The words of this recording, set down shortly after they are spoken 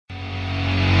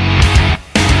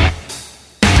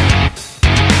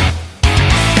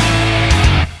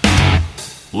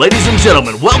Ladies and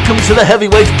gentlemen, welcome to the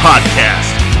Heavyweights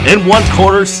Podcast. In one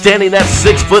corner, standing at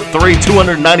 6'3",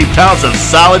 290 pounds of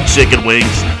solid chicken wings,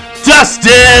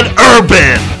 Dustin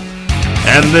Urban.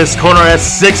 And this corner at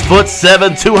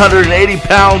 6'7", 280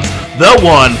 pounds, the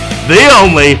one, the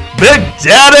only, Big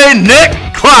Daddy Nick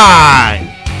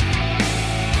Klein.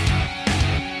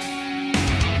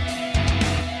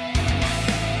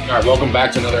 All right, welcome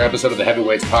back to another episode of the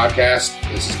Heavyweights Podcast.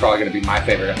 This is probably going to be my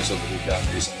favorite episode that we've done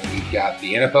recently. We've got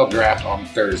the NFL Draft on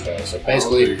Thursday. So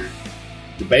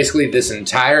basically this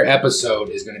entire episode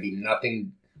is going to be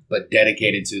nothing but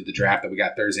dedicated to the draft that we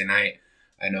got Thursday night.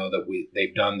 I know that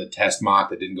they've done the test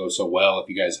mock that didn't go so well. If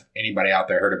you guys, anybody out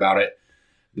there heard about it,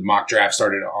 the mock draft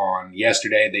started on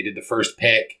yesterday. They did the first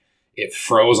pick. It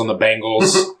froze on the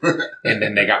Bengals, and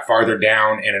then they got farther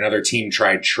down, and another team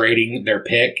tried trading their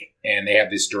pick, and they have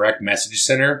this direct message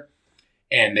center,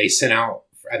 and they sent out,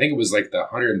 I think it was like the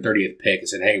 130th pick, and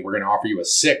said, hey, we're going to offer you a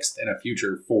 6th and a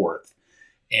future 4th.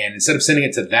 And instead of sending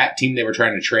it to that team they were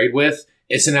trying to trade with,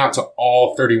 it sent out to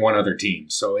all 31 other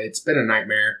teams. So it's been a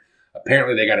nightmare.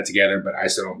 Apparently they got it together, but I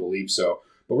still don't believe so.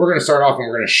 But we're going to start off, and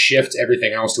we're going to shift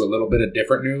everything else to a little bit of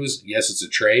different news. Yes, it's a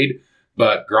trade.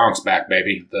 But Gronk's back,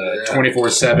 baby. The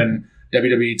 24/7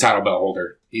 WWE title belt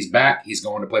holder. He's back. He's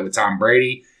going to play with Tom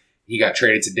Brady. He got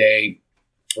traded today.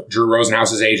 Drew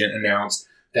Rosenhaus's agent announced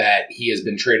that he has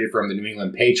been traded from the New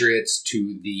England Patriots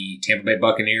to the Tampa Bay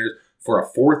Buccaneers for a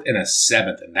 4th and a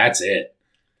 7th, and that's it.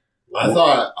 I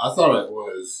thought it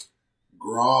was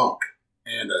Gronk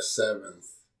and a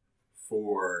 7th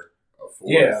for a 4th.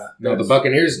 Yeah. No, the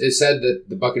Buccaneers, it said that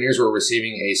the Buccaneers were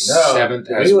receiving a 7th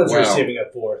as England's well. receiving a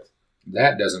 4th.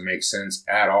 That doesn't make sense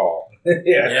at all.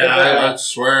 I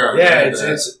swear.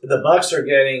 It's the Bucks are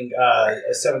getting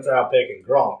a 7th round pick in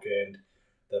Gronk, and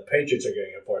the Patriots are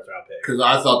getting a 4th round pick. Because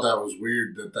I thought that was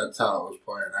weird that that's how it was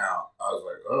playing out. I was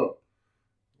like, oh.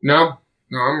 No,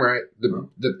 I'm right.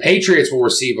 The Patriots will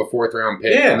receive a 4th round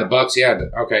pick, and the Bucks,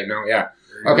 okay,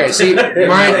 see,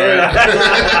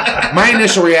 my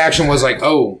initial reaction was like,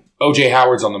 oh, O.J.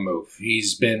 Howard's on the move.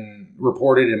 He's been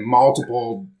reported in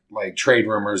multiple trade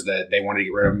rumors that they want to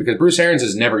get rid of him because Bruce Arians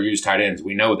has never used tight ends.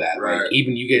 We know that. Right.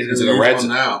 Even you get into the Reds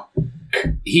now.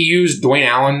 He used Dwayne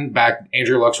Allen back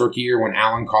Andrew Luck's rookie year when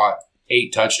Allen caught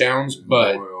 8 touchdowns,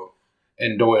 Doyle.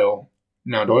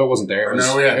 No, Doyle wasn't there.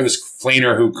 It was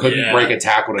Fleener who couldn't break a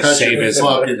tackle to save his.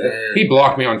 He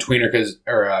blocked me on Twitter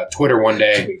one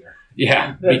day.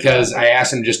 Yeah, because I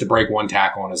asked him just to break one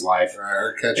tackle in his life. Right,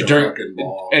 or catch a fucking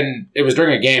ball. And it was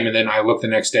during a game, and then I looked the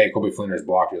next day, Colby Fleener's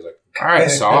blocked. He was like, all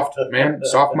right, soft, man.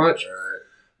 Soft much? Right.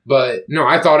 But, no,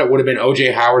 I thought it would have been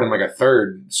O.J. Howard in a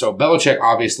 3rd. So, Belichick,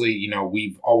 obviously,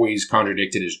 we've always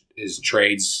contradicted his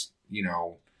trades.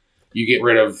 You get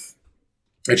rid of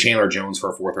a Chandler Jones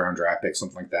for a 4th round draft pick,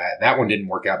 something like that. That one didn't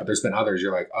work out, but there's been others.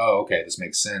 You're like, oh, okay, this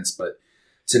makes sense. But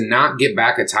to not get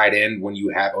back a tight end when you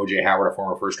have O.J. Howard, a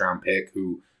former 1st round pick,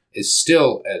 who is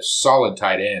still a solid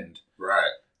tight end,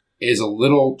 right, is a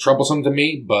little troublesome to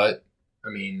me. But, I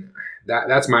mean,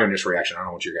 that's my initial reaction. I don't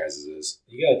know what your guys' is.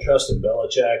 You got to trust in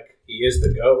Belichick. He is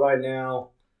the GOAT right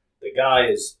now. The guy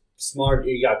is smart.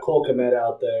 You got Cole Kmet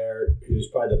out there, who's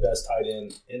probably the best tight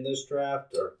end in this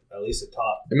draft, or at least the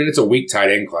top. I mean, it's a weak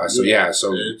tight end class, so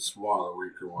so it's one of the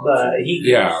weaker ones. But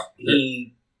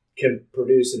he can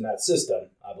produce in that system,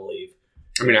 I believe.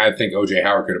 I mean, I think O.J.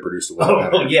 Howard could have produced a little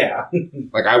better. Oh, yeah.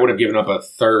 I would have given up a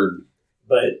 3rd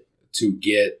but to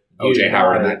get O.J.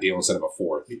 Howard in that deal instead of a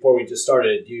 4th. Before we just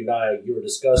started, you were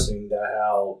discussing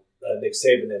how Nick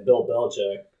Saban and Bill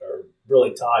Belichick are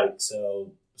really tight,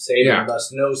 so Saban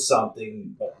must know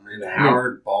something. But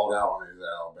Howard balled out when he was at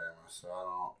Alabama, so I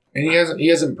don't. And he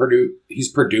hasn't produced. He's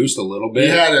produced a little bit.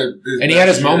 He had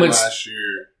his moments last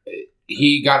year.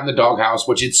 He got in the doghouse,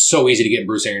 which it's so easy to get in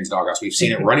Bruce Arians' doghouse. We've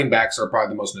seen it. Running backs are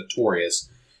probably the most notorious.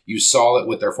 You saw it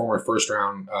with their former 1st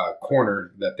round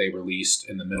corner that they released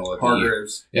in the middle of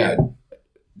Hargraves.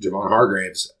 Javon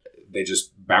Hargraves. They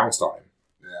just bounced on him.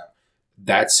 Yeah.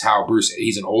 That's how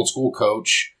he's an old school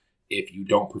coach. If you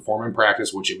don't perform in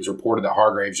practice, which it was reported that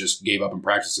Hargraves just gave up in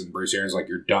practice, and Bruce Arians like,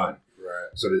 you're done. Right.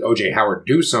 So did O.J. Howard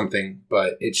do something?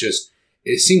 But it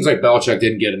seems like Belichick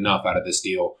didn't get enough out of this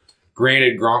deal.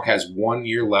 Granted, Gronk has 1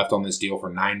 year left on this deal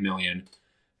for $9 million.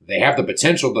 They have the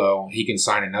potential, though. He can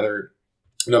sign another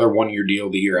 1 year deal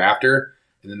the year after,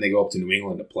 and then they go up to New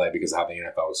England to play because of how the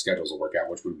NFL schedules will work out,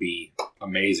 which would be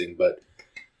amazing. But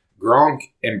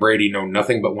Gronk and Brady know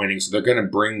nothing but winning, so they're going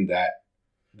to bring that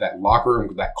locker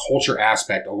room, that culture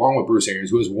aspect, along with Bruce Arians,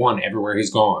 who has won everywhere he's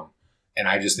gone. And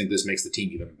I just think this makes the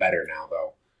team even better now,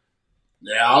 though.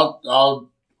 Yeah,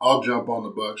 I'll jump on the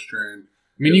Bucs train.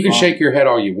 I mean, you can shake your head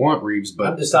all you want, Reeves, but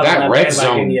I'm just not on that red bandwagon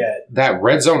zone, yet. that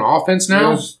red zone offense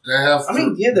now, They have I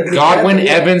mean, yeah, they're Godwin,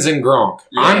 yeah. Evans, and Gronk.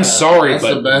 Yeah, I'm sorry, that's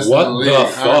but the best what in the the league,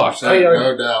 fuck? 100%,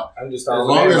 no doubt. I'm just As not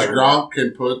long as bandwagon. Gronk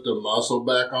can put the muscle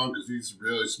back on, because he's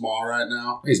really small right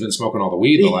now. He's been smoking all the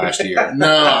weed the last year.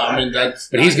 No, I mean that's.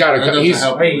 But he's got a- that doesn't he's-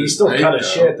 help I mean, with he's still his kind of weight,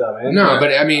 shit, though, man. No,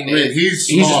 but I mean, he's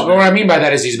he's small. what I mean by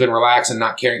that is he's been relaxed and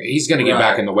not caring. He's going to get Right.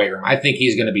 back in the weight room. I think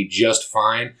he's going to be just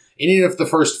fine. And even if the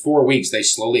first 4 weeks they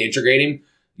slowly integrate him,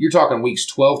 you're talking weeks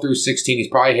 12 through 16. He's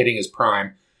probably hitting his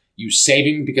prime. You save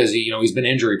him because he's been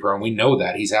injury prone. We know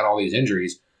that he's had all these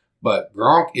injuries. But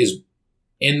Gronk is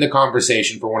in the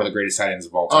conversation for one of the greatest tight ends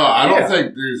of all time. I don't Yeah.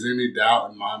 think there's any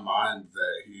doubt in my mind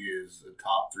that he is a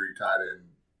top 3 tight end.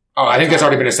 I think that's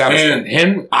already been established. And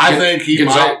Him, I think he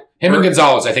might. Him and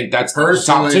Gonzalez. I think that's top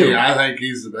Personally, 2. I think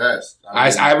he's the best.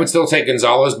 I would still take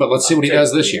Gonzalez, but let's see what he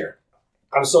does this year.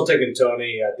 I'm still taking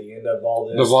Tony at the end of all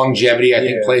this. The longevity, I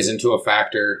think, Yeah. plays into a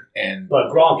factor. And But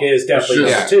Gronk is definitely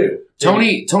Yeah. this too.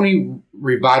 Tony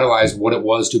revitalized what it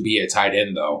was to be a tight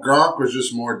end, though. Gronk was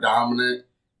just more dominant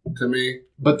to me.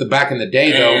 But back in the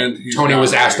day, And though, he's Tony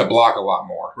was got asked to range. block a lot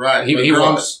more. Right. He but was.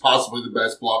 Gronk's possibly the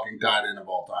best blocking tight end of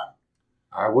all time.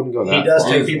 I wouldn't go that He does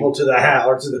far. take people to the hat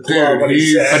or to the club Dude, when he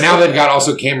he's- says. But now they've got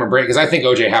also Cameron Brate, because I think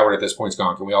O.J. Howard at this point's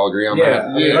gone. Can we all agree on yeah, that?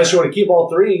 I mean, Yeah. unless you want to keep all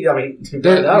three, I mean,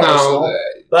 There- that was no, small.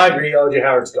 But I agree, O.J.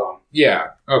 Howard's gone. yeah,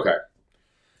 okay.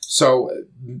 So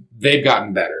they've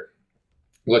gotten better.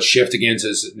 Let's shift again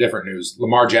to different news.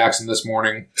 Lamar Jackson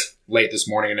late this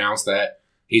morning, announced that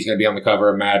he's going to be on the cover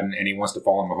of Madden and he wants to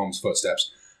follow Mahomes'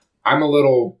 footsteps. I'm a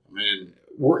little... I mean,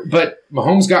 But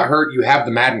Mahomes got hurt. You have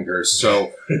the Madden curse.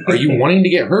 So are you wanting to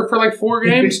get hurt for like 4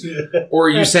 games? Or are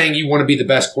you saying you want to be the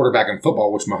best quarterback in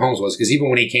football, which Mahomes was? Because even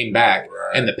when he came back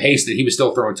Right. and the pace that he was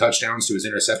still throwing touchdowns to his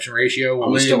interception ratio was I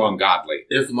mean, still ungodly.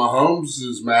 if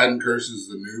Mahomes' Madden curse is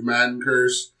the new Madden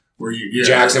curse, where you get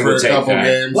Jackson hurt for would a take couple that.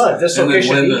 games, What, and then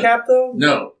dislocation win the- kneecap, though?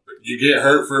 No, you get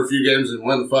hurt for a few games and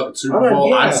win the fucking Super I mean, Bowl.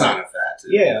 yeah. I'd sign up for that too.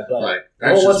 Yeah, but Like,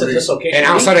 that's what's just a me. dislocation And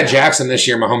outside of kneecap? Jackson this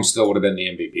year, Mahomes still would have been the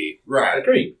MVP. I Right.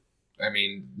 agree. I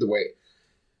mean,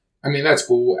 that's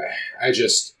cool.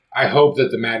 I hope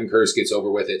that the Madden curse gets over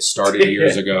with. It started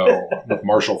years ago with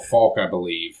Marshall Faulk, I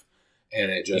believe. And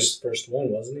it He was just, the first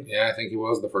one, wasn't he? yeah, I think he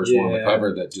was the first one on the Yeah.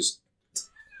 cover that just,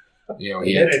 he And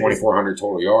had then it 2,400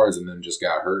 total yards and then just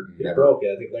got hurt and He never. broke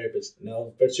it. I think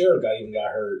Fitzgerald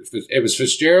got hurt. It was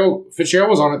Fitzgerald. Fitzgerald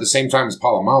was on at the same time as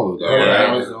Palomalu, though, Yeah, that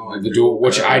right? was the only The duel,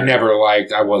 which I never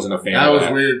liked. I wasn't a fan That of was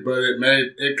that. weird, but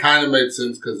it kind of made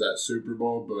sense because that Super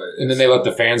Bowl. But And then they let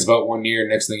the fans vote one year.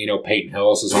 Next thing you know, Peyton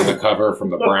Hillis is on the cover from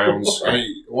the Browns. Hey,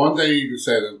 one thing you can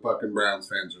say, the fucking Browns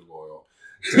fans are loyal.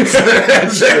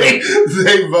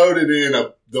 they voted in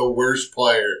the worst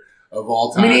player of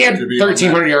all I time. mean, he had to be on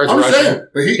 1,300 that. yards I'm rushing. saying,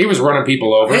 but He was running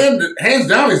people over. hands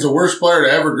down, he's the worst player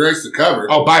to ever grace the cover.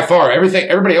 Oh, by far.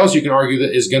 Everybody else you can argue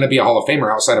that is going to be a Hall of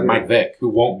Famer outside of Mike Vick, who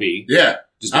won't be. Yeah,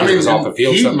 Just I because mean, it was off the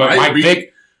field he stuff. But might Mike be-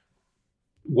 Vick,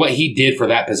 what he did for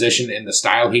that position and the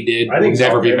style he did I will think so,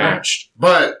 never be yeah. matched.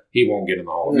 but He won't get in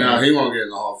the Hall of Fame. no, he won't get in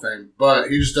the Hall of Fame. But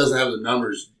he just doesn't have the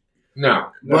numbers. No.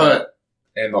 But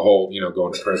And the whole,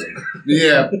 going to prison.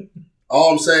 yeah,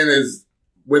 all I'm saying is,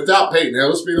 without Peyton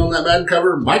Hillis being on that Madden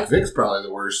cover, Mike Vick's probably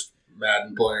the worst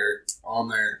Madden player on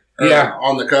there. Yeah.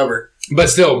 on the cover. But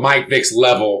still, Mike Vick's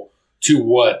level to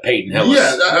what Peyton Hillis.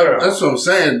 Yeah, that's what I'm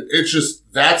saying. It's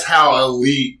just that's how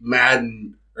elite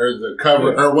Madden or the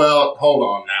cover. Yeah. Or well, hold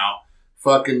on now.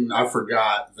 Fucking, I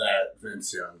forgot that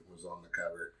Vince Young was on the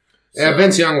cover. Yeah,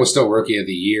 Vince Young was still Rookie of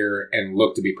the Year and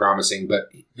looked to be promising, but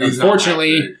he's not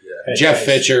unfortunately, that big, yeah. Jeff Nice.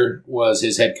 Fisher was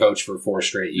his head coach for 4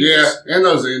 straight years. Yeah, and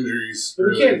those injuries. But we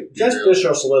really can't. Jeff derailed. Fisher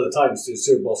also led the Titans to the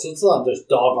Super Bowl, so it's not just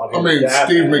dog on I him. mean, that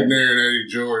Steve bad. McNair and Eddie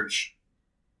George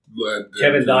led them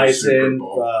Kevin to the Super Dyson,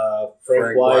 Bowl. Frank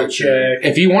Frank Wycheck.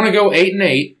 If you want to go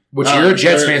 8-8, which No, you're a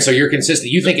Jets they're- fan, so you're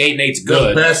consistent. You think 8-8's The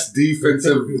good. best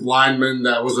defensive lineman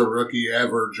that was a rookie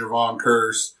ever, Javon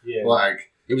Curse. Yeah.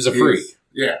 Like, He was a freak.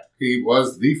 Yeah, he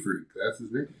was the freak. That's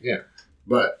his name. Yeah.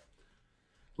 But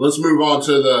let's move on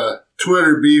to the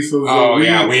Twitter beef of the Oh, week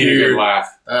yeah, we need a here. good laugh.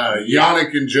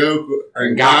 Yannick and Joe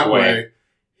Ngakoue. Ngakoue.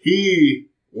 He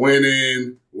went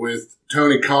in with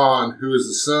Tony Khan, who is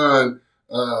the son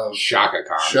of Shaka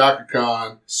Khan. Shaka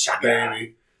Khan,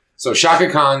 baby. So Shaka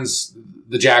Khan's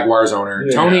the Jaguars owner.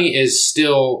 Yeah. Tony is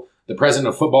still the president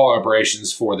of football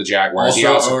operations for the Jaguars.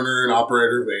 Also, owner and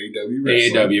operator of AEW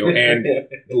Wrestling. AEW. And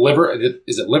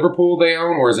is it Liverpool they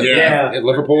own, or is it Yeah.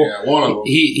 Liverpool? Yeah, one of them.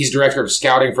 He's director of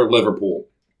scouting for Liverpool.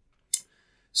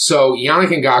 So Yannick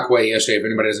Ngakoue yesterday, if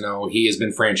anybody doesn't know, he has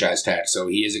been franchise tagged. So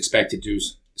he is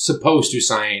supposed to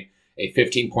sign a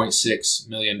 $15.6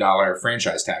 million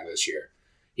franchise tag this year.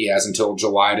 He has until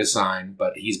July to sign,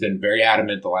 but he's been very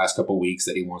adamant the last couple of weeks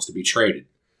that he wants to be traded.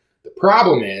 The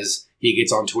problem is he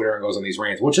gets on Twitter and goes on these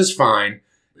rants, which is fine.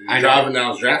 He's driving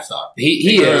down his draft stock.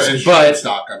 He is, but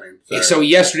stock, sorry. So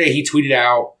yesterday he tweeted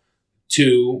out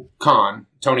to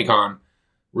Tony Khan,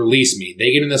 release me.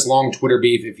 They get in this long Twitter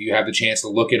beef. If you have the chance to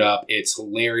look it up, it's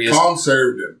hilarious. Khan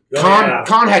served him.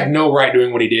 Khan had no right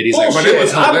doing what he did. He's like, but it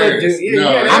was hilarious.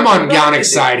 I'm on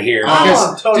Yannick's side here.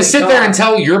 Because to sit there and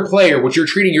tell your player what you're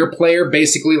treating your player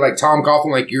basically like Tom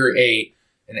Coughlin, like you're a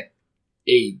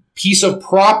piece of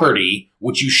property,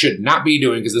 which you should not be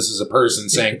doing because this is a person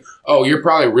saying, oh, you're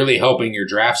probably really helping your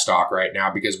draft stock right now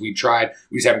because we tried,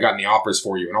 we just haven't gotten the offers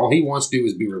for you. And all he wants to do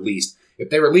is be released. If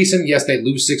they release him, yes, they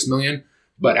lose $6 million.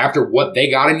 But after what they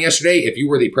got in yesterday, if you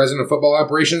were the president of football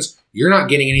operations, you're not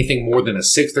getting anything more than a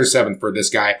 6th or 7th for this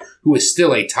guy who is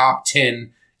still a top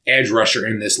 10 edge rusher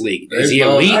in this league. Is he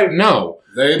elite? No.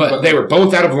 But they were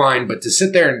both out of line. But to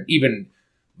sit there and even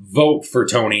vote for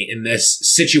Tony in this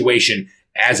situation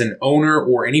as an owner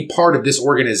or any part of this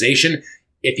organization,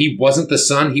 if he wasn't the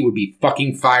son, he would be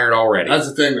fucking fired already. That's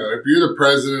the thing, though. If you're the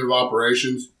president of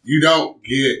operations, you don't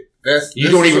get... You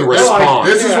don't even respond.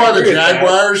 This is why the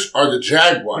Jaguars are the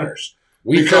Jaguars.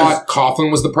 We thought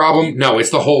Coughlin was the problem. No, it's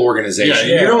the whole organization.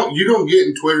 Yeah, you don't get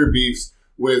in Twitter beefs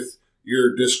with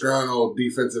your disgruntled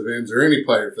defensive ends or any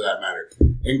player for that matter.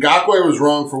 Ngakoue was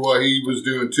wrong for what he was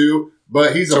doing too,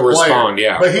 but he's a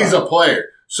player. But he's a player.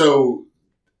 So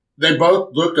they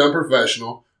both looked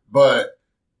unprofessional, but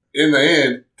in the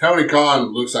end, Tony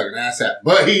Khan looks like an asshat.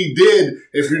 But he did,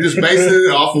 if you're just basing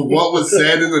it off of what was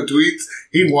said in the tweets,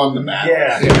 he won the battle.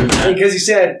 Yeah, because he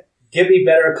said, give me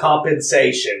better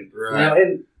compensation. Right. Now,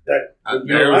 and that, I don't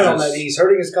know, he's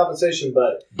hurting his compensation,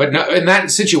 but no, in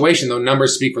that situation, though,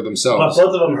 numbers speak for themselves. But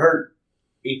both of them hurt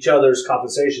each other's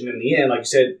compensation in the end. Like you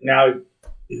said, now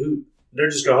they're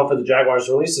just going to hope for the Jaguars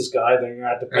to release this guy. They're going to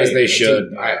have to pay. As they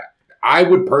should. I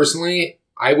would personally,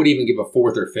 I would even give a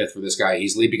 4th or 5th for this guy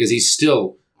easily because he's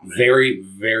still very,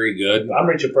 very good. I'm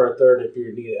reaching for a 3rd if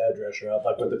you need an edge rusher up,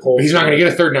 like with the Colts. But he's not going to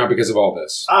get a 3rd now because of all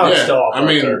this. I would still offer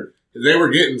a 3rd. They were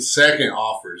getting second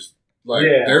offers. Like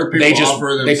there were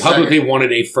people they publicly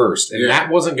wanted a 1st, and that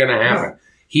wasn't going to happen.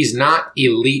 He's not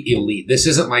elite. This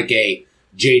isn't like a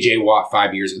J.J. Watt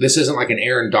 5 years ago. This isn't like an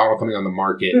Aaron Donald coming on the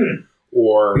market.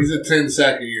 Or he's a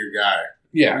 10-second-year guy.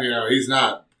 Yeah. He's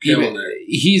not killing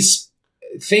it.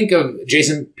 Think of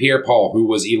Jason Pierre-Paul, who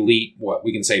was elite,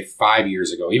 we can say 5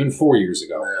 years ago, even 4 years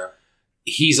ago. Yeah.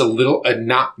 He's a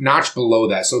notch below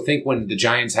that. So think when the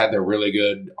Giants had their really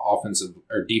good offensive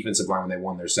or defensive line when they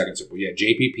won their second Super Bowl. You had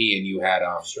JPP and you had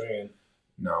Strand.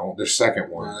 No, their second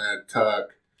one. That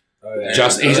Tuck.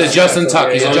 He's a Justin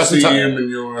Tuck. He's a Justin Tuck.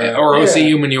 Or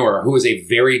OCU Manura, who is a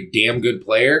very damn good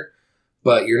player,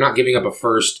 but you're not giving up a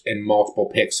 1st and multiple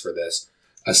picks for this.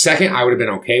 A 2nd, I would have been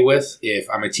okay with if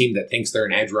I'm a team that thinks they're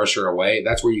an edge rusher away.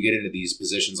 That's where you get into these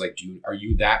positions. Like, are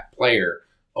you that player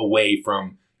away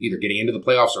from either getting into the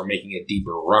playoffs or making a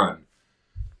deeper run?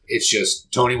 It's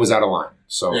just Tony was out of line.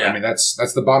 So, I mean, that's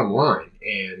the bottom line.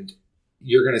 And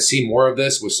you're going to see more of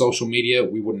this with social media.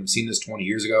 We wouldn't have seen this 20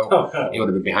 years ago. It would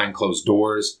have been behind closed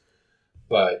doors.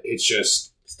 But it's just...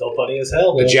 Still funny as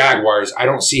hell. The Jaguars, I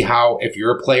don't see how, if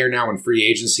you're a player now in free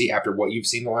agency after what you've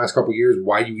seen the last couple of years,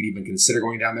 why you would even consider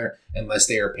going down there unless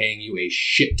they are paying you a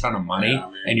shit ton of money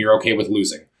and you're okay with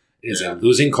losing. It is a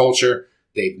losing culture.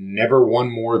 They've never won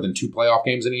more than 2 playoff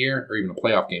games in a year or even a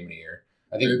playoff game in a year.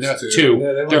 I think it's 2.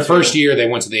 Yeah, their first year, they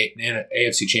went to the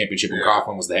AFC Championship and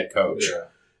Coughlin was the head coach. Yeah.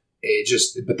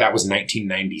 But that was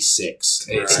 1996.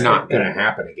 Right. It's not going to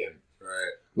happen again.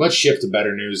 Right. Let's shift to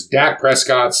better news. Dak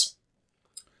Prescott's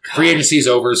free agency is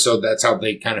over, so that's how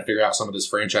they kind of figure out some of this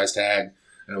franchise tag.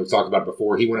 I know we've talked about it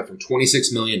before. He went up from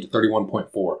 $26 million to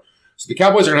 $31.4. So the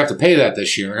Cowboys are going to have to pay that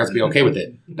this year. They're going to have to be okay with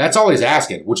it. That's all he's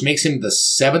asking, which makes him the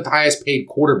 7th highest paid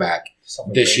quarterback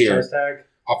this year.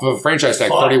 Off of a franchise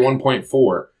tag,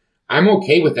 31.4. I'm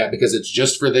okay with that because it's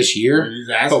just for this year. And he's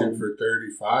asking for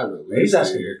 35 at least. He's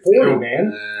asking for 40,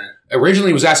 man. Originally,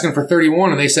 he was asking for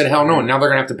 31, and they said, hell no, and now they're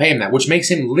going to have to pay him that, which makes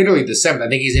him literally the 7th. I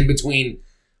think he's in between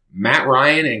Matt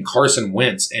Ryan and Carson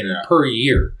Wentz per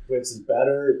year. Wentz is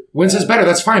better. Wentz is better.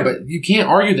 That's fine, but you can't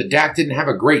argue that Dak didn't have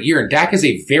a great year. And Dak is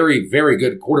a very, very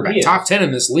good quarterback. Top 10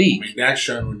 in this league. I mean, Dak's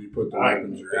shown when you put the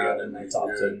weapons around in that top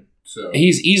 10. So.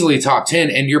 He's easily top 10,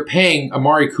 and you're paying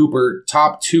Amari Cooper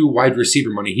top 2 wide receiver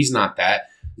money. He's not that.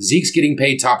 Zeke's getting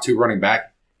paid top 2 running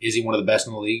back. Is he one of the best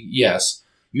in the league? Yes.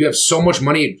 You have so much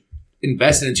money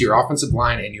invested into your offensive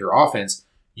line and your offense.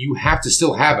 You have to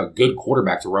still have a good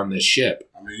quarterback to run this ship.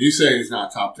 I I mean, you say he's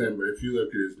not top 10, but if you look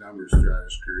at his numbers throughout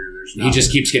his career, he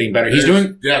just keeps getting better. He's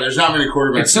doing there's not many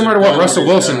quarterbacks. It's similar to what Russell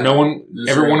Wilson.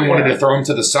 Everyone wanted to throw him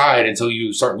to the side until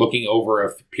you start looking over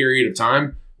a period of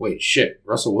time. Wait, shit,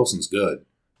 Russell Wilson's good.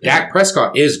 Dak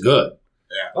Prescott is good.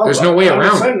 Yeah. There's no way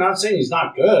around it. I'm not saying he's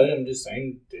not good. I'm just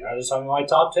saying I just have my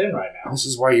top 10 right now. This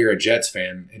is why you're a Jets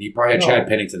fan, and you probably had Chad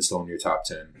Pennington still in your top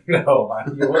 10. No,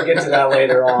 we'll get to that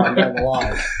later on down the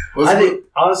line. I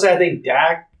think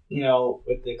Dak,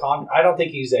 with the I don't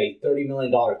think he's a $30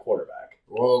 million quarterback.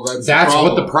 Well, that's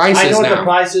what the price is now. I know what the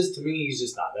price is. To me, he's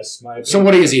just not. That's my opinion. So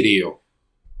what is he to you?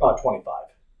 About 25.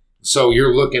 So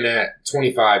you're looking at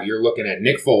 25. You're looking at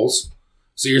Nick Foles.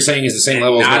 So you're saying he's the same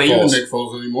level as Nick Foles? Not even Nick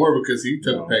Foles anymore because he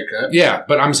took a pay cut. Yeah,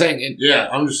 but I'm saying...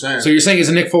 I'm just saying. So you're saying he's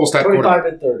a Nick Foles type 25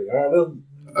 quarterback? and 30. All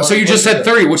right, so you just said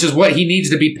 30, which is what he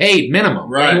needs to be paid minimum.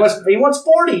 Right. He wants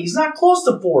 40. He's not close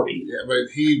to 40. Yeah,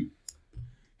 but he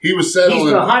was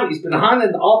settling... He's been behind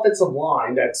an offensive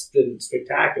line that's been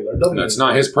spectacular. That's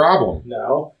not his problem.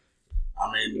 No.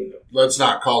 I mean, let's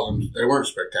not call them... They weren't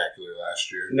spectacular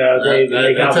last year. No,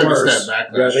 they got took worse. a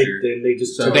step back last year.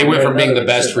 They went from being the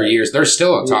best for years. They're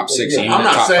still a top 6 team. I'm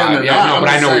not top saying 5. they're not. But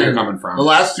I know where you're coming from. The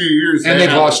last 2 years... And they've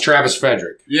lost Travis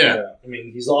Frederick. Yeah. I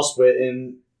mean, he's lost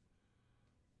Witten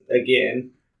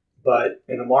again, but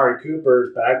in Amari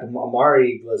Cooper's back.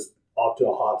 Amari was off to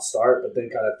a hot start, but then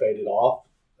kind of faded off.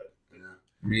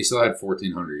 I mean, he still had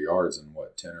 1,400 yards and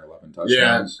 10 or 11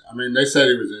 touchdowns. Yeah, I mean, they said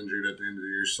he was injured at the end of the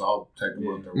year, so I'll take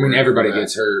him up there. I mean, everybody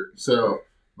gets hurt. So,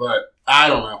 but I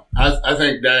don't know. I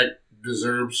think Dak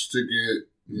deserves to get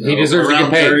he deserves to get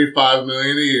paid $35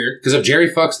 million a year. Because if Jerry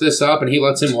fucks this up and he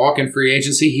lets him walk in free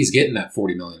agency, he's getting that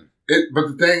 $40 million. But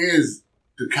the thing is,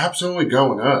 the cap's only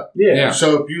going up. Yeah.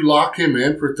 So if you lock him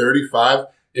in for 35.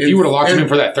 If you would have locked him in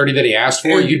for that 30 that he asked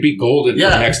for, you'd be golden for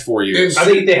the next 4 years. I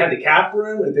think if they had the cap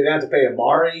room, if they didn't have to pay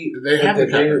Amari, they have the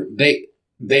cap room.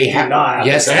 They have not.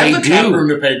 Yes, they do. Have the cap room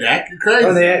to pay Dak. You're crazy.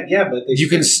 Oh, but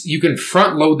you can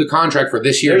front load the contract for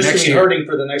this year, next year. Hurting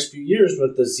for the next few years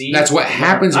with the Z. That's what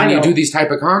happens when you do these type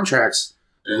of contracts.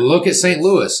 Look at St.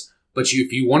 Louis. But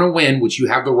if you want to win, which you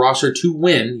have the roster to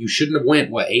win, you shouldn't have went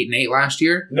 8-8 last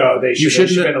year. No, they should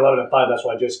have been 11-5. That's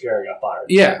why Jesse Garrett got fired.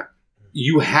 Yeah,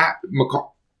 you have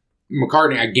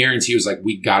McCartney. I guarantee was like,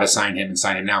 we got to sign him and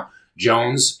sign him now.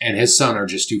 Jones and his son are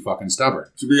just too fucking stubborn.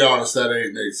 To be honest, that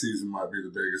 8-8 season might be the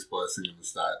biggest blessing in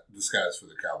disguise for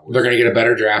the Cowboys. They're going to get a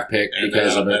better draft pick and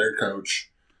because of a better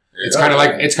coach. It's kind of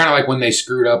like when they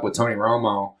screwed up with Tony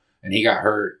Romo and he got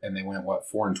hurt and they went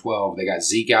 4-12. They got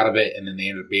Zeke out of it and then they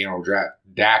ended up being able to draft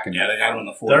Dak. And they got him in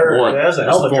the fourth. Third, that was a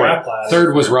hell of a draft class.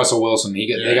 Third was Russell Wilson. They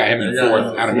got him in the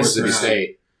fourth out of Mississippi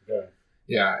State.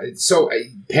 Yeah. So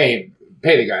pay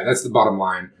the guy. That's the bottom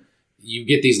line. You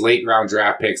get these late round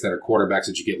draft picks that are quarterbacks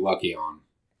that you get lucky on.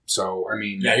 So I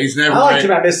mean, he's never. I liked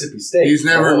him at Mississippi State. He's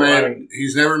never made.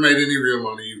 He's never made any real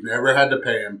money. You've never had to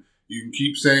pay him. You can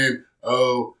keep saying,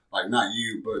 not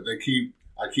you, but I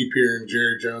keep hearing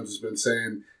Jerry Jones has been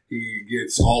saying he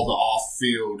gets all the off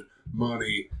field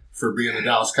money for being the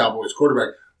Dallas Cowboys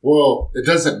quarterback. Well, it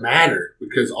doesn't matter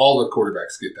because all the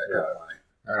quarterbacks get that kind of money.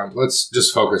 Let's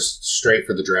just focus straight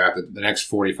for the draft. The next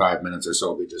 45 minutes or so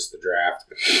will be just the draft.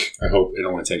 I hope it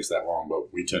only takes that long,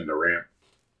 but we tend to rant.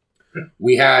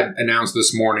 We had announced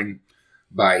this morning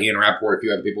by Ian Rappaport, a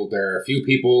few other people, there are a few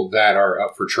people that are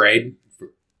up for trade.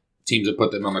 Teams have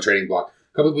put them on the trading block.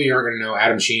 A couple of people you aren't going to know.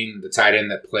 Adam Sheen, the tight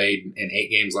end that played in 8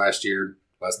 games last year,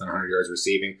 less than 100 yards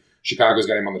receiving. Chicago's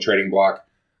got him on the trading block.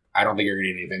 I don't think you're going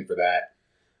to need anything for that.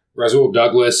 Rasul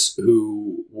Douglas,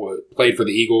 who played for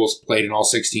the Eagles, played in all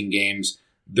 16 games.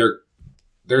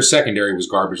 Their secondary was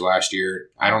garbage last year.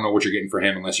 I don't know what you're getting for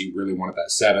him unless you really wanted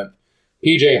that 7th.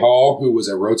 P.J. Hall, who was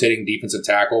a rotating defensive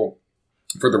tackle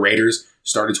for the Raiders,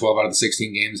 started 12 out of the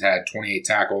 16 games, had 28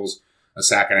 tackles, a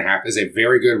sack and a half, is a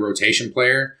very good rotation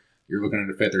player. You're looking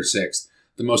at a 5th or 6th.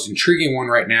 The most intriguing one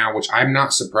right now, which I'm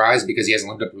not surprised because he hasn't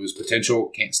lived up to his potential,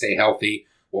 can't stay healthy,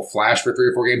 will flash for 3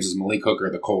 or 4 games, is Malik Hooker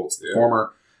of the Colts, the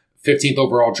former 15th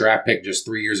overall draft pick just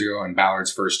 3 years ago in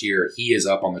Ballard's first year. He is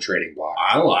up on the trading block.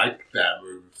 I like that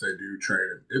move if they do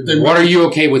trade him. What are you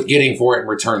okay with getting for it in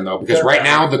return, though? Because right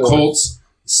now, the Colts'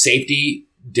 safety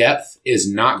depth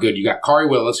is not good. You got Kari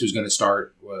Willis, who's going to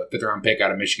start, 5th-round pick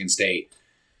out of Michigan State.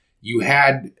 You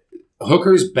had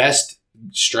Hooker's best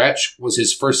stretch was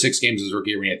his first 6 games as a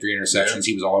rookie when he had 3 interceptions.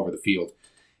 Yeah. He was all over the field.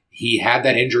 He had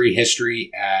that injury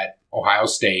history at Ohio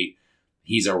State.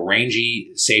 He's a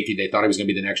rangy safety. They thought he was going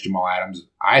to be the next Jamal Adams.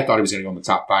 I thought he was going to go in the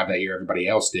top 5 that year. Everybody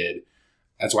else did.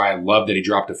 That's why I love that he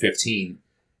dropped to 15.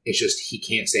 It's just he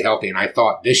can't stay healthy. And I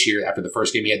thought this year, after the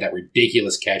first game, he had that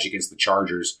ridiculous catch against the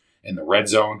Chargers in the red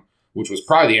zone, which was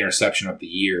probably the interception of the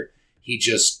year.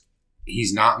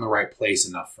 he's not in the right place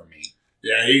enough for me.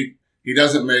 Yeah, he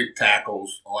doesn't make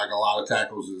tackles like a lot of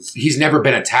tackles. He's never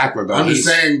been a tackler though. I'm just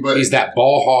saying, but he's that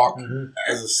ball hawk.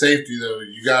 As a safety though,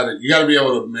 you got to be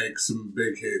able to make some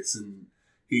big hits, and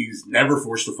he's never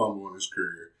forced a fumble in his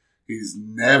career. He's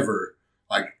never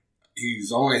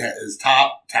he's only had his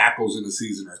top tackles in the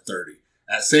season are 30.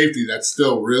 At safety, that's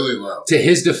still really low. To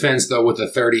his defense though, with the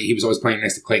 30, he was always playing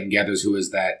next to Clayton Gathers, who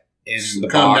is that in the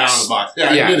Come box. down in the box. Yeah,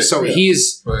 I get it. So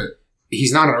he's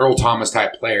not an Earl Thomas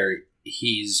type player.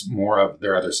 He's more of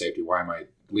their other safety. Why am I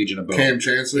Legion of Boom? Cam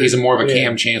Chancellor. He's more of a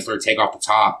Cam Chancellor, take off the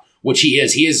top, which he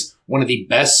is. He is one of the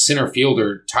best center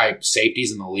fielder type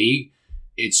safeties in the league.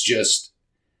 It's just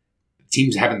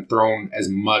teams haven't thrown as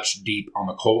much deep on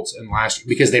the Colts in last year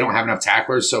because they don't have enough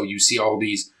tacklers. So you see all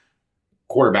these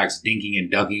quarterbacks dinking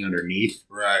and dunking underneath.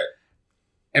 Right.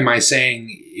 Am I saying,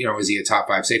 is he a top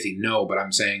 5 safety? No, but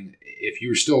I'm saying if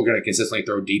you're still going to consistently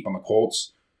throw deep on the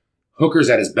Colts, Hooker's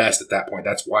at his best at that point.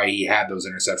 That's why he had those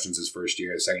interceptions his first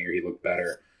year. His second year, he looked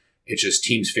better. It's just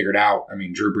teams figured out. I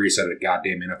mean, Drew Brees set a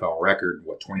goddamn NFL record,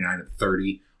 29 of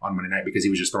 30 on Monday night because he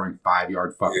was just throwing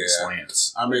 5-yard fucking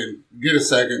slants. I mean, get a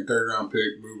second, third round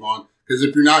pick, move on. Because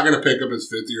if you're not going to pick up his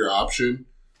fifth-year option,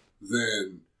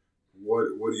 then what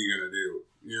are you going to do?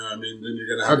 You know what I mean? Then you're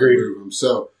going to have to move him.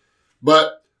 So,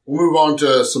 but we'll move on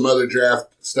to some other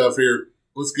draft stuff here.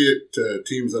 Let's get to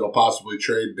teams that'll possibly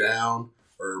trade down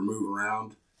or move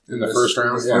around in the first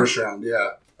round. First round, yeah.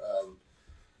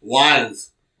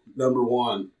 Lions, number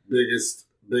one, biggest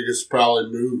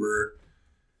probably mover.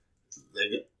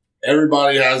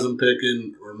 Everybody has them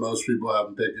picking, or most people have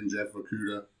them picking Jeff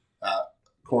Okudah,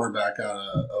 cornerback out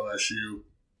of OSU.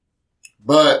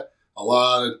 But a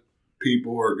lot of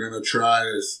people are going to try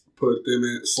to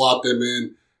slot them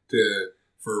in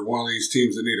for one of these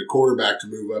teams that need a quarterback to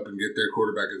move up and get their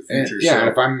quarterback in the future. And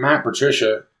if I'm Matt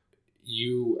Patricia,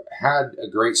 you had a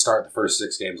great start the first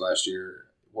 6 games last year.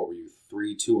 What were you,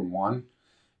 3-2-1?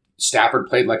 Stafford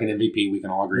played like an MVP. We can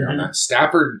all agree on that.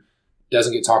 Stafford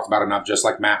doesn't get talked about enough, just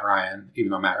like Matt Ryan, even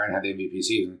though Matt Ryan had the MVP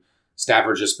season.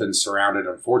 Stafford's just been surrounded,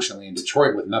 unfortunately, in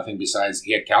Detroit with nothing besides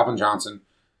he had Calvin Johnson.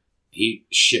 He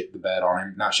shit the bed on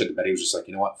him. Not shit the bed. He was just like,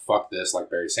 you know what? Fuck this, like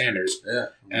Barry Sanders. Yeah.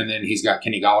 And then he's got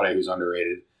Kenny Golladay, who's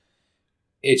underrated.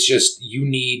 It's just you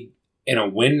need, in a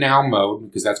win-now mode,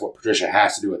 because that's what Patricia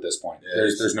has to do at this point.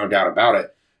 Yes. There's no doubt about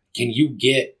it. Can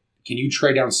you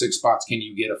trade down 6 spots? Can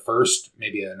you get a first,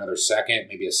 maybe another second,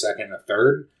 maybe a second and a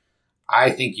third? I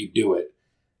think you do it.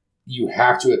 You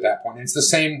have to at that point. And it's the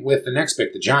same with the next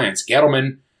pick, the Giants.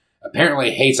 Gettleman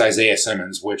apparently hates Isaiah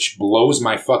Simmons, which blows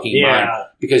my fucking mind.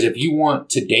 Because if you want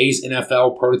today's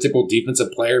NFL prototypical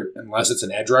defensive player, unless it's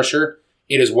an edge rusher,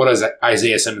 it is what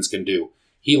Isaiah Simmons can do.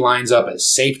 He lines up as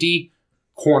safety,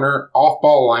 corner,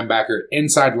 off-ball linebacker,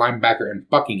 inside linebacker, and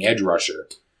fucking edge rusher.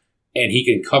 And he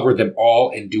can cover them all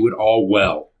and do it all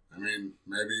well. I mean,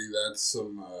 maybe that's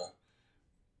some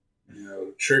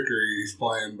trickery he's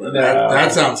playing, but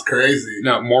that sounds crazy.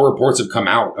 No, more reports have come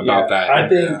out about that. I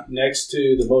think next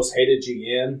to the most hated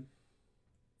GM,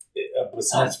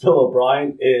 besides Bill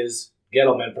O'Brien, is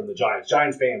Gettleman from the Giants.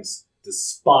 Giants fans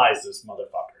despise this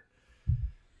motherfucker.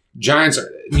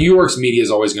 New York's media is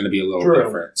always going to be a little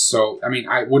different. So, I mean,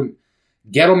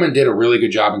 Gettleman did a really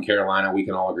good job in Carolina. We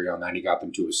can all agree on that. He got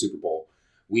them to a Super Bowl.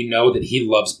 We know that he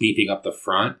loves beefing up the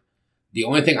front. The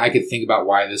only thing I could think about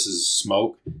why this is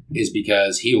smoke is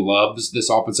because he loves this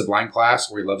offensive line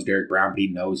class where he loves Derek Brown, but he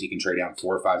knows he can trade down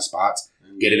 4 or 5 spots,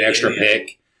 get an extra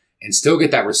pick, and still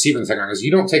get that receiver in the second round. Because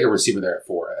you don't take a receiver there at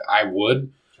 4. I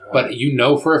would, but you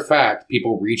know for a fact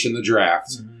people reach in the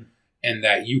drafts and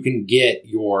that you can get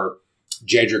your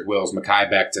Jedrick Wills, Mekhi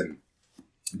Becton,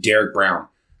 Derek Brown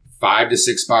 5 to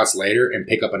 6 spots later and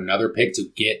pick up another pick to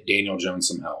get Daniel Jones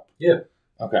some help. Yeah.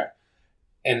 Okay.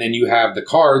 And then you have the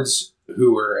Cards,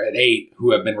 who are at 8,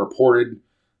 who have been reportedly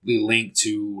linked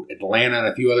to Atlanta and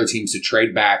a few other teams to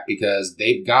trade back because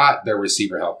they've got their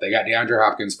receiver help. They got DeAndre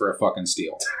Hopkins for a fucking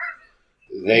steal.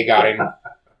 They got him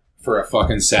for a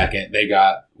fucking second. They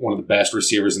got one of the best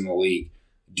receivers in the league.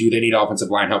 Do they need offensive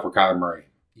line help for Kyler Murray?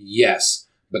 Yes.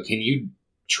 But can you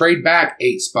trade back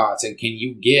 8 spots and can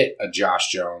you get a Josh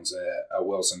Jones, a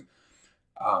Wilson,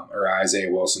 or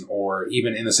Isaiah Wilson, or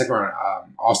even in the second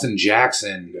round, Austin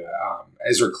Jackson,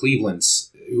 Ezra Cleveland,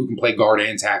 who can play guard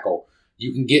and tackle.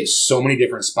 You can get so many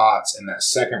different spots in that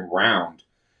second round,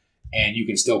 and you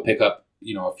can still pick up,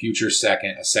 a future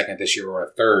second, a second this year, or a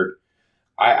third.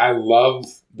 I love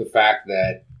the fact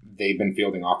that they've been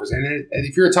fielding offers. And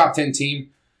if you're a top 10 team,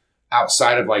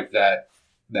 outside of like that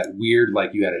weird,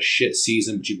 like you had a shit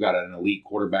season, but you've got an elite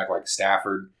quarterback like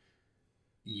Stafford,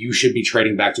 you should be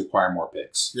trading back to acquire more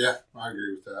picks. Yeah, I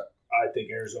agree with that. I think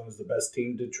Arizona's the best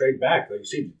team to trade back. Like you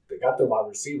see, they got their wide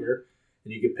receiver,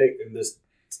 and you can pick in this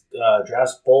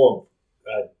draft's full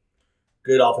of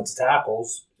good offensive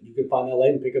tackles. You can find that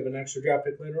late and pick up an extra draft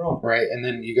pick later on. Right, and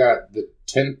then you got the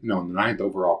 9th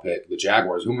overall pick, the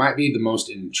Jaguars, who might be the most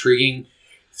intriguing.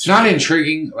 It's not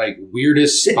intriguing, like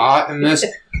weirdest spot in this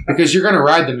because you're going to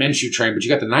ride the Minshew train, but you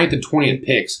got the 9th and 20th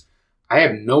picks. I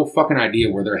have no fucking idea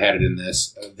where they're headed in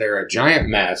this. They're a giant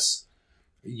mess.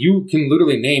 You can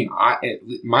literally name,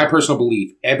 my personal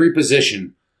belief, every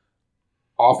position,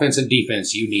 offense and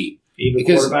defense, you need. Even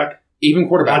quarterback? Even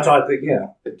quarterback. That's what I think, yeah.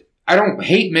 I don't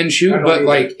hate Minshew, but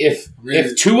like if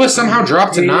Tua somehow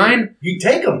dropped to 9, you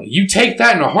take him. You take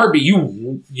that in a heartbeat.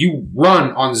 You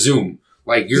run on Zoom.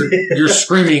 Like you're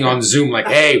screaming on Zoom like,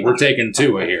 "Hey, we're taking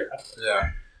Tua here." Yeah.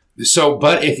 So,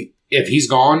 but if he's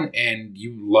gone and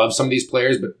you love some of these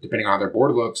players, but depending on how their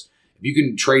board looks, if you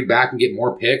can trade back and get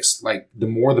more picks, like the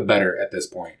more the better at this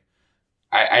point.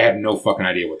 I have no fucking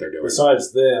idea what they're doing.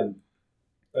 Besides them,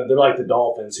 they're like the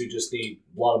Dolphins who just need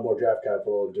a lot of more draft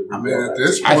capital to at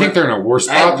this point, I think they're in a worse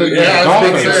spot than the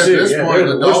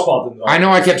Dolphins. I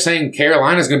know I kept saying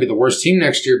Carolina's going to be the worst team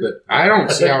next year, but I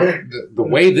don't see how the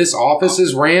way this office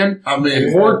is ran. I mean,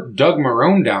 and poor Doug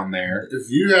Marrone down there. If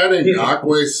you had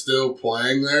Ngakoue still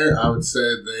playing there, I would say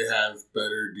they have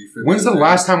better defense. When's the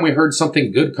last time we heard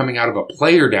something good coming out of a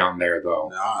player down there, though?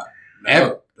 Not.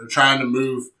 Ever. They're trying to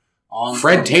move on.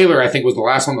 Fred Taylor, I think, was the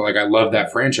last one that I love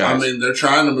that franchise. I mean, they're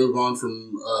trying to move on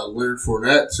from Leonard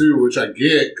Fournette too, which I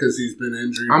get because he's been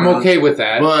injured. I'm okay with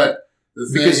that, but the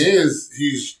thing is,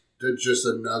 he's just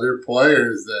another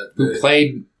player who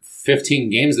played 15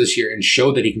 games this year and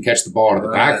showed that he can catch the ball out of the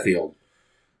backfield.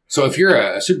 So if you're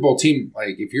a Super Bowl team,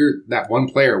 like if you're that one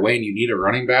player away and you need a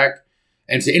running back,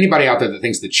 and to anybody out there that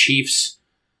thinks the Chiefs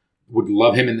would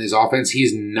love him in his offense,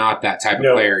 he's not that type of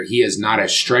player. He is not a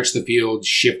stretch the field,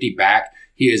 shifty back.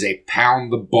 He is a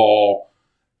pound the ball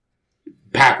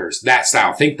Packers, that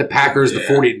style. Think the Packers, the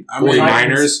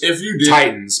 49ers,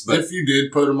 Titans. But if you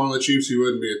did put him on the Chiefs, he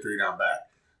wouldn't be a 3-down back.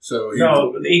 So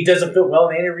he doesn't fit well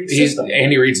in Andy Reid's system.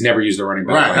 Andy Reid's never used a running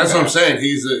back. Right, that's what I'm saying.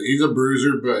 He's a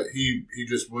bruiser, but he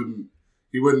just wouldn't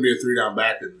be a 3-down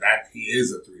back, and that he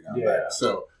is a 3-down back.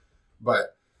 So,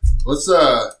 but let's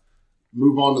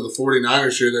move on to the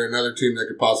 49ers here. They're another team that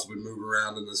could possibly move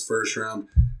around in this first round,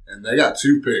 and they got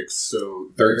 2 picks.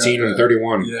 So 13 and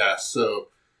 31. Yeah, so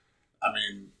I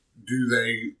mean,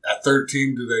 at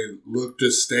 13, do they look to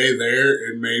stay there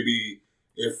and maybe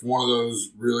if one of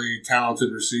those really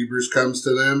talented receivers comes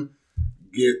to them,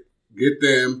 get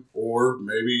them, or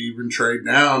maybe even trade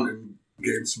down and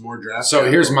get some more draft?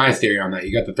 So here's my theory on that.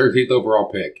 You got the 13th overall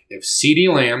pick. If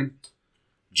CeeDee Lamb,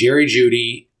 Jerry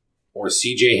Jeudy, or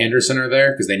C.J. Henderson are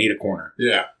there, because they need a corner.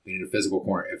 Yeah. They need a physical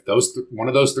corner. If one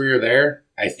of those 3 are there,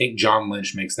 I think John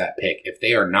Lynch makes that pick. If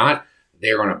they are not,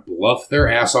 they're going to bluff their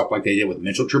ass off like they did with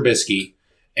Mitchell Trubisky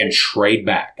and trade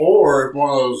back. Or if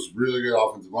one of those really good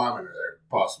offensive linemen are there,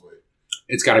 possibly.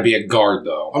 It's got to be a guard,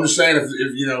 though. I'm just saying,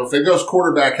 if it goes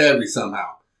quarterback heavy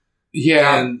somehow.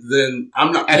 Yeah. And then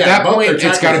I'm not. At that point,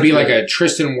 it's got to be like a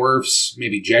Tristan Wirfs,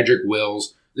 maybe Jedrick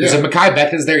Wills. Because if Mekhi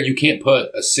Becton's there, you can't put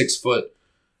a 6 foot,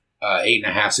 8.5,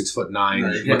 6'9"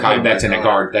 Mekhi Becton at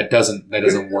guard. That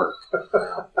doesn't work.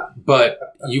 But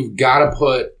you've got to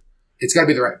put. It's got to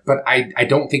be the right. But I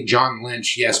don't think John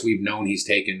Lynch. Yes, we've known he's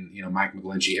taken Mike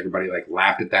McGlinchey. Everybody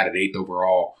laughed at that at 8th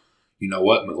overall. You know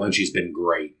what? McGlinchey's been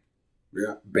great.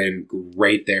 Yeah, been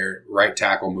great there. Right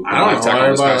tackle, moved. I don't know why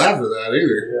everybody laughed at that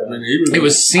either. Yeah. I mean, it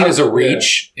was seen as a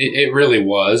reach. It really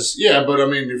was. Yeah, but I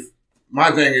mean,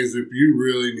 my thing is, if you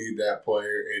really need that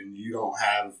player and you don't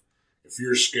have. If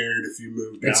you're scared, if you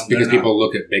move down, it's because people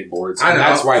look at big boards. And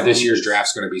that's why this year's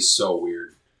draft's going to be so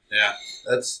weird. Yeah,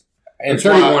 and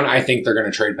 31. I think they're going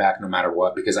to trade back no matter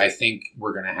what because I think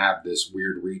we're going to have this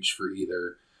weird reach for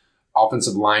either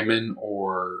offensive linemen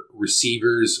or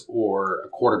receivers or a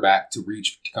quarterback to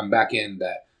come back in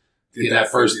that get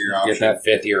that 5th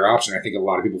year option. I think a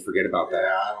lot of people forget about that.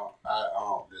 Yeah, I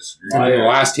don't disagree. The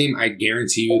last team I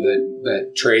guarantee you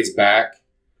that trades back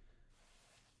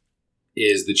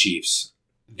is the Chiefs.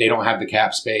 They don't have the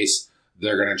cap space.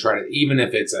 They're going to try to, even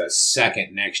if it's a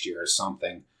second next year or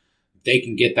something, they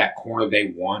can get that corner they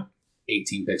want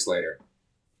 18 picks later.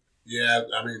 Yeah,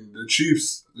 I mean, the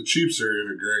Chiefs are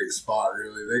in a great spot,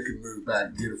 really. They can move back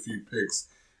and get a few picks,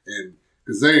 and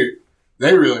because they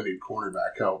really need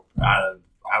cornerback help. I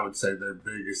would say their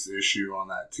biggest issue on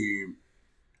that team,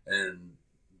 and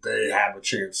they have a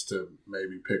chance to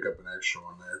maybe pick up an extra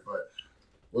one there, but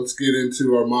let's get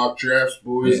into our mock drafts,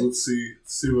 boys. Yeah. Let's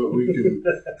see what we can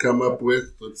come up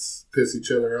with. Let's piss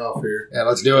each other off here. Yeah,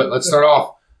 let's do it. Let's start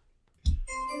off.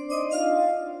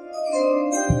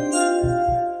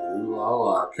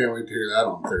 can't wait to hear that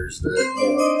on Thursday.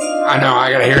 I know.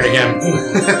 I got to hear it again.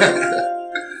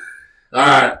 All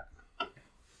right.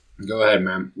 Go ahead,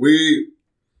 man. We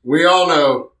all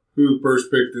know who the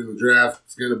first picked in the draft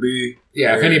is going to be.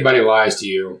 Yeah, if anybody lies to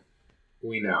you,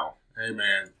 we know. Hey,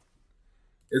 man.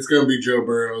 It's going to be Joe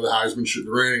Burrow, the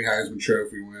reigning Heisman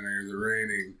Trophy winner, the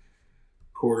reigning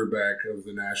quarterback of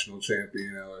the national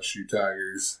champion LSU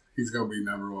Tigers. He's going to be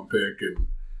 #1 pick, and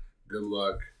good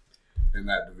luck in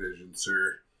that division,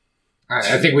 sir.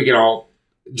 I think we can all,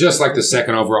 just like the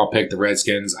second overall pick, the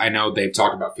Redskins. I know they've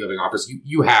talked about fielding offers.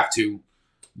 You have to.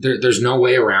 There's no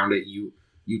way around it. You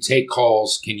take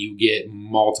calls. Can you get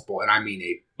multiple? And I mean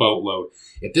a boatload.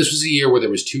 If this was a year where there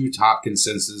was 2 top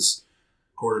consensus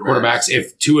quarterbacks,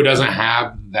 if Tua doesn't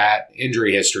have that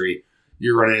injury history,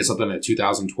 you're running into something in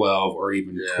 2012 or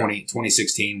even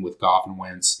 2016 with Goff and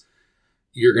Wentz.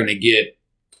 You're going to get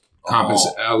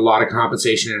a lot of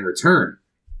compensation in return,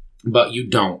 but you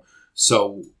don't.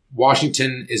 So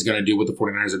Washington is going to do what the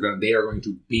 49ers are going to. They are going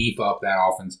to beef up that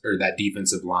offense or that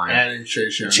defensive line. Adding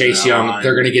Chase Young.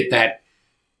 They're going to get that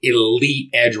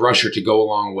elite edge rusher to go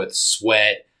along with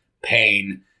Sweat,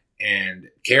 Payne, and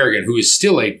Kerrigan, who is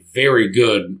still a very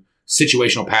good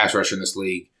situational pass rusher in this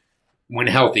league. When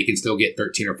healthy, can still get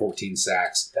 13 or 14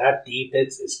 sacks. That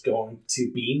defense is going to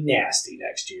be nasty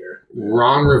next year.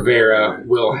 Ron Rivera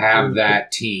will have that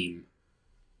team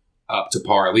up to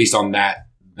par, at least on that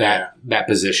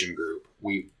position group.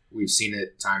 We've seen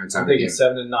it time and time again. I think it's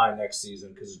 7-9 next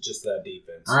season because it's just that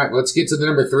defense. All right, let's get to the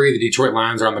number 3. The Detroit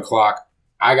Lions are on the clock.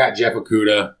 I got Jeff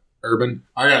Okudah. Urban?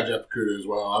 I got Jeff Okudah as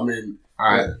well. I mean, all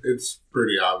right. It's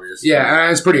pretty obvious. Yeah,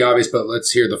 it's pretty obvious, but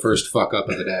let's hear the first fuck up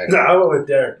of the day. I went with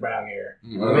Derek Brown here.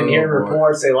 I've been hearing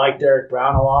reports they like Derek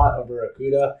Brown a lot over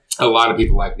Okudah. A lot of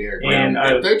people like Derek Brown.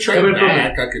 And if they trade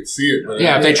back, I could see it. But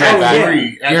if they trade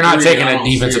back, you're not taking a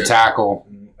defensive tackle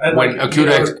when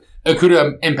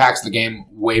Okudah impacts the game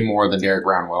way more than Derek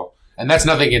Brown will. And that's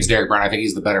nothing against Derek Brown. I think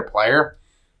he's the better player.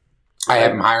 I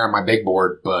have him higher on my big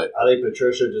board, but I think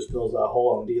Patricia just fills that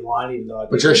hole on D-line. Even though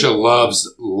Patricia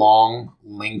loves long,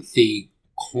 lengthy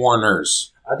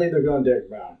corners. I think they're going Derek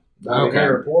Brown. Okay.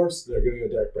 Reports, they're going to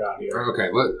go Derek Brown here. Okay,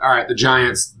 all right, the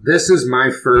Giants. This is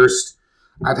my first.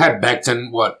 I've had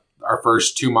Becton, our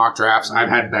first 2 mock drafts. I've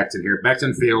had Becton here.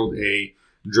 Becton failed a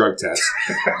drug test.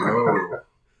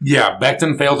 Yeah,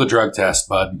 Becton failed a drug test,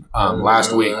 bud,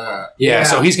 last week. Yeah,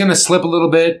 so he's going to slip a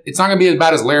little bit. It's not going to be as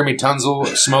bad as Laramie Tunsil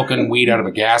smoking weed out of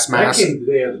a gas mask. That came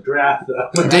the day of the draft, though.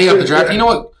 The day of the draft. You know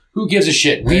what? Who gives a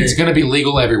shit? Weed's going to be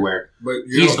legal everywhere. But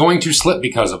he's going to slip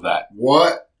because of that.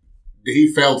 What?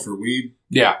 He failed for weed?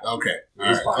 Yeah. Okay.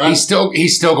 Right. He's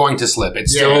still going to slip. I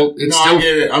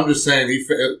get it. I'm just saying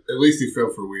at least he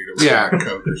failed for weed. It was like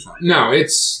coke or something. No,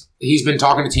 he's been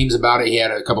talking to teams about it. He had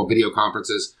a couple video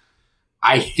conferences.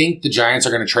 I think the Giants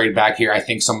are going to trade back here. I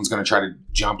think someone's going to try to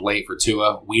jump late for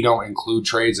Tua. We don't include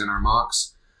trades in our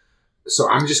mocks. So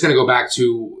I'm just going to go back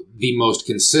to the most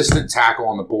consistent tackle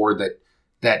on the board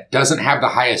that doesn't have the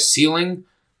highest ceiling,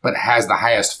 but has the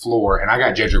highest floor. And I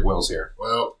got Jedrick Wills here.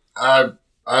 Well, I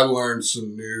learned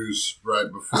some news right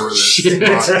before this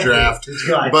mock draft,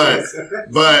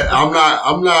 but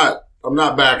I'm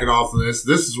not backing off of this.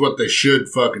 This is what they should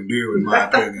fucking do, in my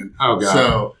opinion. Oh God!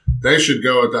 So they should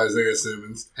go with Isaiah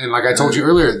Simmons. And like I told you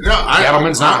earlier,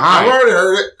 Gettleman's not high. I've already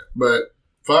heard it, but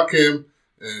fuck him,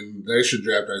 and they should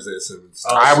draft Isaiah Simmons.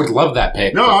 I would love that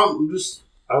pick. No,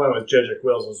 I went with Jedrick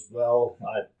Wills as well.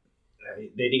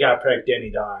 They got to pick Danny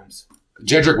Dimes.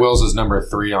 Jedrick Wills is number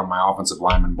 3 on my offensive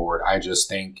lineman board. I just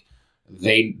think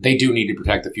they do need to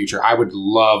protect the future. I would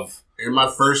love... In my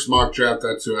first mock draft,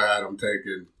 that's who I had him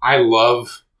taking. I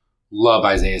love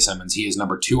Isaiah Simmons. He is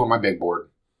number 2 on my big board.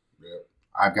 Yep.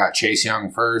 I've got Chase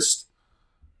Young first,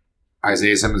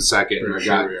 Isaiah Simmons second,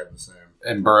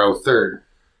 and Burrow third.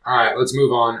 All right, let's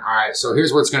move on. All right, so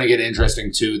here's what's going to get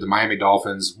interesting, too. The Miami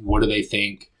Dolphins, what do they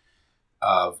think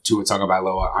of Tua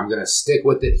Tagovailoa? I'm going to stick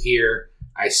with it here.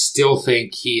 I still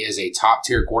think he is a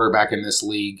top-tier quarterback in this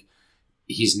league.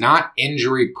 He's not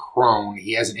injury-prone.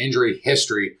 He has an injury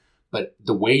history, but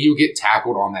the way you get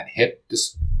tackled on that hip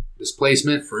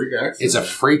displacement is a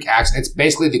freak accident. It's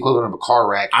basically the equivalent of a car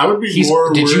wreck. I would be more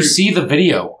worried. Did you see the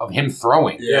video of him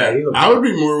throwing? Yeah, I would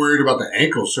be more worried about the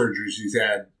ankle surgeries he's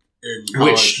had in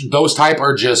college. Which those type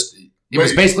are just... It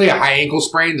was basically a high ankle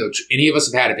sprain, which any of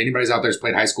us have had. If anybody's out there who's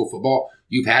played high school football,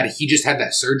 he just had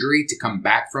that surgery to come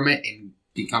back from it and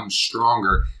become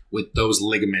stronger with those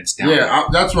ligaments down there.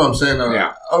 That's what I'm saying.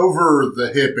 Over the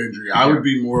hip injury, I would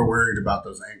be more worried about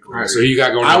those ankle injuries. So you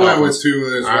got going. I went with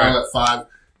Tua as well at 5.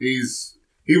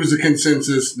 He was a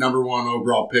consensus number 1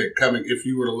 overall pick coming. If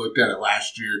you would have looked at it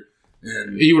last year,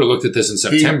 And you would have looked at this in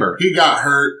September. He got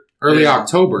hurt. Early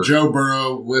October. Joe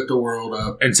Burrow lit the world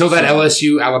up. Until that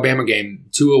LSU-Alabama game,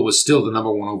 Tua was still the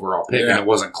number 1 overall pick, and it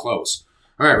wasn't close.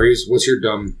 All right, Reeves, what's your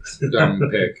dumb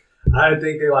pick? I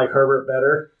think they like Herbert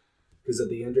better because of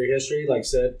the injury history. Like I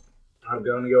said, I'm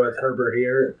going to go with Herbert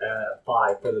here at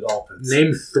 5 for the Dolphins.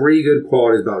 Name 3 good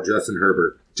qualities about Justin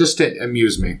Herbert, just to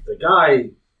amuse me. The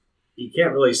guy, he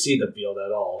can't really see the field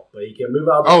at all, but he can move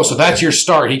out. Oh, so that's your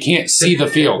start. He can't see the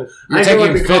field. You're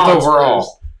taking him 5th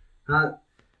overall.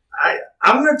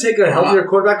 I'm going to take a healthier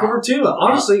quarterback over Tua.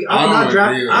 Honestly, I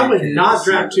would not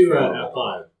draft Tua at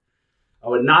 5. I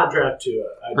would not draft Tua.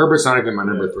 Herbert's not even my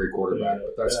number 3 quarterback,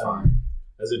 but that's fine.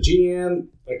 As a GM,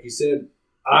 like you said,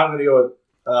 I'm going to go with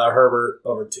Herbert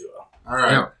over Tua. All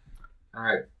right. Yeah. All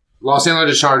right. Los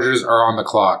Angeles Chargers are on the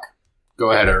clock.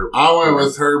 Go ahead, Herb. I went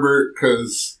with Herbert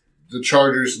because the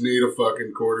Chargers need a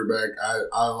fucking quarterback.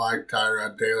 I like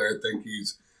Tyrod Taylor. I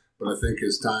think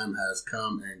his time has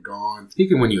come and gone. He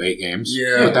can win you 8 games.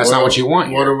 Yeah, but that's not what you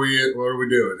want. What are we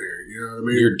doing here? You know what I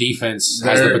mean? Your defense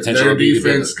has the potential to be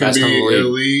their defense can be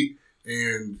elite,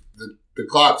 and the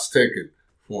clock's ticking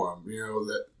for them. You know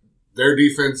that their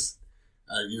defense.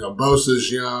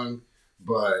 Bosa's young,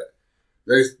 but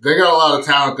they got a lot of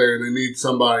talent there, and they need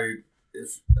somebody.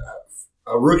 If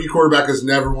a rookie quarterback has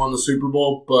never won the Super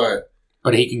Bowl, but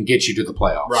he can get you to the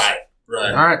playoffs. Right.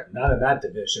 All right. Not in that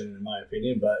division, in my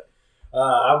opinion, but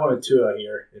I wanted Tua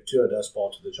here. If Tua does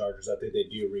fall to the Chargers, I think they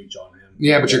do reach on him.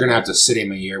 Yeah, but you're going to have to sit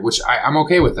him a year, which I'm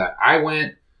okay with that. I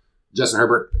went Justin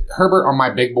Herbert. Herbert on my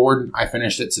big board. I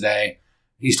finished it today.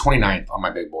 He's 29th on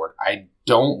my big board. I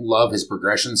don't love his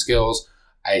progression skills.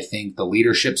 I think the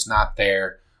leadership's not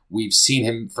there. We've seen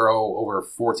him throw over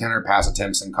 1,400 pass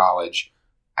attempts in college.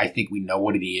 I think we know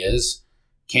what he is.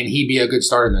 Can he be a good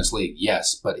starter in this league?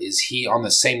 Yes. But is he on the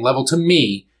same level to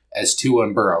me as Tua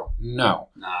and Burrow? No.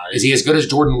 Is he as good as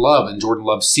Jordan Love and Jordan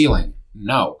Love's ceiling?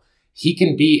 No. He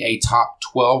can be a top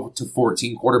 12 to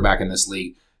 14 quarterback in this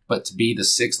league, but to be the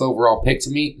 6th overall pick to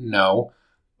me, no.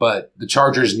 But the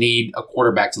Chargers need a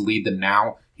quarterback to lead them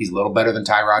now. He's a little better than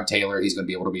Tyrod Taylor. He's going to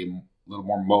be able to be a little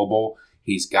more mobile.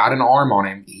 He's got an arm on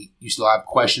him. You still have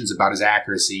questions about his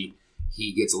accuracy.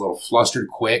 He gets a little flustered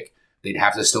quick. They'd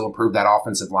have to still improve that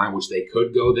offensive line, which they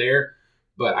could go there.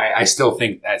 But I still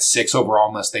think at 6 overall,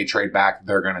 unless they trade back,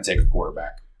 they're going to take a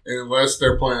quarterback. And unless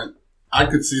they're playing, I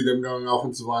could see them going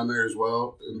offensive line there as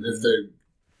well. And if they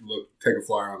take a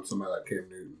flyer on somebody like Cam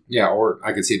Newton. Yeah, or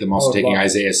I could see them also taking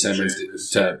Isaiah Simmons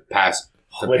to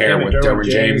pair with Derwin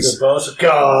James.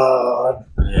 God.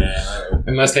 Yeah.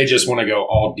 Unless they just want to go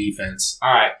all defense.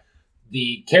 All right.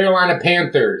 The Carolina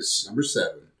Panthers. Number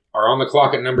 7. Are on the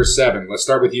clock at number 7. Let's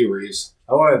start with you, Reeves.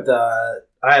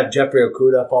 I have Jeffrey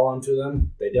Okudah falling to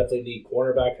them. They definitely need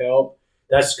cornerback help.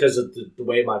 That's because of the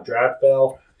way my draft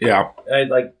fell. Yeah. And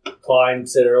like Klein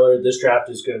said earlier, this draft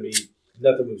is going to be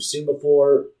nothing we've seen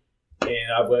before.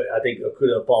 And I think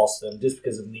Okudah falls to them just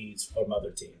because of needs from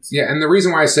other teams. Yeah, and the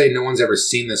reason why I say no one's ever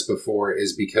seen this before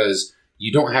is because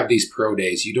you don't have these pro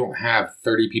days. You don't have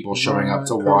 30 people showing up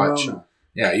to watch.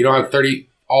 Yeah, you don't have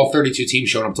all 32 teams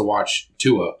showing up to watch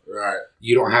Tua. Right.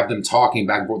 You don't have them talking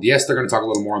back and forth. Yes, they're going to talk a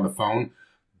little more on the phone,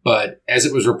 but as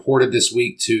it was reported this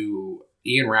week to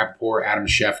Ian Rappaport, Adam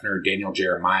Schefter, Daniel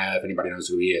Jeremiah, if anybody knows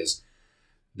who he is,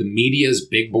 the media's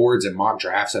big boards and mock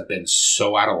drafts have been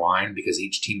so out of line because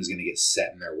each team is going to get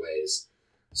set in their ways.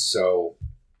 So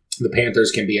the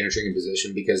Panthers can be in a tricky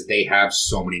position because they have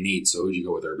so many needs. So who'd you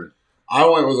go with, Urban? I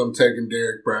went with them taking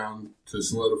Derek Brown to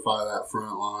solidify that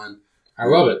front line. I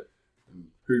love it.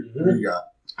 Who you got?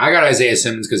 I got Isaiah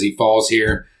Simmons because he falls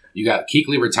here. You got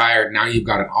Kuechly retired. Now you've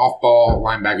got an off-ball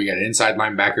linebacker. You got an inside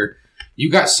linebacker. You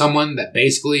got someone that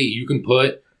basically you can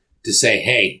put to say,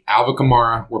 hey, Alvin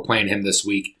Kamara, we're playing him this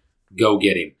week. Go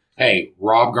get him. Hey,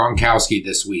 Rob Gronkowski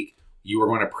this week. You are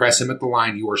going to press him at the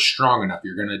line. You are strong enough.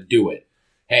 You're going to do it.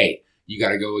 Hey, you got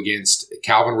to go against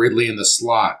Calvin Ridley in the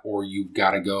slot, or you've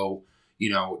got to go,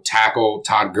 tackle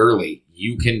Todd Gurley.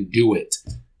 You can do it.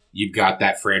 You've got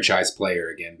that franchise player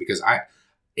again. Because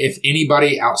if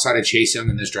anybody outside of Chase Young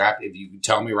in this draft, if you can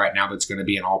tell me right now that's going to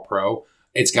be an all-pro,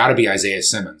 it's got to be Isaiah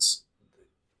Simmons.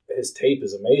 His tape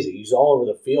is amazing. He's all over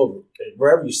the field.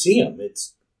 Wherever you see him,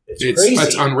 it's crazy.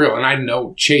 It's unreal. And I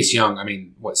know Chase Young,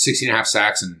 16.5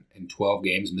 sacks in 12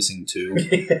 games, missing 2,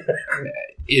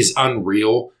 is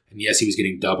unreal. And yes, he was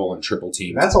getting double and triple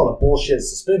teams. That's on a bullshit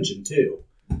suspension, too.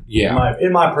 Yeah.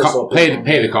 In my personal opinion.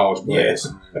 Pay the college players.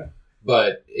 Yes.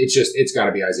 But it's got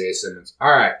to be Isaiah Simmons.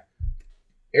 All right.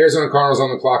 Arizona Cardinals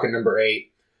on the clock at number 8.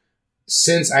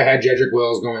 Since I had Jedrick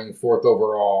Wills going 4th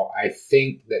overall, I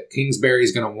think that Kingsbury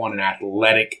is going to want an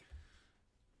athletic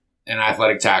an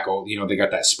athletic tackle. You know, they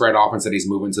got that spread offense that he's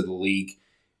moving to the league.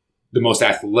 The most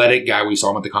athletic guy we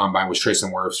saw him at the combine was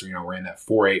Tristan Wirfs. You know, ran that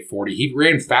 4.8 40. He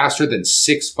ran faster than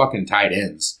 6 fucking tight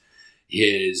ends.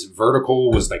 His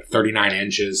vertical was like 39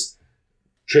 inches.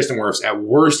 Tristan Wirfs, at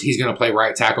worst, he's going to play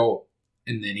right tackle.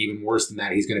 And then even worse than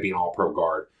that, he's going to be an all-pro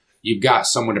guard. You've got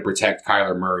someone to protect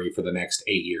Kyler Murray for the next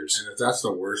 8 years. And if that's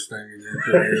the worst thing in your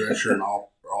career, that you're an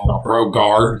all-pro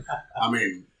guard. I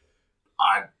mean,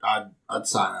 I'd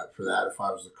sign up for that if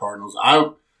I was the Cardinals. I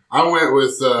went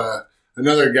with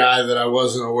another guy that I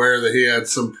wasn't aware that he had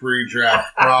some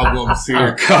pre-draft problems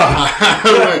here. Oh,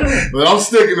 God. But I'm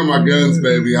sticking to my guns,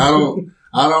 baby. I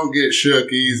don't get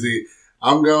shook easy.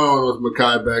 I'm going with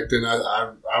Mekhi Becton.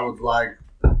 I would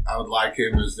like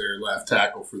him as their left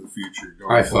tackle for the future.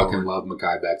 I fucking love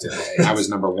Mekhi Becton. I was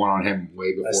number 1 on him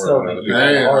way before. I still think you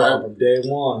had from day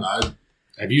one.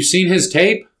 Have you seen his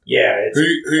tape? Yeah. Who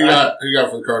you got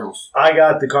for the Cardinals? I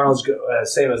got the Cardinals,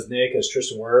 same as Nick, as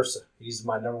Tristan Wirfs. He's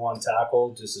my number 1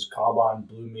 tackle. Just his combine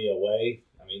blew me away.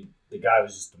 I mean, the guy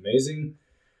was just amazing.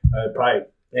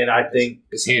 And I think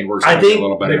his hand works a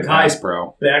little better than pass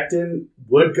pro. Becton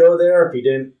would go there if he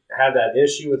didn't have that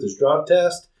issue with his drug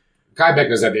test. Kai Becton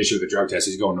doesn't have the issue with the drug test.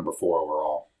 He's going number 4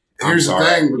 overall. Here's the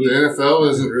thing, but the NFL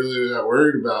isn't really that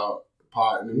worried about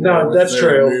pot anymore. No, that's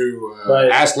true.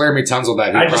 Ask Laramie Tunzel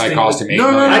that. He probably cost him $8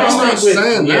 million. No, I'm not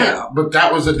saying that. But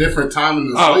that was a different time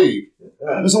in this league.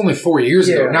 It was only 4 years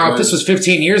ago. Now, if this was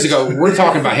 15 years ago, we're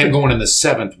talking about him going in the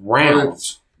 7th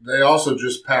round. They also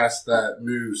just passed that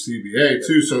new CBA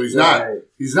too, so he's not.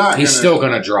 He's still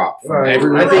going to drop from every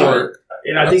report.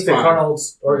 I think the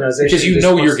Cardinals organization,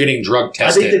 because you're getting drug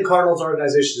tested. I think the Cardinals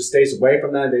organization just stays away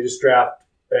from that. They just draft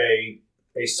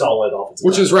a solid offensive.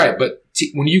 Which is right, but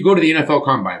when you go to the NFL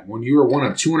Combine, when you are one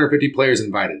of 250 players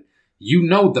invited, you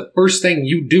know the first thing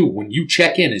you do when you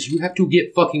check in is you have to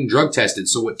get fucking drug tested.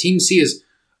 So what teams see is,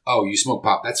 oh, you smoke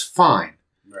pot, that's fine.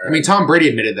 Right. I mean, Tom Brady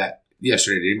admitted that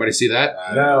yesterday. Did anybody see that?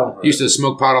 No. He used to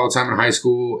smoke pot all the time in high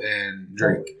school and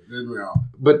drink.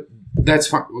 But that's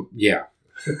fine. Yeah.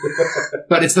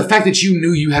 But it's the fact that you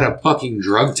knew you had a fucking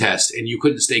drug test and you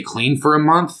couldn't stay clean for a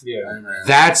month. Yeah.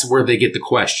 That's where they get the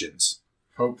questions.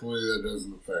 Hopefully that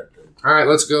doesn't affect him. All right,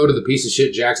 let's go to the piece of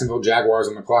shit Jacksonville Jaguars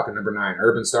on the clock at number 9.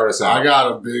 Urban, start us out. I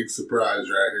got a big surprise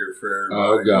right here for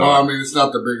everybody. Oh, God. Well, I mean, it's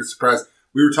not the biggest surprise.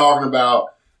 We were talking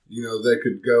about, they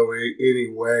could go any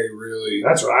way, really.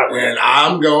 That's right. And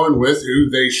I'm going with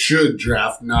who they should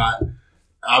draft, not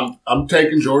 – I'm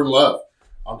taking Jordan Love.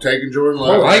 I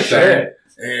like that.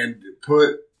 And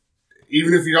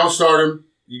even if you don't start him,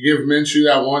 you give Minshew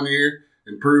that 1 year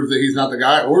and prove that he's not the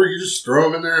guy, or you just throw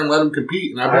him in there and let him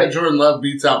compete. And I bet Jordan Love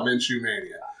beats out Minshew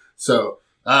Mania. So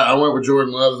I went with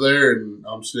Jordan Love there, and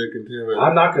I'm sticking to it.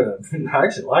 I'm not going to – I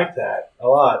actually like that a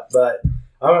lot. But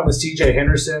I went with C.J.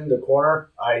 Henderson, the corner.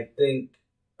 I think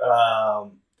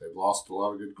they've lost a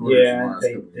lot of good corners. Yeah,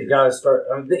 they got to start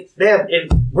 – they have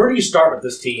 – where do you start with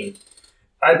this team?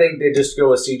 I think they just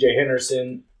go with C.J.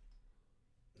 Henderson.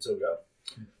 So go.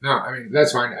 No, I mean,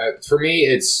 that's fine. For me,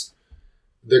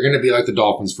 they're going to be like the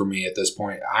Dolphins for me at this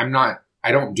point.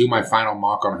 I don't do my final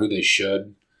mock on who they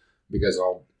should because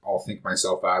I'll think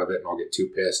myself out of it and I'll get too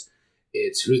pissed.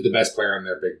 It's who's the best player on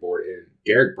their big board. And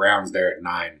Derek Brown's there at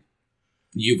 9.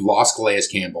 You've lost Calais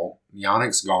Campbell.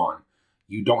 Yannick's gone.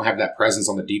 You don't have that presence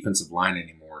on the defensive line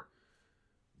anymore.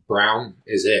 Brown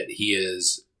is it. He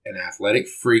is an athletic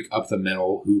freak up the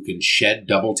middle who can shed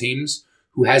double teams,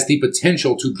 who has the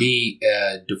potential to be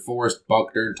a DeForest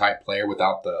Buckner type player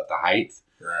without the height.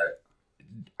 Right.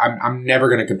 I'm never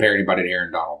going to compare anybody to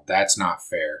Aaron Donald. That's not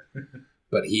fair.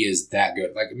 But he is that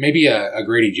good. Like maybe a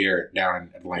Grady Jarrett down in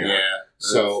Atlanta. Yeah.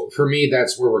 So for me,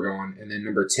 that's where we're going. And then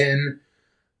number 10,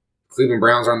 Cleveland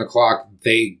Browns are on the clock.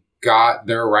 They got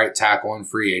their right tackle in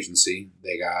free agency.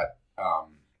 They got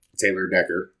Taylor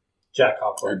Decker. Jack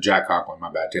Conklin, my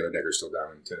bad. Taylor Decker's still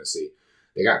down in Tennessee.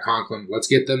 They got Conklin. Let's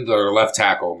get them their left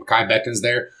tackle. Mekhi Becton's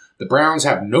there. The Browns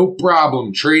have no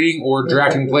problem trading or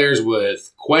drafting players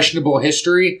with questionable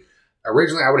history.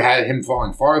 Originally, I would have had him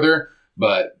falling farther,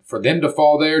 but for them to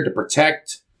fall there to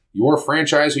protect your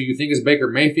franchise who you think is Baker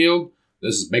Mayfield,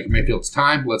 this is Baker Mayfield's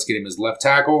time. Let's get him his left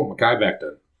tackle, Mekhi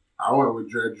Becton. I went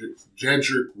with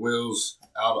Jedrick Wills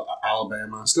out of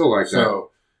Alabama. Still like that. So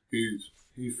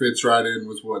he fits right in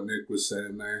with what Nick was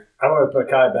saying there. I went with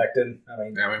Mekhi Becton. I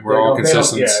mean, we're all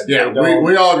consistent.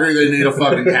 We all agree they need a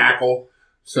fucking tackle.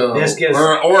 So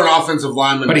or an offensive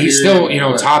lineman. But he's still,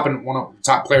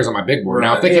 top players on my big board. Right.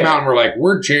 Now, if they came out and were like,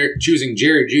 we're choosing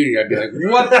Jerry Jeudy, I'd be like,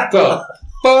 what the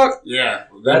fuck? Yeah.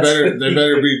 They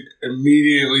better be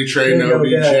immediately trading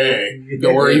OBJ.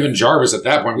 Or even Jarvis at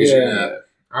that point. Yeah.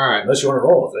 All right. Unless you want to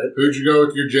roll with it. Who'd you go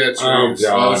with your Jets? Oh,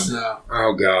 God.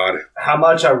 Oh, God. How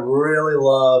much I really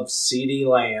love CeeDee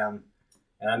Lamb.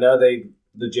 And I know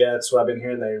the Jets, what I've been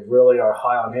hearing, they really are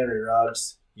high on Henry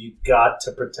Ruggs. You got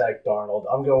to protect Darnold.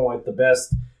 I'm going with the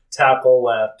best tackle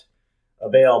left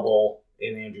available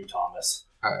in Andrew Thomas.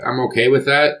 I'm okay with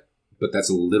that, but that's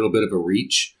a little bit of a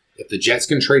reach. If the Jets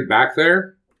can trade back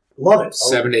there, love it.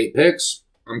 7 to 8 picks,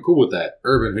 I'm cool with that.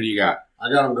 Urban, who do you got? I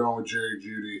got him going with Jerry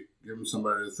Jeudy. Give him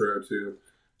somebody to throw to.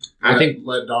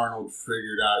 Let Darnold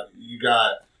figure it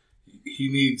out. He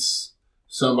needs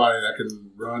somebody that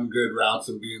can run good routes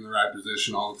and be in the right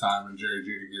position all the time, and Jerry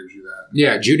Jeudy gives you that.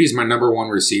 Yeah, Judy's my number one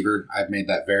receiver. I've made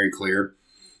that very clear.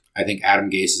 I think Adam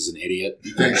Gase is an idiot.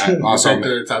 You think they're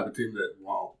the type of team that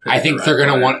won't? I think they're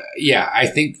going to want. Yeah, I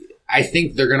think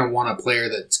they're going to want a player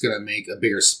that's going to make a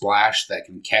bigger splash that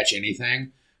can catch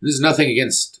anything. There's nothing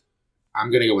against. I'm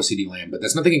going to go with CeeDee Lamb, but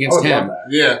that's nothing against him.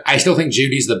 Yeah, I still think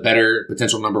Judy's the better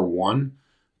potential number one,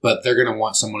 but they're going to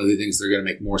want someone who thinks they're going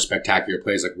to make more spectacular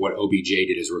plays, like what OBJ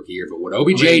did his rookie year. But what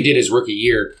OBJ did his rookie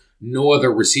year, no other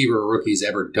receiver or rookie's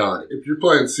ever done. If you're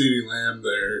playing CeeDee Lamb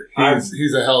there,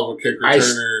 he's a hell of a kick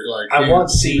returner. I want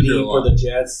CeeDee for the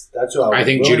Jets. That's what I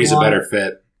think. Judy's a better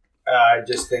fit. I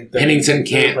just think that Pennington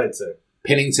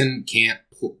can't,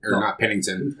 or not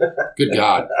Pennington. Good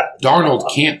God. Darnold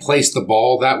can't place the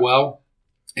ball that well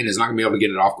and is not going to be able to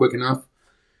get it off quick enough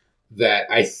that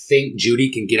I think Judy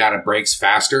can get out of breaks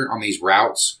faster on these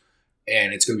routes,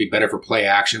 and it's going to be better for play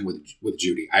action with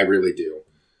Judy. I really do.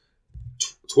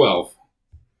 12.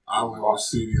 I went with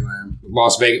CeeDee Lamb.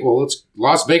 Las Vegas. Well, it's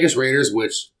Las Vegas Raiders,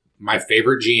 which my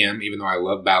favorite GM, even though I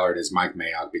love Ballard, is Mike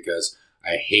Mayock because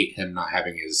I hate him not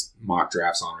having his mock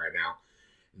drafts on right now.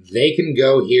 They can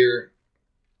go here.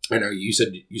 I know you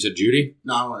said Judy.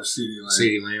 No, I went with CeeDee Lamb.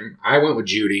 CeeDee Lamb. I went with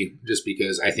Judy just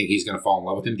because I think he's going to fall in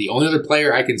love with him. The only other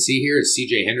player I can see here is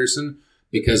C.J. Henderson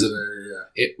because of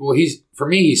it. Well, he's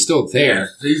still there. Yeah,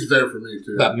 he's there for me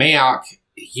too. But Mayock,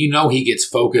 he gets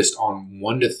focused on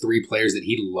 1 to 3 players that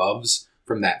he loves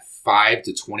from that 5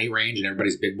 to 20 range and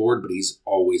everybody's big board, but he's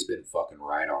always been fucking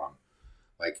right on them.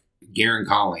 Like Garen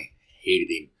Conley, hated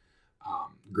him.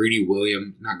 Not Greedy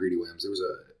Williams. There was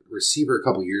a receiver a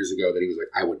couple years ago that he was like,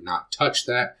 I would not touch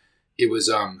that. It was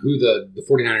who the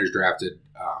 49ers drafted,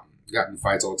 got in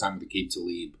fights all the time with Aqib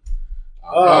Talib.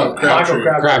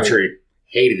 Crabtree.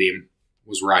 Hated him.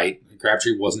 Was right.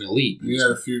 Crabtree wasn't elite. He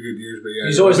had a few good years, but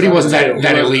he wasn't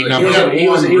that elite number. He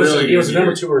was a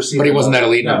number 2 receiver, but he wasn't that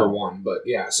elite number 1. But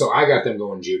yeah, so I got them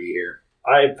going Judy here.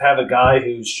 I have a guy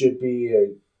who should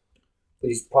be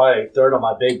he's probably 3rd on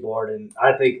my big board, and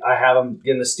I think I have him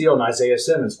getting the steal, and Isaiah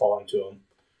Simmons falling to him.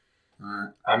 All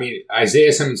right. I mean,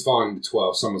 Isaiah Simmons falling to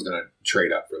 12. Someone's going to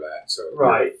trade up for that. So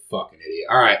right, fucking idiot.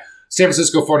 All right, San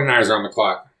Francisco 49ers are on the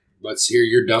clock. Let's hear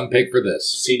your dumb pick for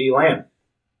this. CeeDee Lamb.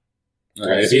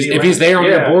 Okay, if he's there on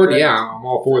your board, I'm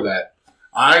all for that.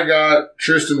 I got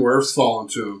Tristan Wirfs falling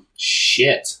to him.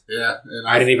 Shit. Yeah. And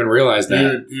I didn't even realize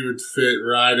that. He would fit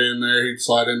right in there. He'd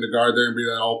slide into guard there and be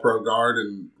that all-pro guard.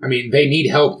 And I mean, they need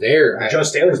help there. Joe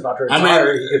Staley's about to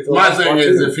retire. My thing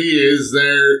is, if he is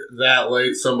there that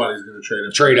late, somebody's going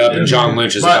to trade up, and John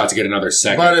Lynch is about to get another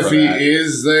second. But if he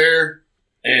is there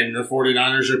and the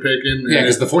 49ers are picking,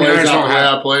 because the 49ers don't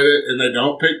have I played it, and they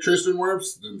don't pick Tristan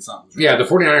Wirfs, then something's wrong. Yeah, the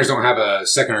 49ers don't have a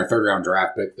 2nd or 3rd round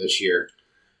draft pick this year.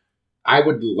 I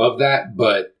would love that,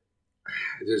 but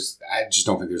I just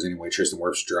don't think there's any way Tristan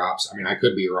Wirfs drops. I mean, I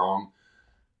could be wrong.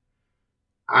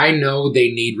 I know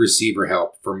they need receiver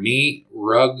help. For me,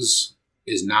 Ruggs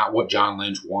is not what John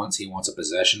Lynch wants. He wants a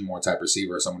possession, more type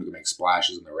receiver, someone who can make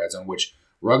splashes in the red zone, which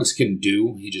Ruggs can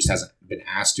do. He just hasn't been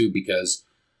asked to because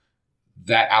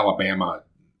that Alabama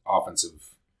offensive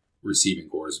receiving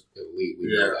core is elite.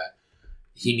 We know that.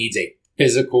 He needs a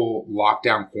physical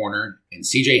lockdown corner, and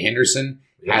C.J. Henderson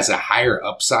has a higher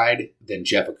upside than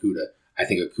Jeff Okudah. I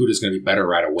think Okudah is going to be better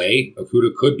right away.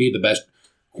 Okudah could be the best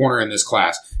corner in this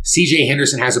class. C.J.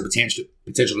 Henderson has a potential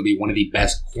to be one of the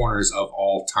best corners of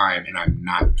all time, and I'm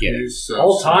not kidding.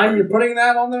 All time? You're putting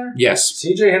that on there? Yes.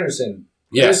 C.J. Henderson.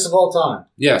 Yes. Best of all time.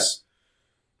 Yes.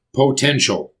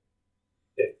 Potential.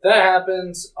 If that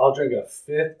happens, I'll drink a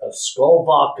 5th of Skull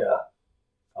Vodka.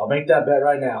 I'll make that bet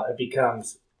right now. It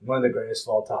becomes one of the greatest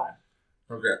of all time.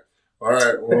 Okay. All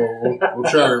right. Well,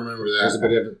 we'll try to remember that. There's a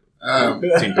bit of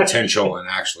between potential and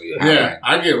actually happening. Yeah,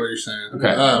 I get what you're saying.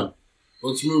 Okay.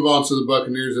 Let's move on to the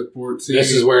Buccaneers at 14.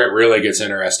 This is where it really gets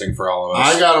interesting for all of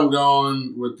us. I got them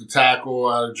going with the tackle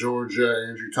out of Georgia,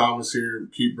 Andrew Thomas here,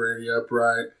 keep Brady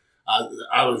upright.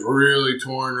 I was really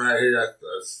torn right here.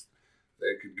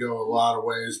 They could go a lot of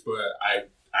ways, but I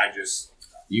just...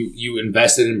 You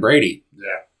invested in Brady.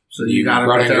 Yeah. So you got to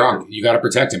protect him. You got to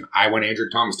protect him. I went Andrew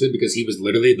Thomas too because he was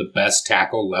literally the best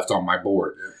tackle left on my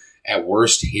board. Yeah. At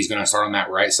worst, he's going to start on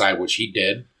that right side, which he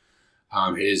did.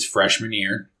 His freshman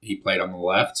year, he played on the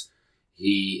left.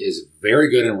 He is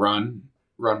very good in run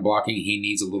blocking. He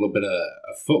needs a little bit of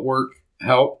footwork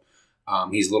help.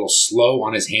 He's a little slow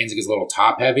on his hands. He gets a little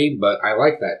top heavy, but I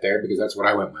like that there because that's what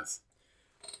I went with.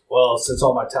 Well, since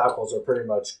all my tackles are pretty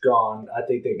much gone, I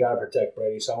think they got to protect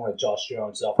Brady. So I went Josh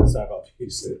Jones, offensive tackle of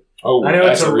Houston. Oh, I know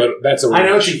that's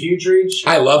a huge reach.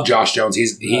 I love Josh Jones.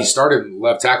 He started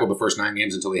left tackle the first 9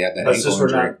 games until he had that ankle injury. But since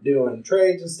we're not doing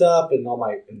trades and stuff and all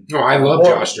my... No, I love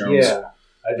Josh Jones. Yeah.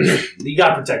 You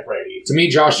got to protect Brady. To me,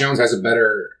 Josh Jones has a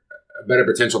better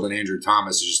potential than Andrew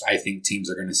Thomas. It's just I think teams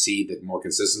are going to see the more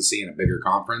consistency in a bigger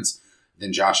conference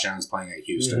than Josh Jones playing at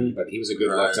Houston. Mm-hmm. But he was a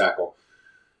good left tackle.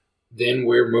 Then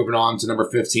we're moving on to number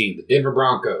 15, the Denver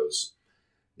Broncos.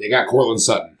 They got Courtland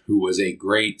Sutton, who was a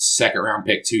great second-round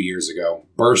pick 2 years ago.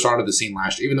 Burst onto the scene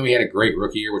last year, even though he had a great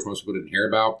rookie year, which most people didn't hear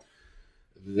about.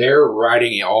 They're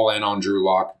riding it all in on Drew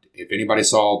Lock. If anybody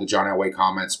saw the John Elway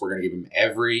comments, we're going to give him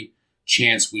every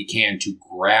chance we can to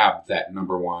grab that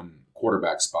number 1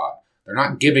 quarterback spot. They're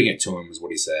not giving it to him, is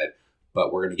what he said,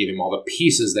 but we're going to give him all the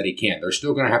pieces that he can. They're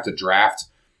still going to have to draft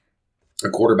a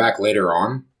quarterback later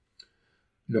on,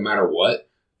 no matter what,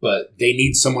 but they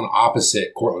need someone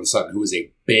opposite Courtland Sutton, who is a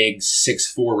big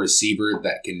 6'4" receiver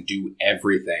that can do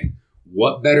everything.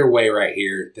 What better way right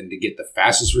here than to get the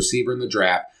fastest receiver in the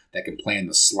draft that can play in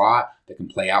the slot, that can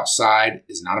play outside,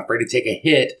 is not afraid to take a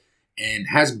hit, and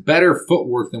has better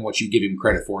footwork than what you give him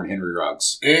credit for in Henry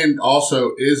Ruggs. And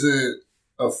also isn't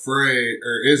afraid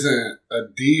or isn't a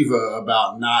diva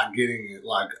about not getting it,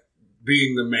 like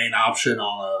being the main option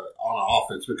on an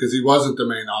offense, because he wasn't the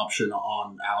main option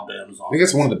on Alabama's offense. I think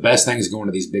that's one of the best things going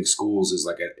to these big schools is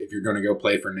like if you're going to go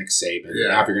play for Nick Saban,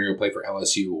 now if you're going to go play for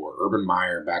LSU or Urban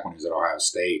Meyer back when he was at Ohio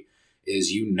State, is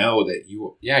that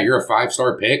you're a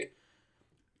 5-star pick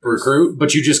recruit,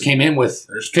 but you just came in with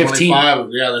 15.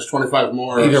 There's 25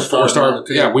 more. Either 4-star.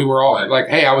 Yeah, we were all like,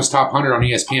 hey, I was top 100 on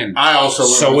ESPN.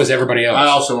 Was everybody else. I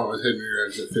also went with Henry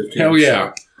Ruggs at 15. Hell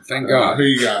yeah. Thank God. Who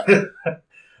you got?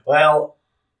 Well,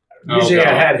 usually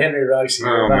I had Henry Ruggs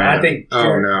here, but I think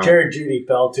Jared Jeudy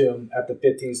fell to him at the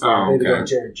 15th spot. They go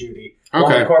Jared Jeudy.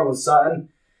 Okay. Courtland Sutton,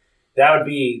 that would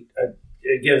be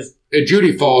it gives. If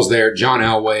Jeudy falls there, John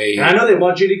Elway. And I know they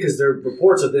want Jeudy because there are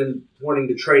reports of them wanting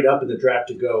to trade up in the draft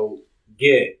to go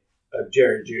get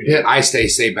Jared Jeudy. Yeah, I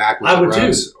stay back with the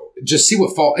Ruggs. Just see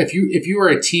what fall. If you are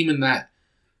a team in that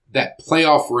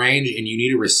playoff range and you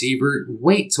need a receiver,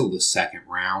 wait till the second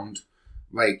round.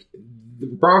 Like, the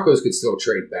Broncos could still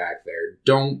trade back there.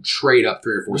 Don't trade up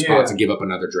 3 or 4 spots and give up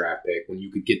another draft pick when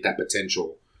you could get that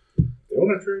potential. They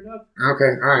want to trade up.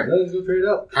 Okay, all right. Let's go trade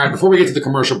up. All right, before we get to the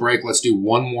commercial break, let's do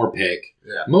one more pick.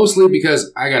 Yeah. Mostly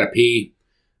because I got to pee,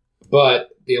 but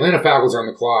the Atlanta Falcons are on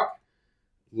the clock.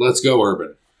 Let's go,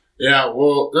 Urban. Yeah,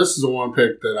 well, this is the one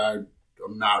pick that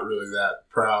I'm not really that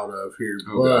proud of here.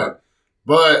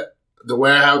 But the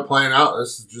way I have it playing out,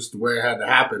 this is just the way it had to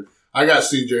happen. I got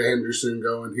C.J. Henderson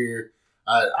going here.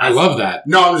 I love that.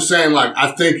 No, I'm just saying, like,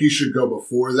 I think he should go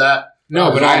before that.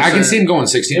 No, but I can see him going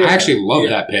 16. Yeah. I actually love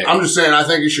that pick. I'm just saying, I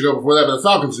think he should go before that. But the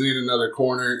Falcons need another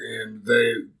corner, and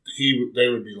they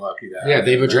would be lucky to have. Yeah,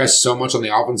 they've addressed so much on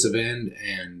the offensive end,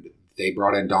 and they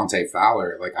brought in Dante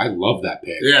Fowler. Like, I love that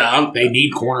pick. Yeah, they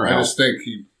need corner help. I just think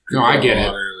he. No, I get it.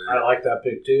 Earlier. I like that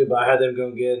pick too, but I had them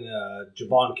go get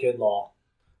Javon Kinlaw,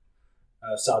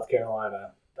 South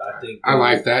Carolina. I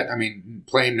like that. I mean,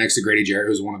 playing next to Grady Jarrett,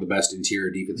 who's one of the best interior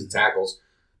defensive tackles.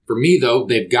 For me, though,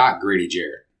 they've got Grady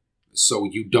Jarrett. So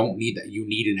you don't need that. You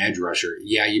need an edge rusher.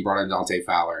 Yeah, you brought in Dante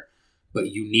Fowler, but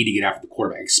you need to get after the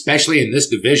quarterback, especially in this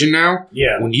division now.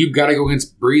 Yeah. When you've got to go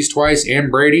against Breeze twice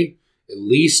and Brady, at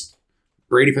least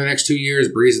Brady for the next 2 years,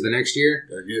 Breeze the next year.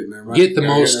 They're getting there, get the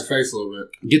most. In their face a little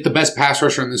bit. Get the best pass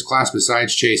rusher in this class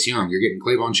besides Chase Young. You're getting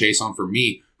Clavon Chase on for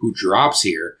me, who drops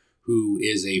here, who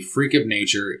is a freak of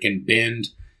nature, can bend,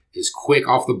 is quick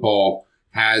off the ball,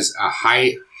 has a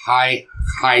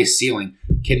high ceiling,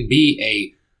 can be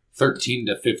a 13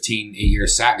 to 15 a year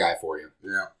sack guy for you.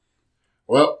 Yeah.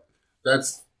 Well,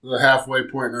 that's the halfway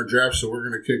point in our draft, so we're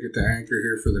going to kick it to Anchor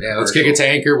here for the commercial. Let's kick it to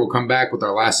Anchor. We'll come back with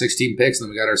our last 16 picks, and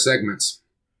then we got our segments.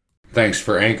 Thanks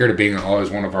for Anchor to being always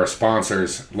one of our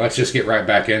sponsors. Let's just get right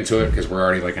back into it because we're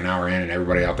already like an hour in, and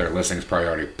everybody out there listening is probably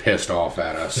already pissed off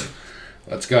at us.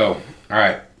 Let's go. All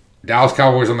right. Dallas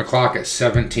Cowboys on the clock at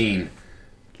 17.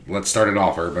 Let's start it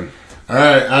off, Urban. All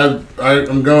right.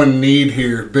 I'm going need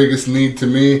here. Biggest need to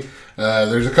me.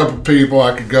 There's a couple people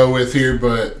I could go with here,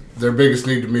 but their biggest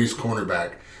need to me is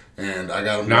cornerback. And I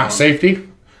got them Not safety?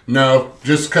 No,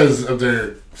 just because of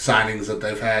their signings that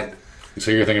they've had.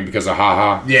 So you're thinking because of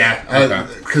HaHa? Yeah,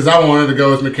 because I wanted to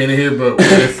go with McKinney here, but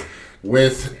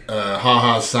with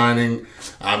HaHa's signing,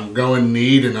 I'm going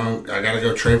need, and I got to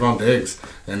go Trayvon Diggs,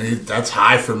 and that's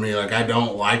high for me. Like, I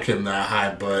don't like him that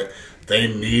high, but they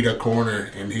need a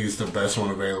corner, and he's the best one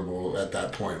available at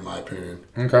that point, in my opinion.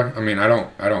 Okay, I mean, I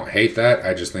don't hate that.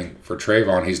 I just think for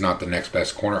Trayvon, he's not the next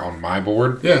best corner on my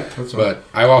board. Yeah, that's but right.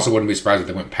 I also wouldn't be surprised if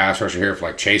they went pass rusher here if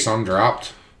like Chason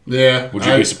dropped. Yeah, would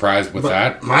you be surprised with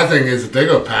that? My thing is, if they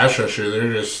go pass rusher,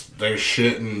 they're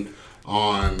shitting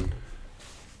on.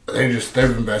 They've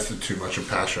invested too much in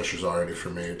pass rushers already for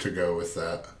me to go with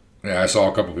that. Yeah, I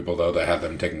saw a couple people though that had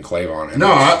them taking Clavon.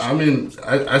 No, I mean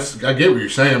I get what you're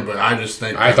saying, but I just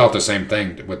think I thought the same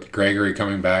thing with Gregory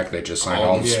coming back. They just signed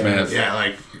Alden Smith. Yeah,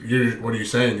 like what are you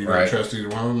saying? You don't trust either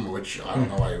one of them, which I don't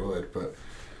know why you would, but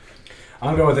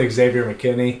I'm going with Xavier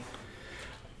McKinney.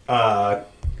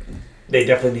 They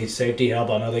definitely need safety help.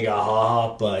 I know they got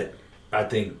HaHa, but I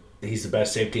think he's the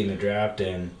best safety in the draft,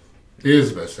 and he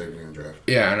is the best safety in the draft.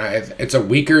 Yeah, and it's a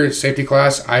weaker safety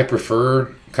class. I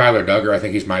prefer Kyler Duggar. I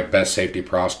think he's my best safety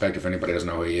prospect. If anybody doesn't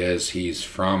know who he is, he's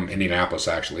from Indianapolis,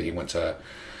 actually. He went to,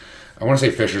 I want to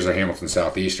say Fishers or Hamilton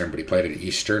Southeastern, but he played at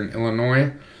Eastern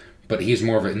Illinois. But he's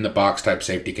more of an in-the-box type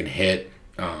safety, can hit.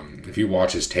 If you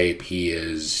watch his tape, he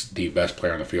is the best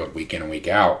player on the field week in and week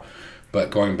out. But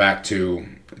going back to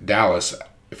Dallas,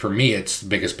 for me, it's the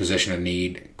biggest position of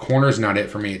need. Corner's not it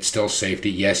for me. It's still safety.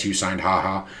 Yes, you signed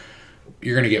HaHa.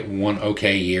 You're going to get one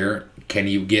okay year. Can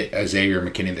you get a Xavier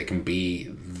McKinney that can be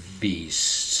the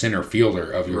center fielder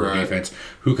of your defense,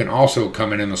 who can also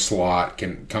come in the slot,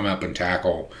 can come up and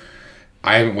tackle?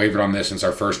 I haven't wavered on this since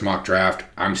our first mock draft.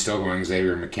 I'm still going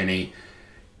Xavier McKinney.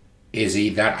 Is he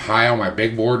that high on my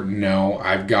big board? No.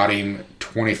 I've got him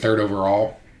 23rd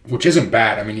overall, which isn't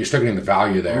bad. I mean, you're still getting the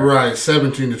value there. Right.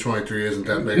 17 to 23 isn't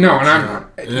that big. No, and I'm not.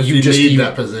 You need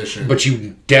that position. But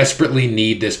you desperately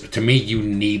need this. To me, you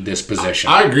need this position.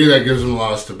 I agree that gives them a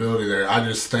lot of stability there. I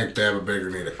just think they have a bigger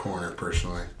need at corner,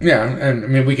 personally. Yeah, and I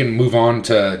mean, we can move on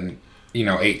to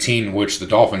 18, which the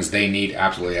Dolphins, they need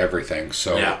absolutely everything.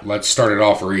 So let's start it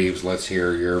off, Reeves. Let's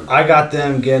hear your... I got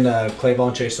them getting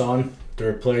Clavon Chason to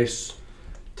replace...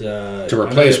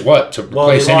 what? To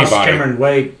replace they anybody. Lost Cameron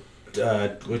Wake,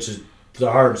 which is the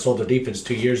heart and soul of their defense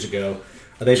 2 years ago.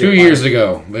 2 years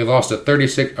ago. They lost a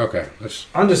 36... Okay.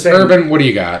 I'm just saying... Urban, what do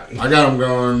you got? I got them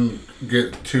going,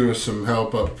 get with some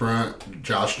help up front.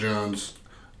 Josh Jones,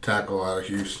 tackle out of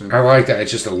Houston. I like that.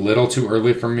 It's just a little too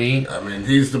early for me. I mean,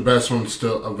 he's the best one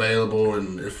still available,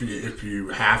 and if you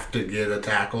have to get a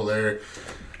tackle there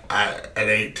at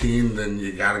 18, then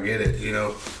you got to get it,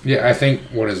 Yeah, I think,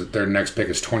 what is it, their next pick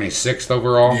is 26th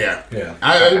overall? Yeah.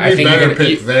 I think better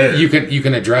pick there. You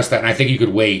can address that, and I think you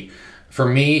could wait. For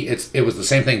me, it was the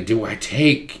same thing. Do I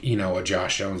take, a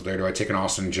Josh Jones there? Do I take an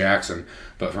Austin Jackson?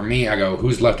 But for me, I go,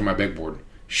 who's left on my big board?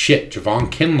 Shit, Javon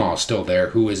Kinlaw is still there,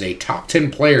 who is a top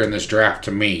 10 player in this draft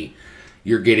to me.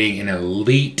 You're getting an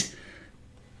elite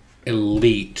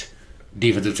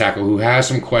defensive tackle who has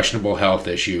some questionable health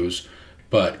issues,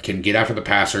 but can get after the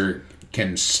passer,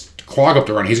 can clog up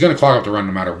the run. He's going to clog up the run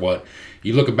no matter what.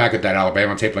 You look back at that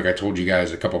Alabama tape, like I told you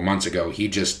guys a couple months ago, he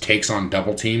just takes on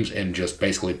double teams and just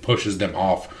basically pushes them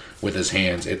off with his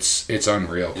hands. It's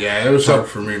unreal. Yeah, it was hard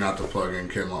for me not to plug in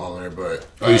Kinlaw there, but...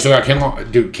 Oh, you still got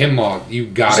Kinlaw? Dude, Kinlaw, you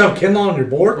got it. Kinlaw on your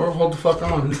board? Well, hold the fuck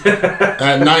on.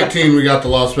 At 19, we got the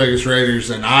Las Vegas Raiders,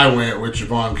 and I went with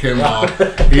Javon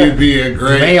Kinlaw. He'd be a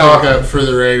great pickup for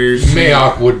the Raiders.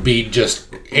 Mayock would be just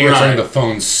answering the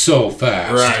phone so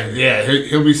fast. Right, yeah.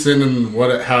 He'll be sending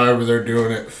however they're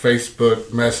doing it,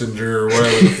 Facebook Messenger or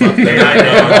whatever the fuck they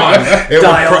got going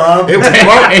on.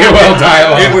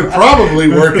 It would probably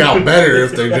work out better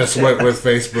if they just went with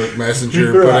Facebook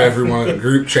Messenger and put everyone in a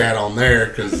group chat on there,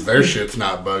 because their shit's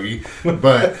not buggy.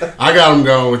 But I got him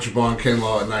going with Javon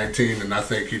Kinlaw at 19, and I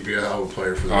think he'd be a hell of a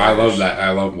player for the Raiders. I love that.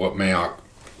 I love what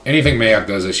anything Mayock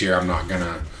does this year, I'm not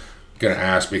gonna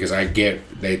ask, because I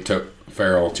get they took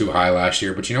Farrell too high last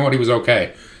year, but you know what? He was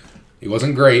okay. He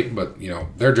wasn't great, but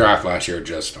their draft last year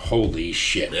just holy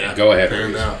shit. Yeah, go ahead.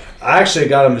 I actually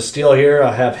got him a steal here.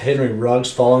 I have Henry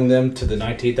Ruggs following them to the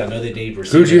 19th. I know they need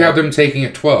receivers. Who'd you have them taking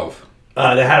at 12? They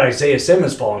had Isaiah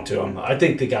Simmons falling to him. I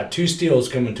think they got 2 steals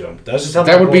coming to him. That's just how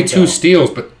that would be 2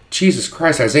 steals, but Jesus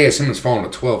Christ, Isaiah Simmons falling to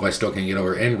 12, I still can't get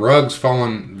over. And Ruggs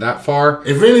falling that far.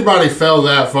 If anybody fell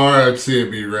that far, I'd see it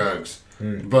be Ruggs.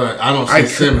 But I don't see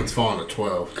Simmons falling to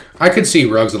 12. I could see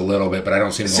Ruggs a little bit, but I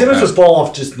don't see him. Simmons would fall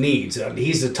off just needs.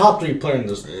 He's the top 3 player in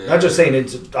this. Yeah. I'm just saying,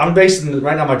 I'm basing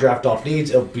right now my draft off needs.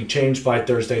 It'll be changed by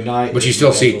Thursday night. But you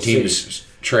still see teams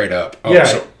trade up. Oh, yeah,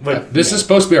 so, but this is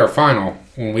supposed to be our final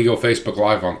when we go Facebook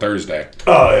Live on Thursday.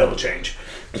 Oh, it'll change.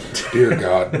 Dear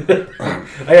God. I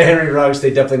got Henry Ruggs. They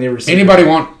definitely need a receiver. Anybody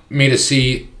want me to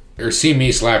see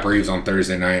me slap Reeves on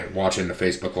Thursday night watching the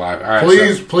Facebook Live? All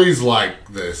right, please like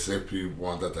this if you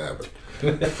want that to happen.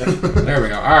 There we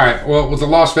go. All right. Well, with the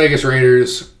Las Vegas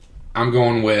Raiders, I'm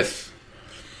going with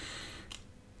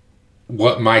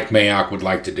what Mike Mayock would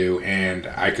like to do. And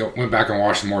I went back and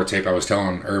watched some more tape. I was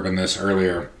telling Urban this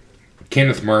earlier.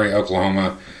 Kenneth Murray,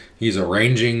 Oklahoma. He's a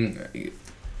ranging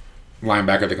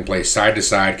linebacker that can play side to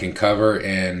side, can cover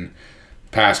in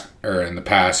the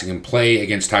pass. He can play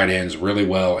against tight ends really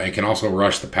well and can also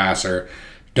rush the passer.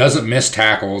 Doesn't miss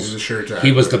tackles. He's a sure tackler.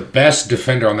 He was the best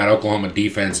defender on that Oklahoma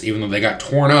defense, even though they got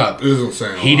torn up. It was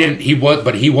insane. He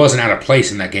wasn't out of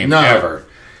place in that game ever.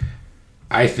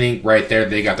 I think right there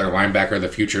they got their linebacker of the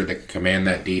future that can command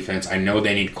that defense. I know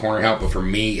they need corner help, but for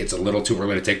me, it's a little too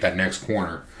early to take that next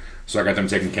corner. So I got them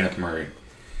taking Kenneth Murray.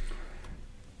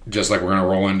 Just like we're going to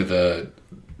roll into the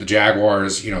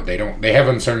Jaguars, they have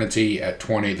uncertainty at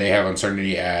 20. They have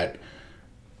uncertainty at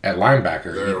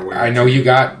linebacker. I know you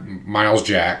got Miles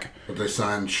Jack. But they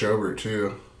signed Schobert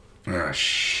too. Oh,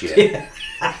 shit.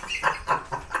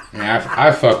 Yeah,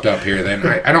 I fucked up here then.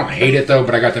 I don't hate it though,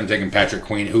 but I got them taking Patrick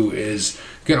Queen, who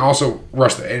can also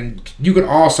rush and you can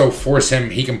also force him.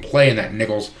 He can play in that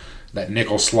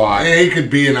nickel slot. Yeah, he could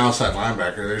be an outside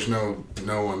linebacker. There's no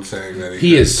one saying that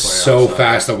he is so outside.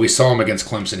 Fast. Though we saw him against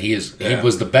Clemson. He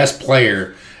was the best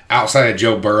player outside of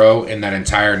Joe Burrow in that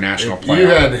entire national playoff. If you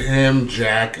had him,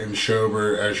 Jack, and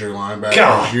Schobert as your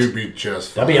linebackers, you'd be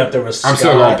just fine. I'd be up there with Scott. I'm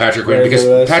still going Patrick Queen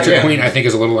because Patrick Queen I think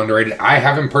is a little underrated. I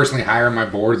have him personally higher on my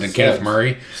board than Kenneth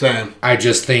Murray. Same. I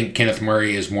just think Kenneth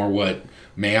Murray is more what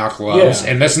Mayock loves,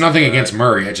 and that's nothing against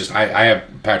Murray. I have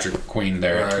Patrick Queen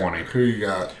there at 20. Who you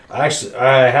got? Actually,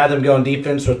 I had them going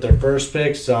defense with their first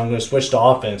pick, so I'm going to switch to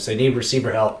offense. They need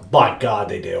receiver help. By God,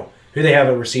 they do. Who they have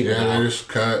at receiver? Yeah, they just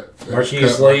cut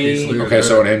Marquise Lee. Okay,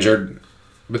 so an injured,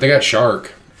 but they got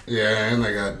Shark. Yeah, and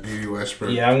they got D.D.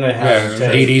 Westbrook. Yeah, I'm going to have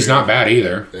D.D.'s not bad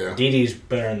either. Yeah. D.D.'s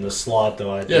better in the slot,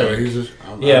 though, I think. Yeah, but he's just...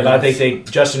 but I think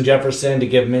Justin Jefferson to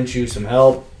give Minshew some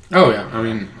help. Oh, yeah. I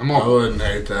mean, I wouldn't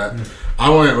hate that. I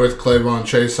went with Clavon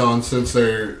Chason since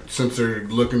they're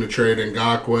looking to trade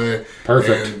Ngakoue.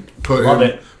 Perfect. And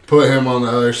put him on the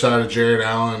other side of Jared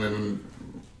Allen and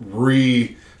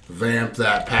revamp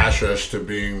that pass rush to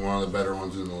being one of the better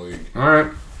ones in the league. All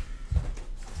right.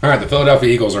 The Philadelphia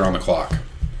Eagles are on the clock.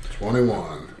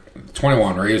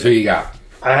 21. Reeves, who you got?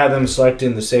 I have them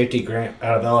selecting the safety Grant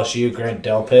out of LSU, Grant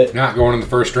Delpit. Not going in the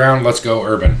first round. Let's go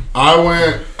Urban. I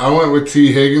went with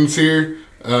T. Higgins here.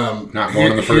 Not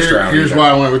going in the first round. Here's why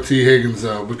I went with T. Higgins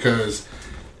though, because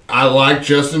I like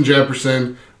Justin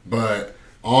Jefferson, but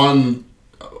on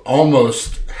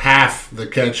almost half the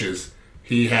catches,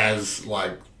 he has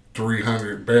like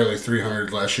 300, barely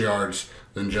 300 less yards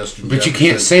than Justin Jefferson. But you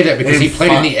can't say that because he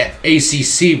played in the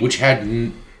ACC, which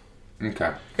had...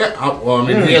 Okay. Yeah, well, I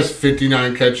mean, he has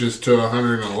 59 catches to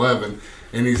 111,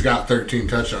 and he's got 13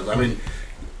 touchdowns. I mean,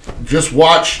 just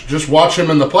watch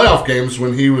him in the playoff games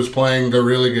when he was playing the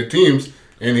really good teams,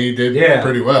 and he did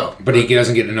pretty well. But he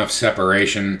doesn't get enough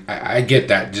separation. I get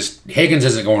that. Just Higgins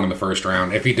isn't going in the first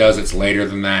round. If he does, it's later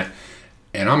than that.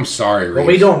 And I'm sorry, Reeves. Well,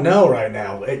 we don't know right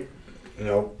now.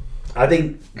 I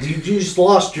think you just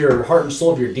lost your heart and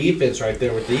soul of your defense right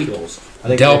there with the Eagles.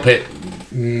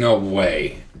 Delpit, no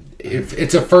way. If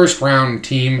it's a first-round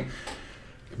team,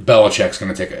 Belichick's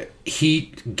going to take it.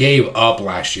 He gave up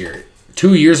last year.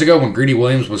 2 years ago when Greedy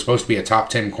Williams was supposed to be a top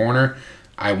 10 corner,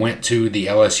 I went to the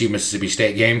LSU-Mississippi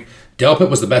State game. Delpit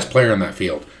was the best player on that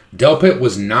field. Delpit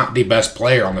was not the best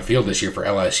player on the field this year for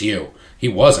LSU. He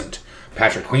wasn't.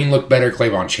 Patrick Queen looked better.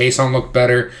 Clavon Chason looked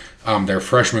better. Their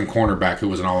freshman cornerback, who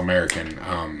was an All-American.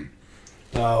 I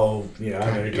know you're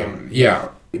talking. Yeah.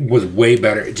 Was way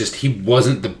better. He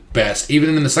wasn't the best.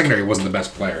 Even in the secondary, he wasn't the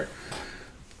best player.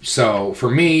 So, for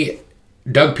me,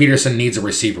 Doug Peterson needs a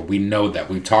receiver. We know that.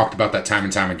 We've talked about that time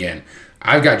and time again.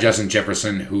 I've got Justin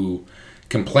Jefferson, who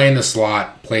can play in the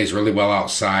slot, plays really well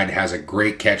outside, has a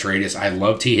great catch radius. I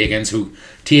love T. Higgins,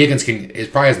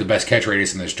 probably has the best catch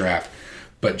radius in this draft.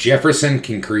 But Jefferson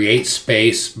can create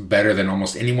space better than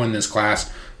almost anyone in this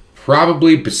class,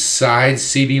 probably besides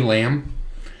CeeDee Lamb.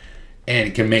 And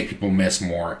it can make people miss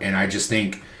more. And I just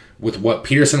think with what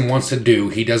Peterson wants to do,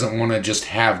 he doesn't want to just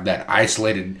have that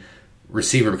isolated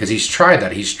receiver because he's tried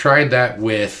that. He's tried that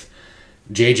with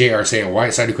J.J.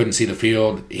 Arcega-Whiteside, who couldn't see the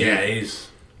field.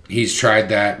 He's tried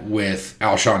that with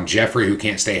Alshon Jeffrey, who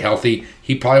can't stay healthy.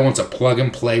 He probably wants a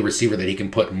plug-and-play receiver that he can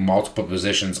put in multiple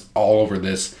positions all over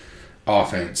this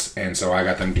offense. And so I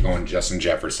got them to go in Justin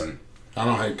Jefferson. I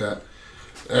don't hate that.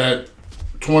 At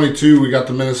 22, we got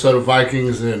the Minnesota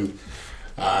Vikings, and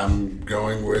I'm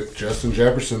going with Justin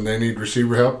Jefferson. They need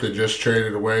receiver help. They just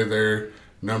traded away their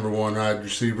number one wide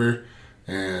receiver,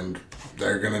 and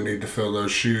they're going to need to fill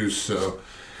those shoes. So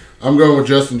I'm going with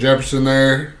Justin Jefferson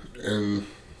there, and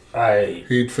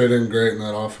he'd fit in great in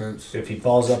that offense. If he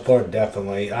falls up for it,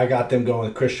 definitely. I got them going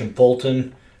with Christian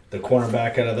Fulton, the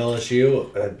cornerback out of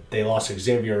LSU. They lost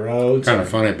Xavier Rhodes. Kind of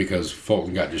funny because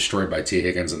Fulton got destroyed by T.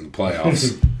 Higgins in the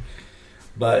playoffs.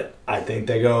 But I think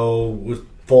they go with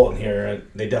Fulton here.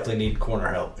 They definitely need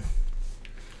corner help.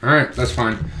 All right, that's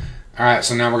fine. All right,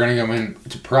 so now we're going to go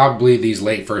into probably these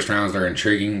late first rounds that are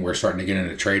intriguing. We're starting to get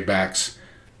into trade backs.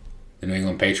 The New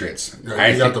England Patriots. Yeah,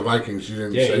 you got the Vikings. You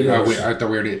didn't say that. I thought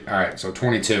we already. All right, so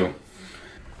 22.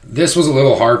 This was a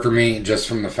little hard for me just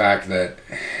from the fact that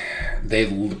they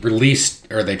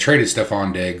traded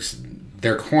Stephon Diggs.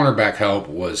 Their cornerback help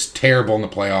was terrible in the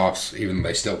playoffs, even though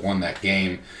they still won that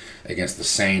game against the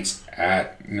Saints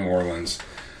at New Orleans.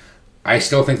 I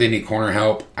still think they need corner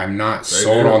help. I'm not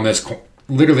sold on this.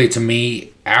 Literally, to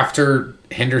me, after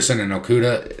Henderson and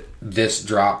Okudah, this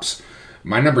drops.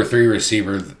 My number 3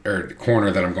 receiver or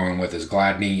corner that I'm going with is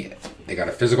Gladney. They got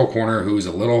a physical corner who's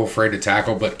a little afraid to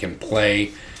tackle but can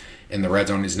play in the red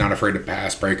zone. He's not afraid to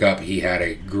pass, break up. He had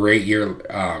a great year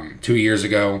 2 years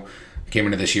ago. Came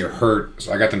into this year hurt.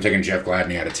 So I got them taking Jeff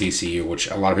Gladney out of TCU, which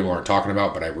a lot of people aren't talking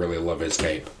about, but I really love his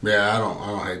tape. Yeah, I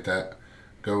don't hate that.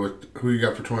 Go with who you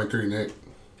got for 23, Nick?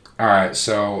 All right,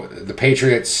 so the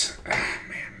Patriots,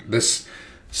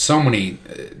 so many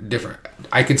different.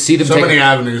 I could see them. Many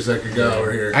avenues that could go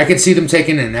over here. I could see them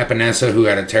taking an Epinesa who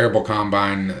had a terrible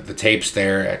combine. The tape's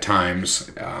there at times,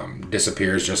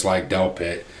 disappears just like Del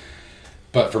Pitt.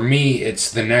 But for me, it's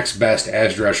the next best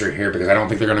edge rusher here because I don't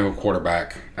think they're going to go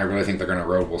quarterback. I really think they're going to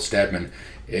road Will Stedman.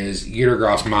 Is Yetur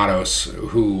Gross-Matos,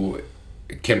 who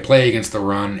can play against the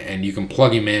run, and you can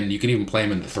plug him in. You can even play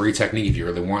him in the 3 technique if you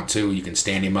really want to. You can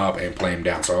stand him up and play him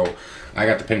down. So I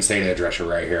got the Penn State edge rusher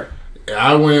right here.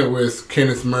 I went with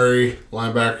Kenneth Murray,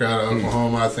 linebacker out of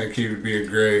Oklahoma. I think he would be a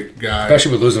great guy.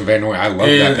 Especially with losing Van Noy. I love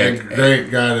that pick. A great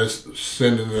guy to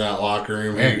send into that locker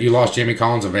room. And you lost Jamie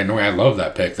Collins and Van Noy. I love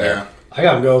that pick there. Yeah. I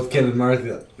got to go with Kenneth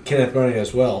Murray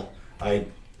as well. I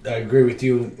agree with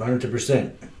you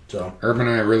 100%. So Urban,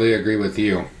 I really agree with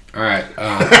you. All right.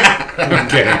 I'm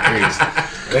kidding,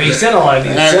 please. He said all I need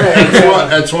to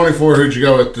say. At 24, who'd you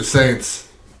go with? The Saints.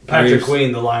 Patrick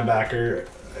Queen, the linebacker.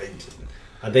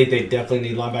 I think they definitely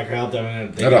need linebacker help.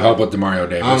 That'll help with Demario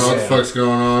Davis. I don't know what the fuck's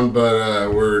going on,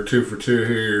 but we're 2 for 2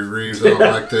 here. Reeves, I don't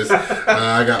like this.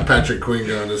 I got Patrick Queen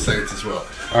going to the Saints as well.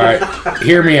 All right.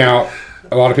 Hear me out.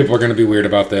 A lot of people are going to be weird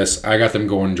about this. I got them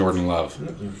going Jordan Love.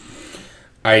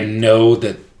 I know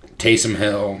that Taysom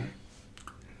Hill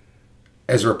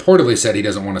has reportedly said he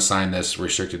doesn't want to sign this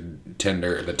restricted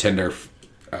tender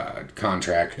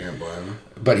contract. Can't blame him.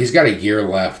 But he's got a year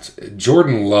left.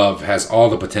 Jordan Love has all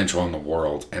the potential in the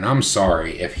world. And I'm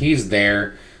sorry, if he's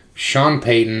there, Sean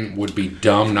Payton would be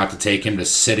dumb not to take him to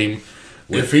sit him.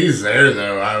 If he's there,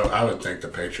 though, I would think the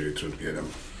Patriots would get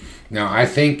him. Now, I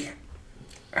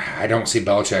don't see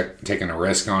Belichick taking a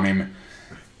risk on him.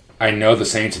 I know the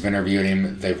Saints have interviewed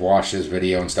him. They've watched his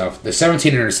video and stuff. The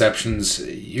 17 interceptions,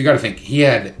 you got to think, he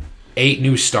had 8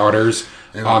 new starters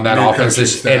on that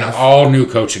offense and all new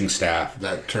coaching staff.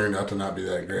 That turned out to not be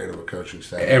that great of a coaching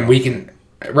staff. And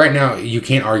right now, you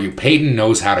can't argue. Peyton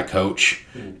knows how to coach.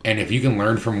 And if you can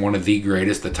learn from one of the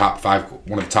greatest, one of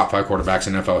the top 5 quarterbacks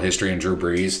in NFL history, and Drew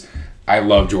Brees, I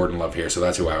love Jordan Love here, so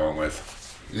that's who I went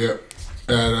with. Yep.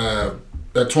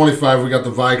 At 25, we got the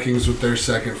Vikings with their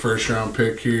second first-round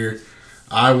pick here.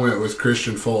 I went with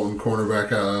Christian Fulton, cornerback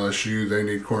out of LSU. They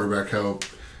need cornerback help,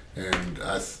 and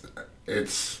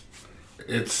it's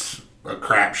a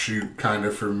crapshoot kind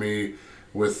of for me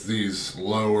with these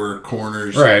lower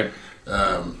corners. Right.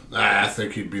 I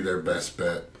think he'd be their best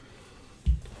bet.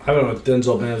 I went with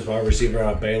Denzel Mims, wide receiver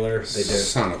out of Baylor. They did.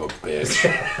 Son of a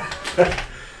bitch.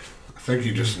 I think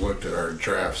you just looked at our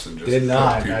drafts and just did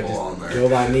not. put people on there go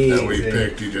by knees that we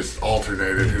picked. You just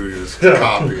alternated who he was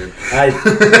copying.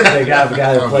 They got a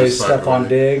guy that plays Stephon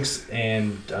Diggs,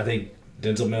 and I think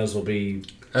Denzel Mims will be.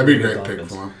 That'd be a great pick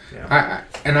for him. Yeah.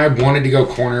 I wanted to go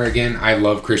corner again. I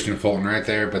love Christian Fulton right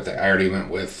there, but I already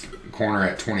went with corner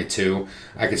at 22.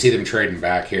 I could see them trading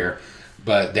back here.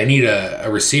 But they need a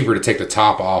receiver to take the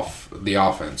top off the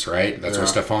offense, right? That's what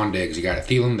Stephon Diggs. You got a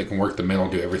Thielen that can work the middle,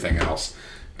 do everything else.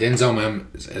 Denzel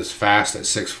Mims is fast at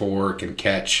 6'4", can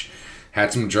catch.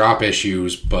 Had some drop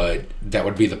issues, but that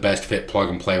would be the best fit plug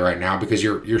and play right now because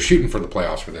you're shooting for the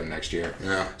playoffs for them next year.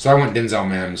 Yeah. So I went Denzel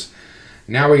Mims.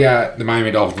 Now we got the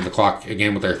Miami Dolphins on the clock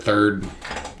again with their third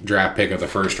draft pick of the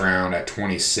first round at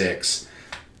 26.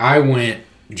 I went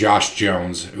Josh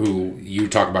Jones, who you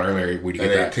talked about earlier. Would you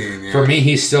get that? 18, yeah. For me,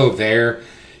 he's still there.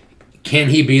 Can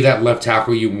he be that left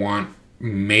tackle you want?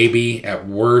 Maybe. At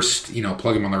worst,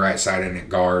 plug him on the right side and at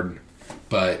guard.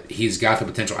 But he's got the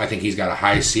potential. I think he's got a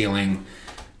high ceiling,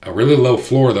 a really low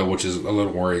floor, though, which is a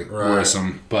little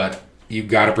worrisome. But you've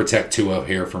got to protect Tua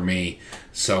here for me.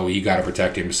 So you got to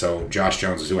protect him. So Josh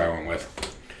Jones is who I went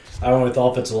with. I went with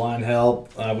offensive line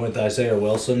help. I went with Isaiah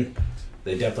Wilson.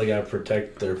 They definitely got to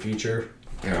protect their future.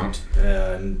 Yeah.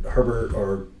 And Herbert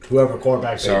or whoever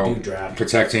quarterback they do draft.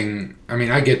 Protecting. I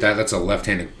mean, I get that. That's a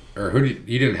left-handed. Or who did,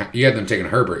 you didn't have, you had them taking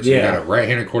Herbert. So you got a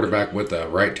right-handed quarterback with a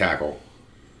right tackle.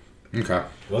 Okay.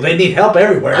 Well, they need help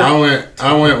everywhere.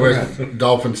 I went with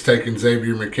Dolphins taking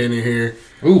Xavier McKinney here.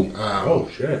 Ooh.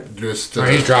 Shit. Just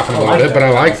he's dropping a little bit, but I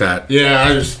like that.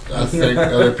 Yeah, I think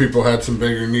other people had some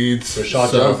bigger needs.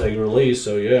 Rashad Jones they released,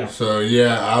 so yeah. So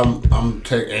yeah, I'm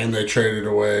taking, and they traded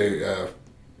away.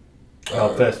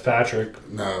 Fitzpatrick.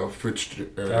 No,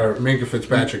 Minkah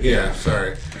Fitzpatrick. Yeah,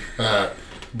 sorry.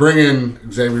 Bring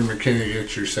in Xavier McKinney,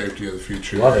 get your safety of the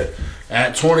future. Love it.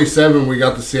 At 27, we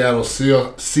got the Seattle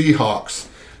Seahawks,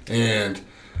 and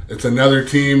it's another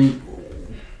team.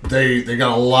 They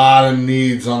got a lot of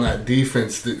needs on that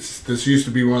defense. This used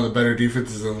to be one of the better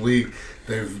defenses in the league.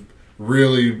 They've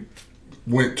really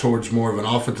went towards more of an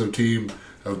offensive team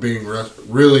of being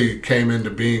really came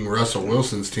into being Russell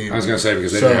Wilson's team. I was going to say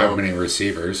because they didn't have many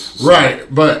receivers. So.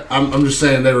 Right, but I'm just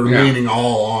saying they were leaning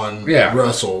all on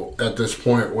Russell at this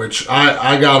point, which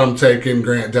I got him taking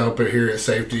Grant Delpit here at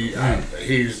safety.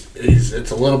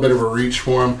 It's a little bit of a reach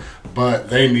for him, but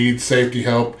they need safety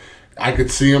help. I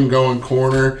could see him going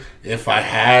corner. If I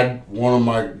had one of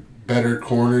my better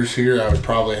corners here, I would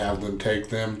probably have them take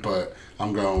them, but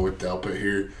I'm going with Delpit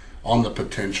here on the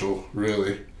potential,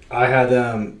 really. I had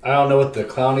them. I don't know what the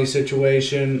Clowney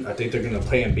situation. I think they're going to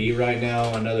plan B right now.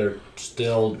 I know they're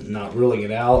still not ruling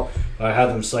it out. But I had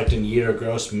them selecting Yetur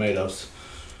Gross-Matos.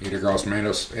 Yetur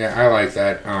Gross-Matos. Yeah, I like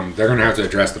that. They're going to have to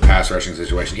address the pass rushing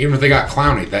situation. Even if they got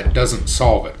Clowney, that doesn't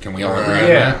solve it. Can we all agree on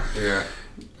that? Yeah.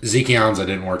 Zeke Anza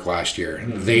didn't work last year.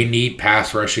 Mm-hmm. They need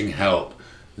pass rushing help.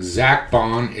 Zach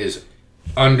Bond is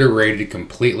underrated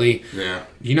completely. Yeah.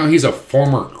 He's a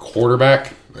former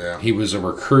quarterback. Yeah. He was a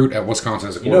recruit at Wisconsin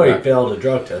as a quarterback. He failed a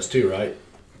drug test too, right?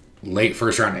 Late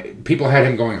first round. People had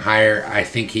him going higher. I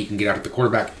think he can get out at the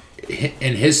quarterback.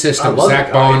 In his system,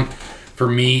 Zach Bond, for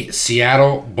me,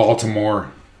 Seattle,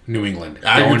 Baltimore, New England.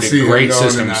 I can see great him going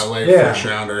systems. In that late first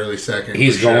round, early second.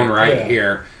 He's going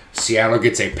here. Seattle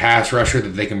gets a pass rusher that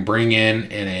they can bring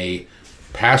in a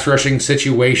pass rushing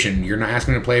situation. You're not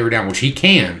asking him to play every down, which he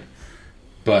can.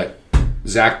 But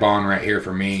Zach Bond right here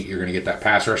for me, you're going to get that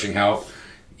pass rushing help.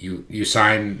 You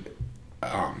signed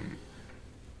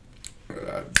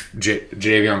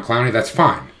Jadeveon Clowney, that's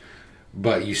fine.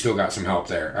 But you still got some help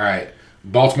there. All right.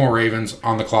 Baltimore Ravens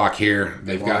on the clock here.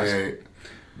 They've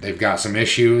got some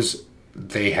issues.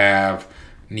 They have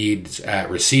needs at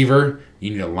receiver.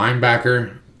 You need a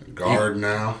linebacker. Guard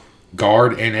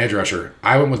and edge rusher.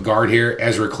 I went with guard here.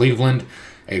 Ezra Cleveland,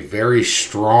 a very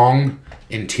strong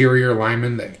interior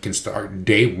lineman that can start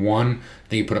day one. I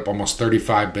think he put up almost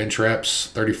 34 bench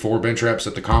reps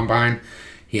at the combine.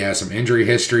 He has some injury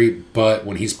history, but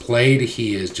when he's played,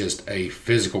 he is just a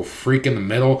physical freak in the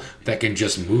middle that can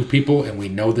just move people, and we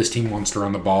know this team wants to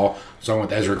run the ball. So I went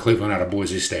with Ezra Cleveland out of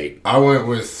Boise State. I went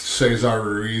with Cesar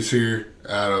Ruiz here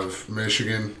out of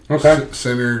Michigan. Okay.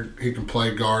 Center, he can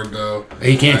play guard, though.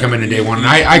 He can't come into day one, and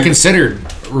I considered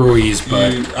Ruiz,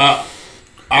 but...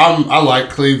 I like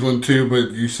Cleveland, too,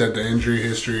 but you said the injury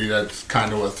history, that's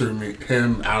kind of what threw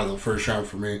him out of the first round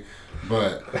for me.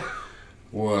 But...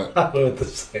 What? I went with the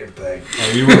same thing.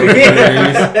 Oh, you went with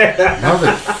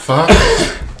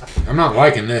Motherfucker. I'm not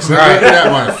liking this. All right. At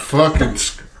my fucking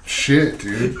shit,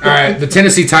 dude. All right, the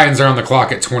Tennessee Titans are on the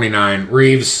clock at 29.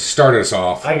 Reeves, start us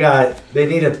off. They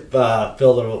need to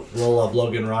fill the role of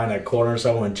Logan Ryan at corner,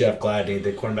 so I went with Jeff Gladney,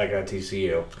 the cornerback at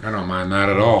TCU. I don't mind that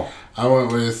at all. I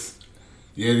went with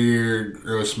Yetur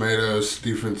Gross-Matos,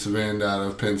 defensive end out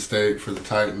of Penn State for the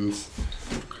Titans.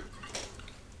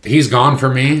 He's gone for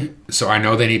me, so I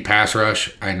know they need pass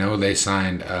rush. I know they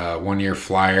signed a one-year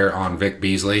flyer on Vic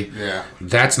Beasley. Yeah.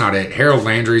 That's not it. Harold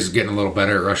Landry's getting a little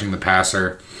better at rushing the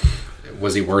passer.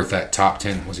 Was he worth that top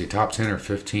 10? Was he top 10 or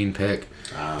 15 pick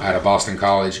out of Boston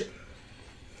College?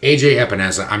 AJ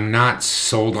Epinesa, I'm not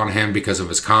sold on him because of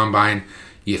his combine.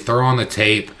 You throw on the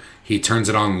tape, he turns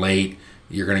it on late.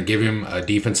 You're going to give him a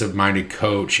defensive-minded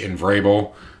coach in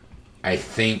Vrabel. I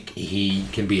think he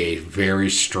can be a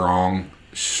very strong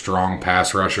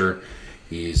pass rusher.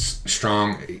 He's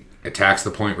strong, attacks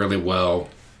the point really well,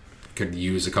 could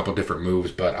use a couple different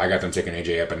moves, but I got them taking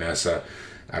A.J. Epinesa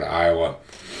out of Iowa.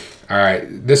 All right,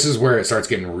 this is where it starts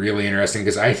getting really interesting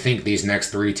because I think these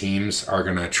next 3 teams are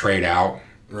going to trade out.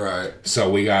 Right. So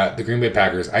we got the Green Bay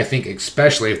Packers. I think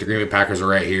especially if the Green Bay Packers are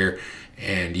right here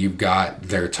and you've got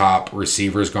their top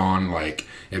receivers gone, like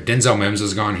if Denzel Mims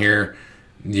is gone here,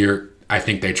 I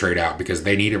think they trade out because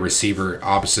they need a receiver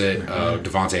opposite of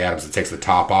Devontae Adams that takes the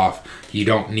top off. You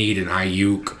don't need an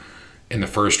Ayuk in the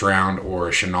first round or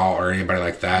a Shenault or anybody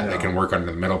like that that can work under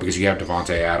the middle because you have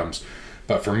Devontae Adams.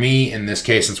 But for me, in this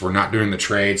case, since we're not doing the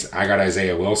trades, I got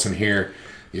Isaiah Wilson here.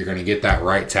 You're going to get that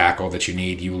right tackle that you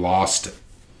need. You lost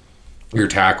your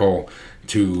tackle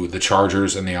to the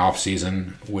Chargers in the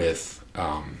offseason with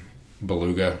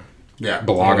Balaga.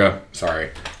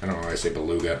 Sorry. I don't know why I say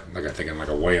Beluga. Like I'm thinking like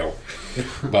a whale.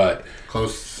 But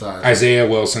close size. Isaiah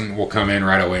Wilson will come in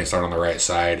right away and start on the right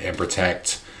side and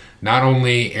protect not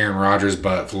only Aaron Rodgers,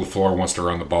 but LaFleur wants to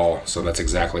run the ball. So that's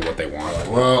exactly what they want.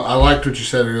 Well, I liked what you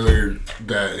said earlier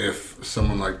that if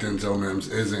someone like Denzel Mims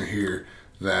isn't here,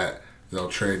 that they'll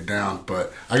trade down.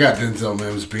 But I got Denzel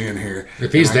Mims being here.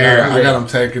 If he's there, I got him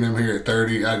taking him here at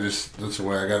 30. That's the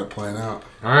way I got it playing out.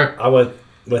 All right. I went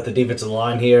with the defensive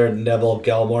line here, Neville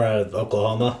Gallimore out of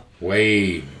Oklahoma.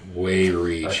 Way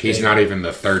reach. He's not even the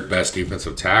 3rd best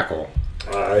defensive tackle.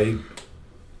 I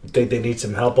think they need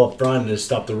some help up front to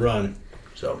stop the run.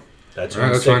 So that's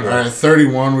fine. All right,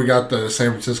 31, we got the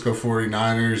San Francisco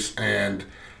 49ers, and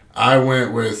I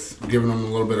went with giving them a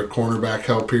little bit of cornerback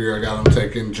help here. I got them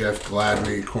taking Jeff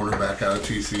Gladney, cornerback out of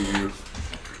TCU.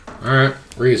 All right.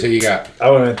 Reese, who you got?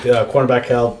 I went with cornerback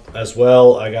help as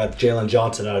well. I got Jalen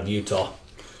Johnson out of Utah.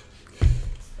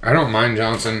 I don't mind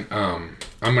Johnson.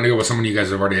 I'm going to go with someone you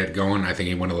guys have already had going. I think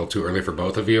he went a little too early for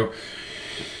both of you.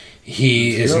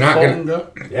 He is not going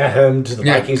to... Yeah, him to the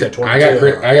Vikings at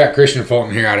 22. I got Christian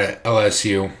Fulton here out of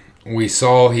LSU. We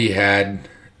saw he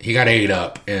got ate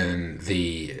up in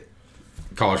the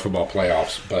college football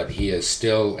playoffs, but he is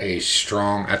still a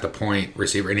strong at the point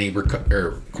receiver, and he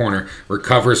corner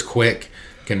recovers quick,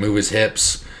 can move his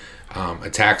hips,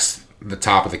 attacks the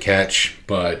top of the catch,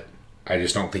 but I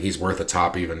just don't think he's worth a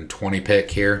top even 20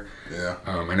 pick here. Yeah.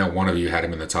 I know one of you had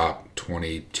him in the top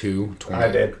 22. 20.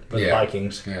 I did, for the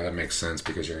Vikings. Yeah, that makes sense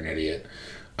because you're an idiot.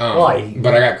 Why?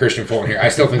 But I got Christian Fulton here. I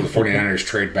still think the 49ers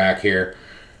trade back here.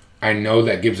 I know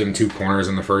that gives them 2 corners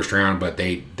in the first round, but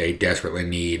they desperately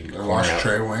need. They lost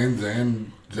Trey Waynes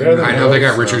and. I know they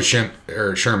got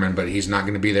Richard Sherman, but he's not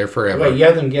going to be there forever. Wait, you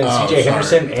have them getting C.J.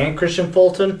 Henderson and Christian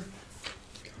Fulton?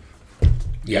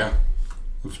 Yeah.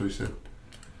 That's what he said.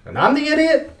 And I'm the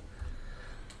idiot?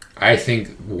 I think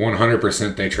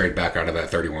 100% they trade back out of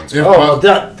that 31 spot. Oh,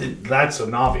 that's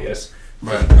an obvious.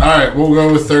 But, all right, we'll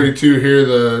go with 32 here.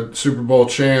 The Super Bowl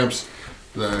champs,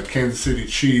 the Kansas City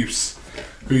Chiefs.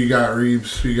 Who you got,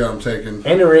 Reeves? Who you got them taking?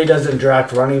 Andy Reid doesn't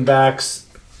draft running backs.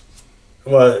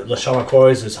 Well, LaShawn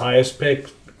McCoy is his highest pick.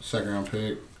 2nd round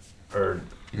pick. Or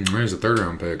he's a 3rd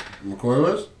round pick. McCoy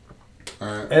was? All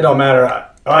right. It don't matter.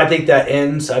 I think that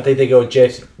ends. I think they go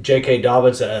with J.K.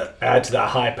 Dobbins to add to that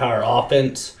high-power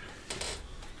offense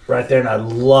right there, and I'd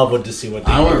love to see what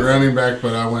they do. I went running back,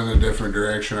 but I went a different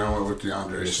direction. I went with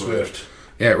DeAndre Swift.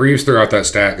 Yeah, Reeves threw out that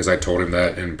stat because I told him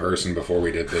that in person before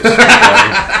we did this.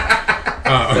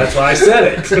 That's why I said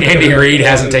it. Andy Reid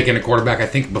hasn't taken a quarterback, I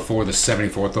think, before the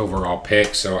 74th overall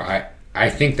pick, so I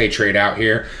think they trade out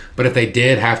here. But if they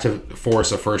did have to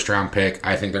force a first-round pick,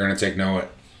 I think they're going to take Noah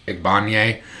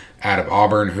Igbinoghene out of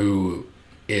Auburn, who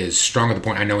is strong at the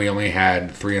point. I know he only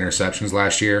had 3 interceptions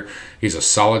last year. He's a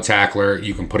solid tackler.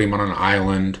 You can put him on an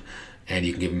island, and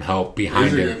you can give him help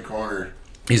behind him. He's a good corner.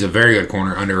 He's a very good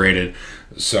corner, underrated.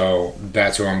 So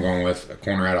that's who I'm going with, a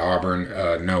corner out of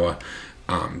Auburn, Noah.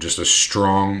 Just a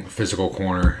strong physical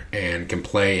corner and can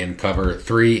play in cover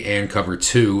 3 and cover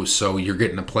 2. So you're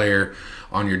getting a player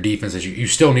on your defense that you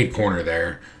still need corner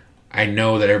there. I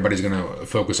know that everybody's going to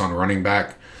focus on running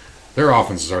back. Their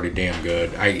offense is already damn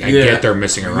good. I get they're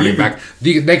missing a running back.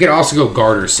 They could also go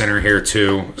guard or center here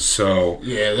too. So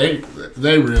yeah,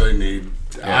 they really need.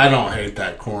 Yeah. I don't hate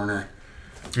that corner.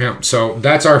 Yeah. So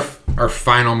that's our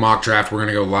final mock draft. We're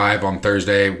gonna go live on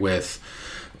Thursday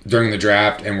during the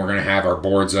draft, and we're gonna have our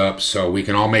boards up so we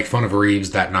can all make fun of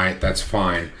Reeves that night. That's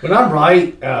fine. When I'm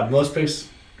right, most picks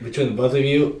between the both of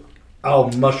you,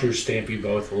 I'll mustard stamp you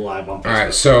both live on Facebook. All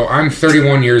right. So I'm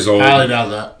 31 years old. I doubt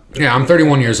that. Yeah, I'm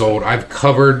 31 years old. I've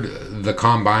covered the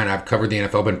combine. I've covered the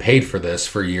NFL. Been paid for this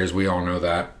for years. We all know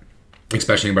that,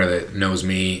 especially anybody that knows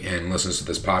me and listens to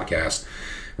this podcast.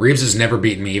 Reeves has never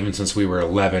beaten me even since we were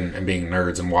 11 and being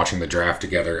nerds and watching the draft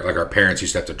together. Like, our parents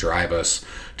used to have to drive us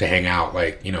to hang out,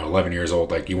 11 years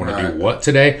old. Like, you want to do what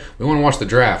today? We want to watch the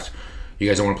draft. You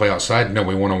guys don't want to play outside? No,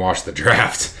 we want to watch the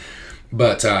draft.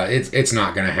 But it's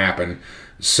not going to happen.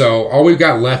 So all we've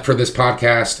got left for this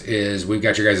podcast is we've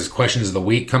got your guys' questions of the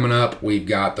week coming up. We've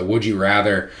got the Would You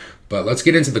Rather. But let's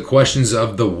get into the questions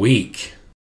of the week.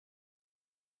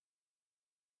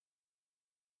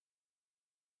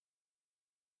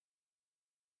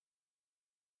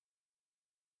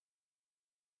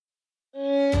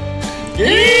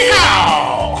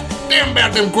 Yeehaw! Damn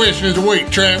about them questions of the week,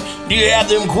 Travis. Do you have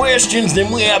them questions?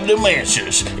 Then we have them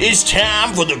answers. It's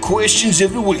time for the questions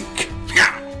of the week.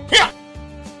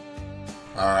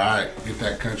 All right, get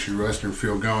that country western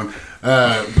feel going.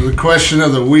 The question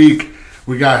of the week,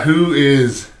 we got who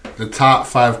is the top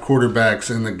 5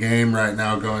 quarterbacks in the game right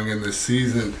now going in this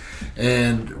season.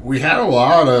 And we had a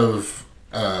lot of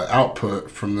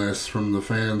output from this from the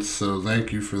fans, so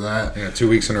thank you for that. Yeah, 2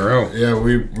 weeks in a row. Yeah,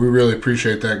 we really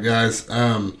appreciate that, guys.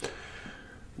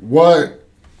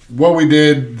 What we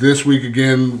did this week,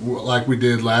 again, like we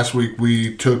did last week,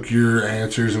 we took your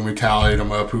answers and we tallied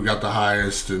them up, who got the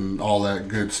highest and all that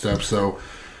good stuff. So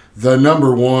the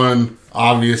number one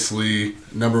top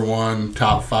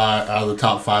 5 out of the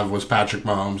top 5 was Patrick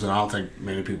Mahomes, and I don't think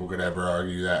many people could ever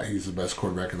argue that he's the best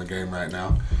quarterback in the game right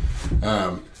now.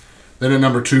 Then at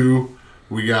number 2,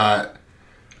 we got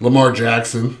Lamar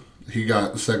Jackson. He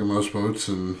got the second most votes,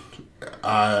 and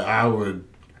I would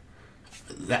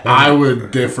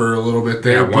differ a little bit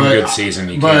there. Yeah, one good season,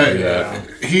 you can't do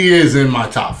that. He is in my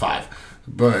top 5.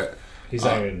 But he's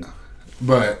not even.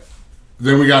 But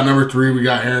then we got number 3, we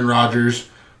got Aaron Rodgers.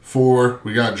 4,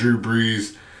 we got Drew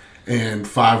Brees. And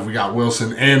 5, we got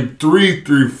Wilson. And 3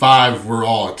 through 5 were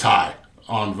all a tie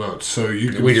on votes. So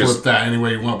you can flip that any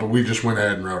way you want, but we just went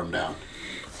ahead and wrote them down.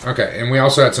 Okay, and we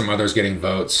also had some others getting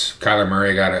votes. Kyler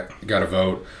Murray got a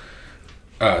vote.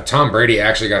 Tom Brady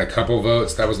actually got a couple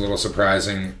votes. That was a little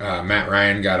surprising. Matt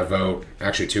Ryan got a vote.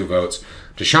 Actually, 2 votes.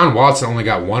 Deshaun Watson only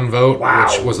got 1 vote,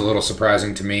 which was a little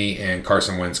surprising to me, and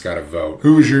Carson Wentz got a vote.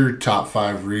 Who was your top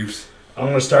 5, Reeves? I'm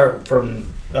going to start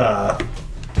from 5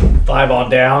 on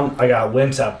down. I got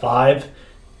Wentz at 5.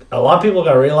 A lot of people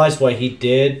got to realize what he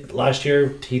did last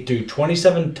year. He threw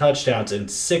 27 touchdowns and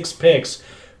 6 picks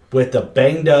with the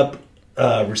banged-up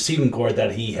receiving corps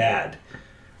that he had.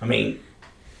 I mean,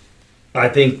 I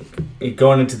think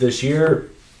going into this year,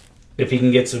 if he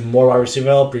can get some more wide receiver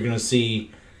help, you're going to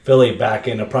see Philly back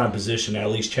in a prime position, at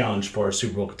least challenge for a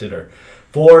Super Bowl contender.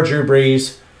 4, Drew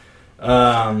Brees.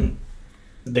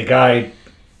 The guy,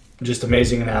 just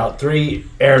amazing and out. 3,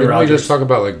 Aaron Rodgers. Didn't we just talk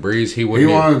about Brees? He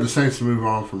wanted the Saints to move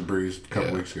on from Brees a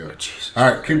couple weeks ago. Jesus.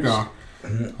 All right, keep going.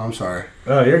 I'm sorry.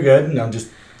 Oh, you're good. I'm just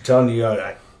telling you.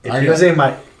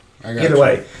 Either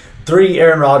way, 3,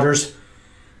 Aaron Rodgers.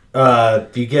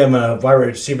 If you give him a wide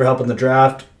receiver help in the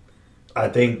draft, I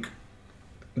think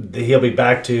he'll be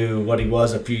back to what he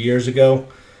was a few years ago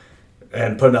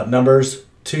and putting up numbers.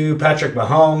 2, Patrick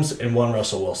Mahomes, and 1,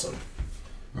 Russell Wilson.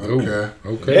 Okay.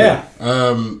 Yeah.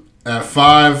 At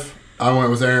 5, I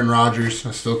went with Aaron Rodgers.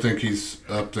 I still think he's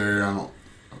up there. A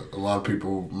lot of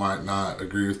people might not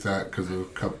agree with that because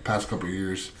of the past couple of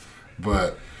years.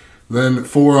 But then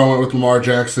 4, I went with Lamar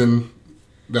Jackson.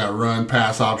 That run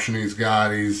pass option he's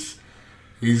got, he's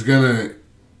gonna.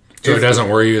 So it doesn't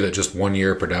worry you that just 1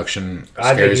 year production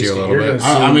scares you a little bit?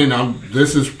 I mean,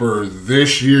 this is for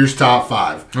this year's top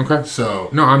 5. Okay. So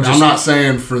no, I'm not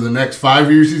saying for the next 5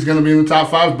 years he's going to be in the top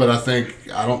 5, but I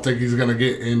don't think he's going to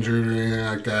get injured or anything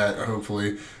like that.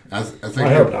 Hopefully, I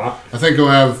hope not. I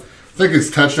think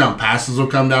his touchdown passes will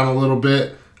come down a little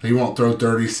bit. He won't throw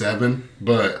 37,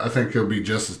 but I think he'll be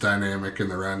just as dynamic in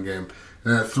the run game.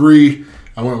 And at 3,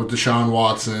 I went with Deshaun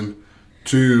Watson.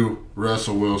 2,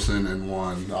 Russell Wilson, and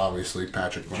 1, obviously,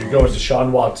 Patrick Mahomes. You go with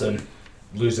Deshaun Watson,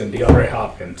 losing DeAndre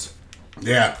Hopkins.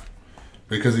 Yeah,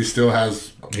 because he still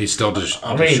has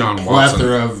Deshaun Watson.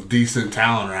 Plethora of decent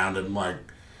talent around him.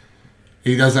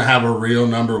 He doesn't have a real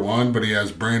number 1, but he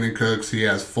has Brandon Cooks. He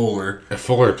has Fuller. If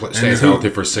Fuller stays healthy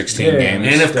for 16 games.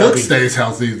 And if Cooks stays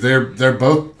healthy, they're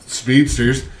both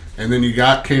speedsters. And then you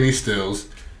got Kenny Stills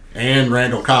and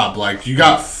Randall Cobb. You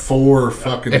got 4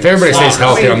 fucking. If everybody stays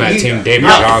healthy on that team, David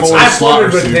Johnson. I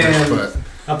flirted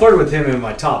with him in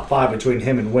my top 5 between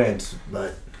him and Wentz,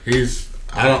 but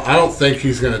I don't think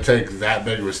he's going to take that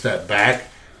big of a step back.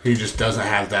 He just doesn't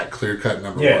have that clear-cut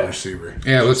number 1 receiver.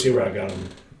 Yeah, let's see where I got him.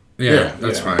 Yeah,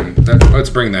 that's fine. Let's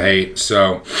bring the hate.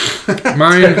 So,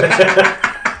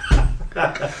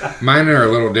 mine are a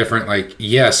little different.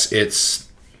 Yes, it's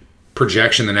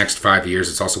projection the next 5 years.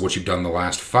 It's also what you've done the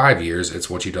last 5 years. It's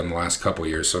what you've done the last couple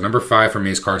years. So number 5 for me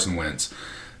is Carson Wentz.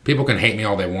 People can hate me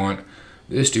all they want.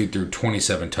 This dude threw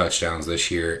 27 touchdowns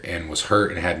this year and was hurt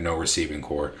and had no receiving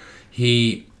core.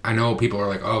 I know people are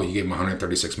like, oh, you gave him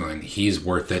 $136 million. He's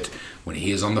worth it when he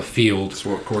is on the field. That's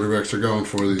what quarterbacks are going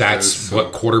for these days. That's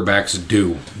what quarterbacks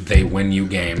do. They win you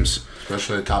games.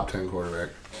 Especially a top 10 quarterback.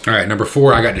 All right, number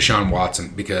 4, I got Deshaun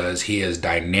Watson because he is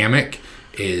dynamic,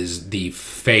 is the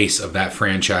face of that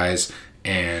franchise.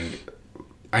 And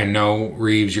I know,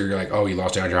 Reeves, you're like, oh, you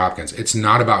lost DeAndre Hopkins. It's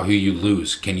not about who you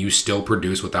lose. Can you still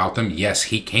produce without them? Yes,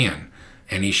 he can.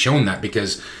 And he's shown that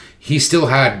because he still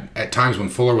had, at times when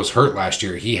Fuller was hurt last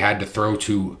year, he had to throw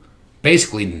to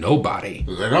basically nobody.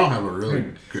 They don't have a really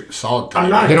good, solid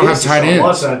tight end. They don't have tight ends.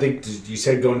 Watson, I think you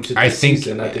said going to the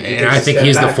season. I think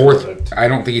he's the 4th. I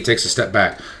don't think he takes a step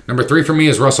back. Number 3 for me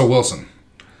is Russell Wilson.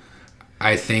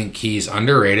 I think he's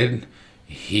underrated.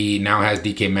 He now has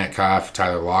DK Metcalf,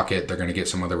 Tyler Lockett. They're going to get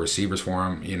some other receivers for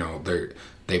him. You know,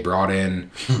 they brought in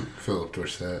Philip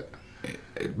Dorsett.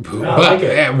 But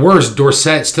at worst,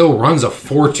 Dorsett still runs a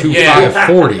 4.25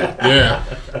 40. Yeah.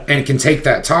 And can take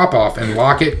that top off, and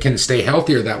Lockett can stay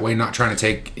healthier that way, not trying to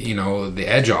take, the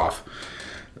edge off.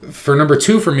 For number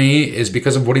 2 for me is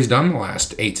because of what he's done the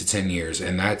last 8 to 10 years,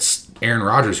 and that's Aaron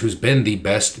Rodgers, who's been the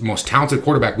best, most talented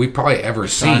quarterback we've probably ever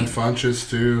seen. Funches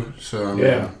too, so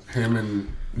him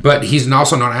and. But he's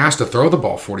also not asked to throw the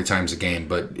ball 40 times a game.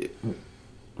 But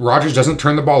Rodgers doesn't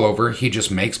turn the ball over; he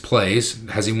just makes plays.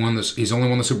 Has he won this? He's only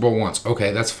won the Super Bowl once.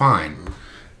 Okay, that's fine.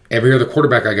 Every other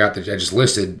quarterback I got that I just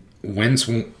listed won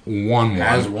one.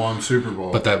 Has won Super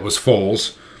Bowl, but that was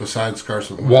Foles. Besides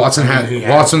Carson Wentz.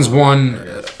 Watson's won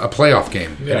a playoff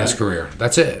game in his career.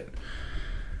 That's it.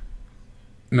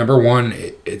 Number 1,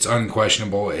 it's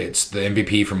unquestionable. It's the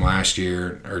MVP from last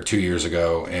year or 2 years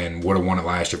ago, and would have won it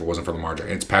last year if it wasn't for Lamar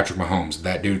Jackson. It's Patrick Mahomes.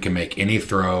 That dude can make any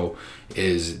throw.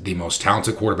 Is the most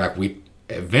talented quarterback we're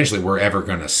ever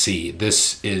going to see.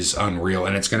 This is unreal,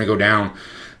 and it's going to go down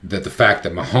that the fact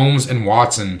that Mahomes and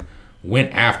Watson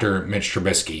went after Mitch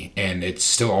Trubisky, and it's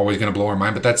still always going to blow our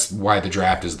mind, but that's why the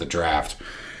draft is the draft.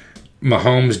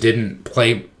 Mahomes didn't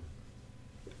play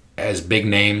as big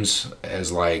names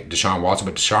as like Deshaun Watson,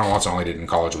 but Deshaun Watson all he did in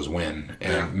college was win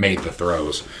and made the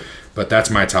throws. But that's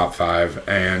my top 5.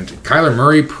 And Kyler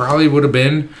Murray probably would have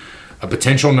been a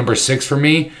potential number 6 for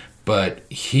me, but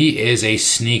he is a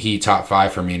sneaky top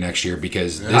 5 for me next year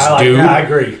because this dude I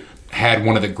agree. Had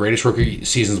one of the greatest rookie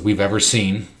seasons we've ever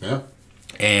seen. Yeah.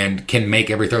 And can make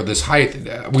every throw this height.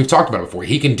 We've talked about it before.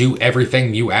 He can do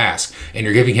everything you ask, and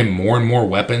you're giving him more and more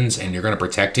weapons, and you're going to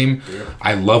protect him. Yeah.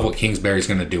 I love what Kingsbury's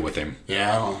going to do with him.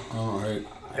 Yeah,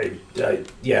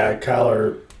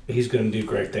 Kyler, he's going to do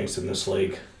great things in this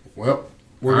league. Well,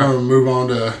 we're going to move on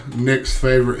to Nick's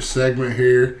favorite segment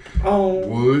here. Oh.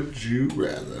 Would you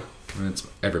rather? It's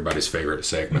everybody's favorite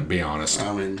segment, be honest.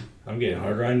 I'm getting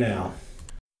hard right now.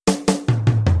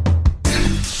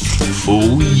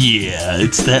 Oh yeah,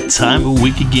 it's that time of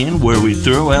week again where we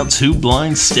throw out 2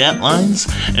 blind stat lines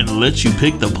and let you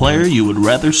pick the player you would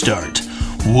rather start.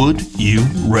 Would you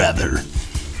rather?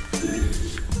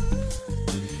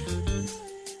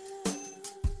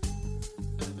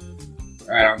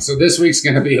 All right, so this week's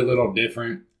going to be a little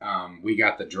different. We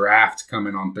got the draft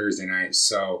coming on Thursday night,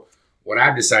 so what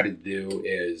I've decided to do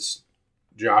is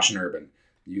Josh and Urban,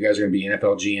 you guys are going to be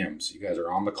NFL GMs. You guys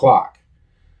are on the clock.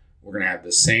 We're going to have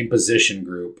the same position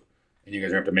group, and you guys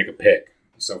are going to have to make a pick.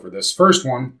 So for this first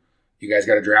one, you guys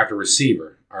got to draft a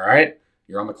receiver, all right?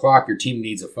 You're on the clock. Your team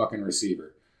needs a fucking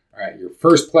receiver. All right, your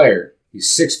first player,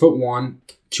 he's 6'1",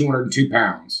 202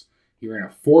 pounds. He ran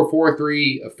a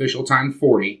 4.43 official time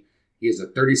 40. He has a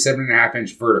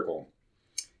 37.5-inch vertical.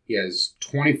 He has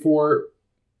 24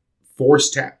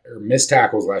 missed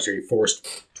tackles last year. He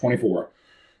forced 24.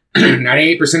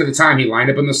 98% of the time, he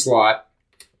lined up in the slot.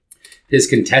 His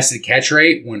contested catch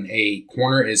rate when a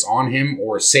corner is on him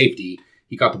or safety,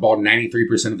 he got the ball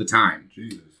 93% of the time.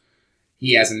 Jesus.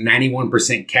 He has a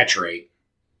 91% catch rate.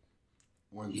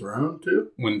 When thrown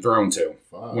to? When thrown to.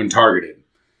 Fuck. When targeted.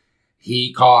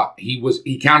 He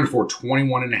counted for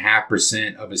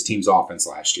 21.5% of his team's offense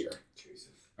last year. Jesus.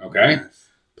 Okay? Nice.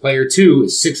 Player 2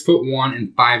 is 6'1"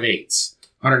 and 5'8",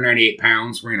 198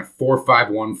 pounds, ran a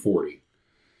 4.51 40.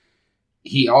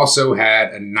 He also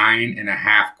had a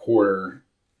 9.5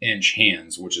 quarter-inch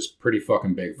hands, which is pretty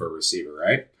fucking big for a receiver,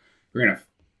 right?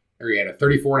 He had a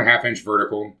 34.5-inch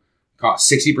vertical, caught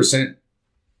 60%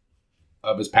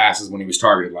 of his passes when he was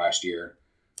targeted last year.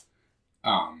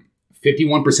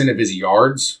 51% of his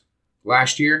yards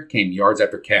last year came yards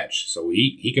after catch, so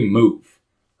he can move,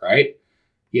 right?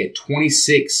 He had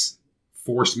 26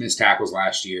 forced missed tackles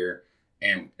last year,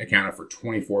 and accounted for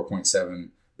 24.7%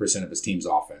 of his team's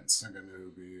offense. I think I know who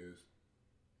B is.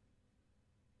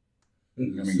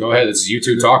 I mean, go ahead. This is you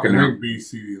two talking now. I think B,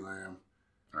 CeeDee Lamb.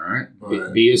 All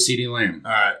right. B is CeeDee Lamb.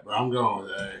 All right, but I'm going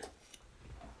with A.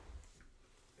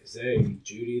 Is A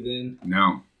Judy then?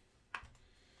 No.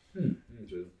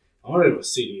 I wanted it was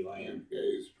CeeDee Lamb. A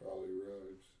is probably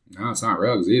Ruggs. No, it's not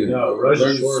Ruggs either. No, Ruggs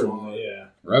is shorter than that, yeah.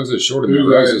 Ruggs is shorter than that.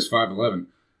 Ruggs is 5'11".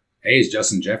 A is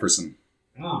Justin Jefferson.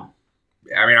 Oh.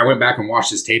 I mean, I went back and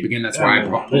watched his tape again. That's why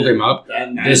I pulled him up.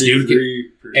 This dude,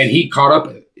 and he caught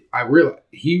up.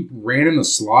 He ran in the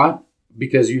slot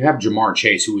because you have Jamar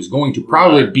Chase, who is going to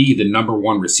probably be the number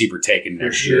one receiver taken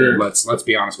next year. Let's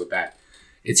be honest with that.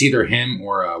 It's either him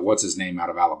or what's his name out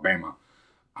of Alabama.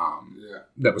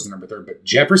 That was the number 3. But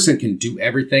Jefferson can do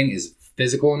everything, is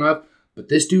physical enough, but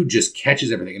this dude just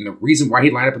catches everything. And the reason why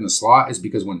he lined up in the slot is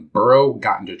because when Burrow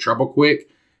got into trouble quick,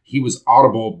 he was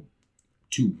audible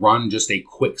to run just a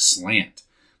quick slant.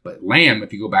 But Lamb,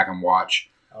 if you go back and watch,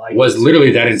 was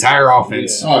literally that entire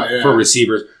offense for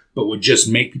receivers, but would just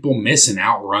make people miss and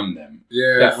outrun them.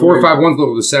 Yeah, that 4-5-1's a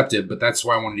little deceptive, but that's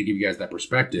why I wanted to give you guys that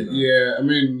perspective. Yeah, I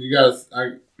mean, you guys.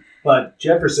 But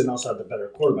Jefferson also had the better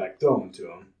quarterback throwing to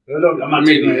him. I'm not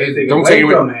taking anything away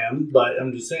from him, but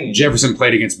I'm just saying. Jefferson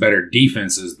played against better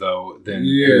defenses, though, than in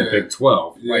the Big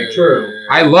 12. True.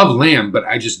 I love Lamb, but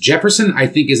Jefferson, I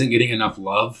think, isn't getting enough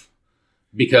love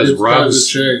because Ruggs.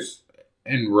 Chase.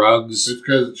 And Ruggs. It's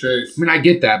because of Chase. I mean, I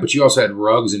get that, but you also had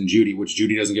Ruggs and Judy, which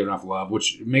Judy doesn't get enough love,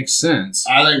 which makes sense.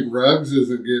 I think Ruggs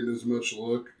isn't getting as much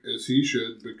look as he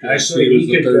should because he was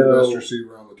the third best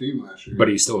receiver on the team last year. But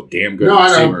he's still a damn good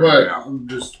receiver. No, I know,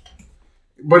 but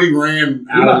But he ran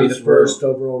out of the first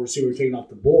overall receiver taken off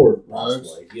the board.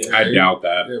 I doubt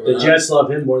that. The Jets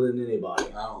love him more than anybody.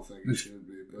 I don't think he should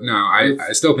be. No,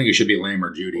 I still think it should be Lamb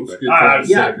or Judy. But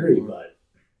I agree, but.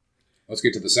 Let's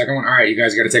get to the second one. All right, you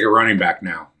guys got to take a running back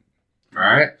now. All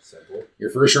right? Simple. Your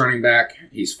first running back,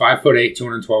 he's 5'8",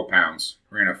 212 pounds.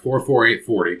 Ran a 4.48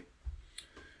 40.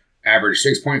 Averaged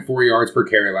 6.4 yards per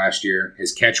carry last year.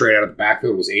 His catch rate out of the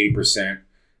backfield was 80%.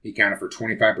 He accounted for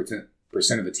 25%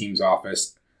 of the team's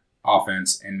offense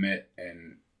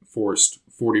and forced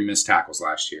 40 missed tackles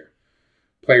last year.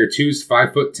 Player 2's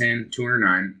 5'10",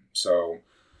 209. So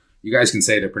you guys can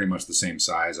say they're pretty much the same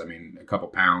size. I mean, a couple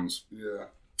pounds. Yeah.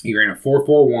 He ran a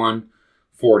 4.41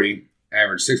 40,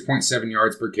 averaged 6.7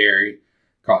 yards per carry,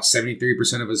 caught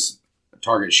 73% of his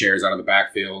target shares out of the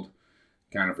backfield,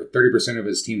 accounted for 30% of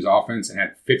his team's offense, and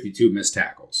had 52 missed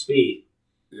tackles. B.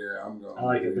 Yeah, I'm going. I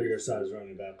like a bigger size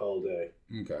running back all day.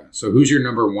 Okay, so who's your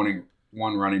number one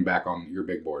running back on your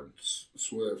big board?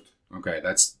 Swift. Okay,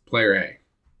 that's player A.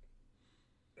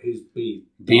 He's B.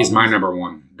 B is my number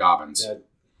 1, Dobbins.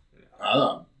 I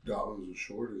thought Dobbins was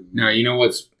shorter. Now, you know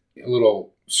what's a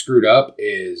little screwed up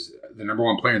is the number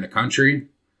 1 player in the country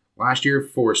last year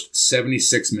forced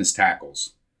 76 missed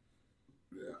tackles.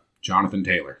 Yeah. Jonathan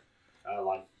Taylor.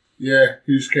 Yeah,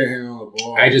 he just can't handle the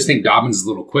ball. I just think Dobbins is a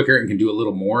little quicker and can do a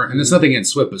little more. And there's nothing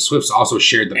against Swift, but Swift's also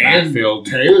shared the backfield.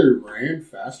 Taylor ran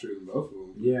faster than both of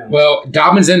them. Yeah. Well,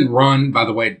 Dobbins didn't run, by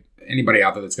the way, anybody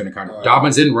out there that's going to kind of...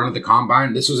 Dobbins didn't run at the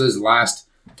combine. This was his last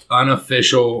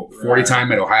unofficial 40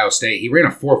 time at Ohio State. He ran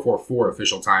a 4.44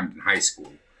 official time in high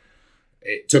school.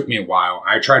 It took me a while.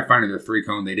 I tried finding their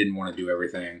 3-cone. They didn't want to do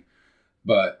everything.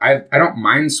 But I don't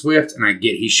mind Swift, and I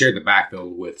get he shared the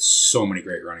backfield with so many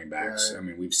great running backs. Right. I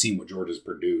mean, we've seen what Georgia's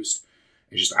produced.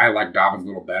 It's just I like Dobbins a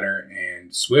little better.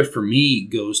 And Swift, for me,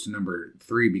 goes to number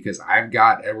 3 because I've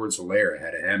got Edwards-Helaire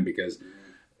ahead of him because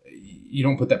you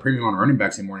don't put that premium on running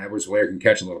backs anymore, and Edwards-Helaire can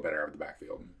catch a little better out of the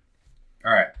backfield.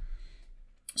 All right.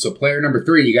 So player number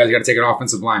 3, you guys got to take an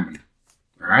offensive lineman.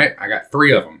 All right? I got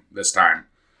 3 of them this time.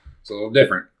 It's a little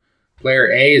different. Player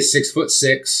A is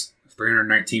 6'6",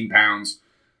 319 pounds,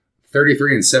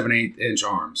 33 and 7/8 inch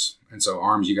arms. And so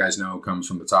arms, you guys know, comes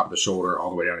from the top of the shoulder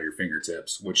all the way down to your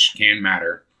fingertips, which can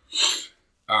matter.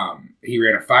 He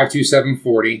ran a 5.27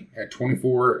 40, had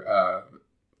 24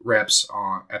 reps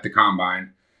at the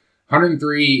combine,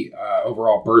 103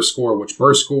 overall burst score, which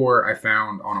burst score I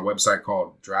found on a website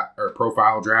called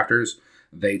Profile Drafters.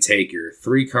 They take your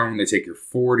 3-cone, they take your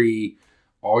 40,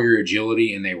 all your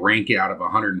agility, and they rank it out of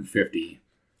 150.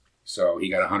 So he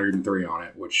got 103 on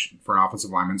it, which for an offensive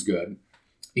lineman's good.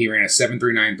 He ran a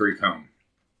 7.39 3-cone.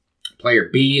 Player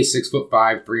B is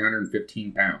 6'5",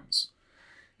 315 pounds.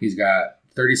 He's got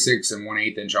 36 and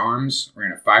 1/8 inch arms.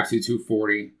 Ran a 5.22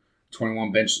 40,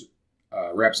 21 bench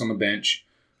reps on the bench,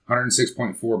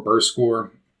 106.4 burst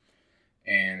score,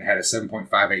 and had a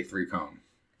 7.58 3-cone.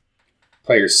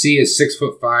 Player C is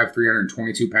 6'5",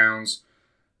 322 pounds,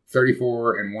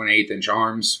 34 and 1/8 inch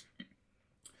arms.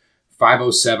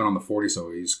 507 on the 40, so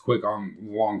he's quick on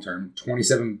long term.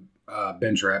 27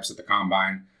 bench reps at the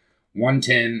combine.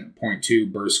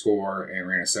 110.2 burst score and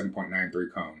ran a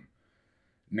 7.93 cone.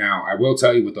 Now, I will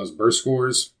tell you with those burst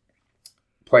scores,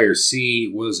 player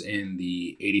C was in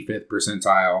the 85th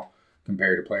percentile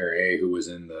compared to player A, who was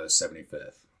in the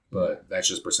 75th. But that's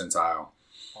just percentile.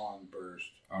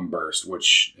 On burst,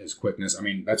 which is quickness. I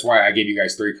mean, that's why I gave you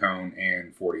guys 3 cone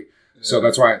and 40. Yeah. So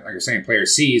that's why, like I was saying, player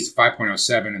C is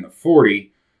 5.07 in the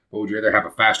 40. But would you rather have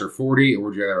a faster 40 or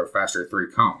would you rather have a faster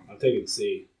 3 cone? I'm taking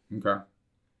C. Okay.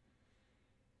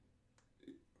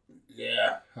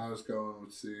 Yeah, I was going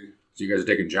with C. So you guys are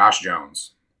taking Josh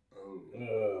Jones.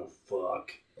 Oh,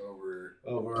 fuck. Over.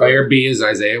 Player B is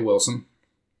Isaiah Wilson.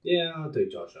 Yeah, I'll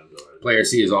take Josh Jones. Player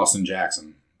C is Austin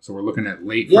Jackson. So we're looking at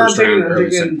late first round,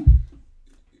 early second.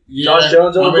 Josh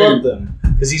Jones over both them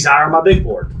because he's higher on my big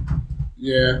board.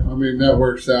 Yeah, I mean that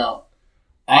works out.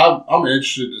 I'm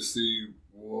interested to see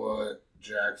what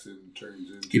Jackson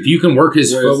turns into. If you can work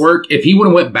his footwork, if he would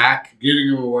have went back, getting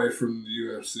him away from the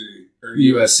UFC or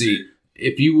USC,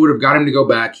 if you would have got him to go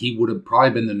back, he would have probably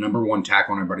been the number 1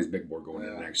 tackle on everybody's big board going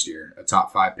into next year, a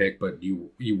top 5 pick. But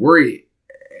you worry,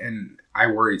 and I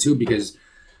worry too because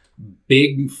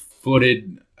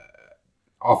big-footed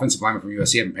offensive lineman from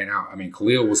USC haven't panned out. I mean,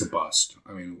 Khalil was a bust.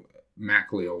 I mean, Matt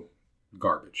Khalil,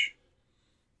 garbage.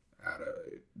 Out of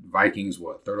Vikings,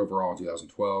 3rd overall in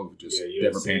 2012, just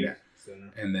never panned out.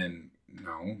 Center. And then,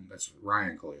 no, that's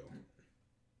Ryan Khalil,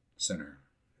 center.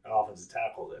 Offensive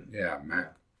tackle then. Yeah,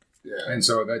 Matt. Yeah. And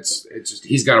so it's just,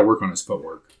 he's got to work on his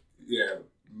footwork. Yeah.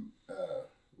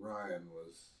 Ryan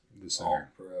was the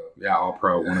center. All-pro. Yeah,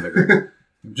 all-pro. One of the great.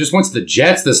 Just went to the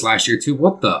Jets this last year, too.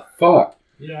 What the fuck?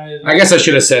 Yeah, I guess I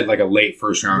should have said like a late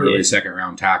first round, early second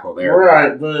round tackle there.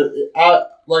 Right, but I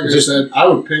said, I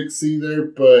would pick C there,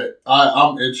 but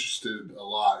I'm interested a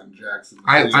lot in Jackson.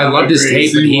 I loved his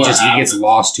tape, but he gets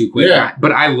lost too quick. Yeah.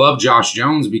 But I love Josh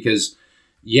Jones because,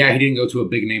 he didn't go to a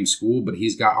big name school, but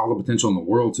he's got all the potential in the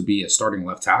world to be a starting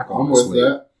left tackle. I'm with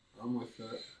that.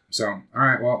 So, all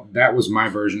right, well, that was my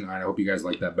version. I hope you guys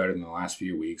like that better than the last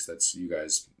few weeks. That's you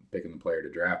guys picking the player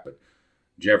to draft, but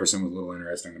Jefferson was a little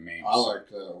interesting to me. I like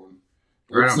that one.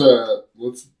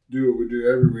 Let's do what we do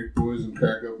every week, boys, and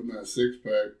crack open that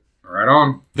 6-pack. Right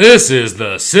on. This is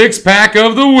the 6-pack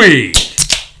of the week.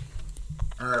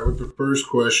 All right, with the first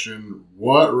question,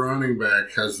 what running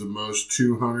back has the most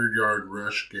 200-yard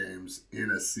rush games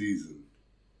in a season?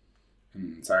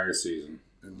 An entire season.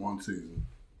 In one season.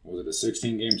 Was it a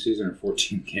 16-game season or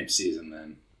 14-game season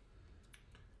then?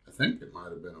 I think it might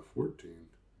have been a 14.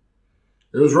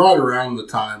 It was right around the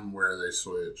time where they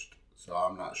switched, so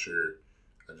I'm not sure.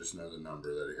 I just know the number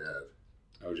that he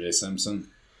had. O.J. Simpson?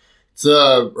 It's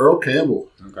Earl Campbell.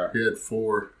 Okay. He had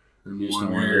 4 in Houston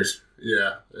 1 year. Warriors.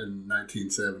 Yeah, in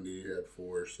 1970 he had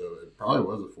 4, so it probably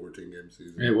was a 14-game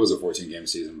season. It was a 14-game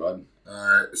season, bud. All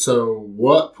right, so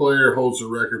what player holds the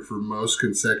record for most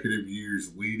consecutive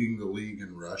years leading the league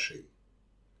in rushing?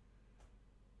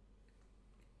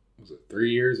 Was it 3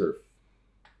 years or...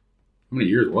 How many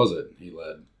years was it he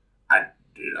led? I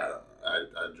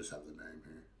just have the name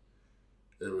here.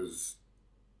 It was...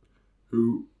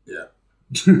 Who? Yeah.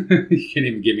 You can't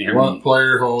even give me how many. What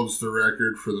player holds the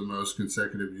record for the most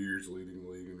consecutive years leading the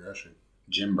league in rushing?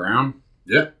 Jim Brown?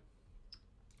 Yeah.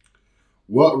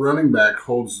 What running back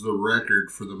holds the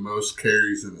record for the most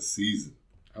carries in a season?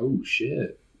 Oh,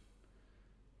 shit.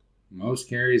 Most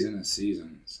carries in a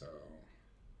season, so...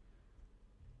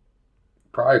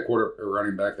 Probably a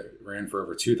running back that ran for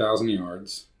over 2,000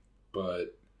 yards,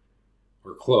 but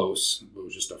we're close. But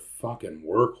was just a fucking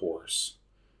workhorse.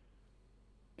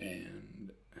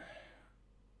 And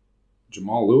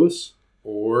Jamal Lewis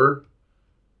or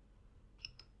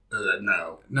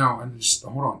no, I'm just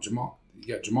hold on.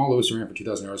 You got Jamal Lewis who ran for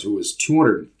 2,000 yards, who was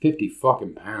 250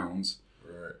 fucking pounds.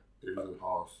 Right, it was a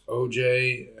hoss.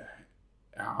 OJ.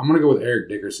 I'm gonna go with Eric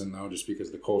Dickerson though, just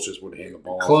because the Colts just would hand the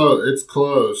ball. It's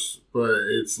close, but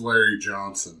it's Larry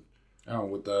Johnson. Oh,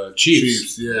 with the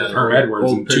Chiefs, yeah. With Herm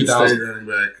Edwards in 2000. State running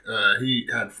back. He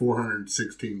had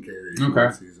 416 carries in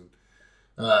that season.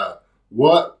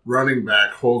 What running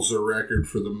back holds the record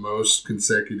for the most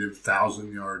consecutive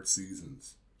 1,000-yard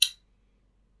seasons?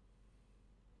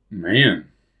 Man.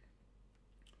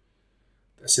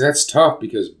 See, that's tough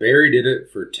because Barry did it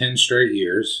for 10 straight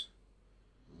years.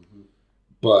 Mm-hmm.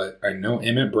 But I know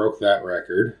Emmett broke that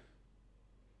record.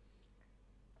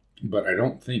 But I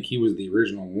don't think he was the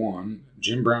original one.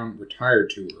 Jim Brown retired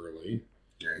too early.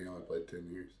 Yeah, he only played 10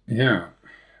 years. Yeah.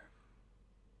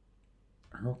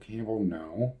 Earl Campbell,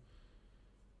 no.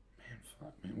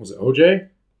 Man, was it OJ?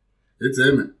 It's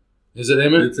Emmett. Is it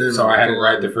Emmett? It's Emmett. So I had it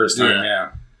right the first time,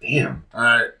 yeah. Damn. All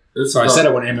right. So I said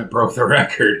it when Emmett broke the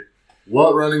record.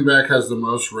 What running back has the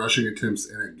most rushing attempts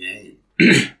in a game?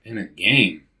 In a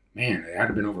game? Man, it had to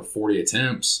have been over 40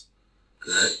 attempts.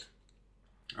 Correct.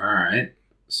 All right.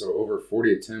 So over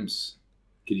 40 attempts.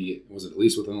 Was it at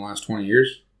least within the last 20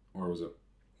 years? Or was it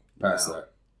past that?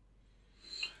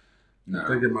 No. I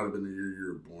think it might have been the year you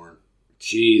were born.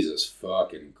 Jesus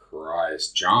fucking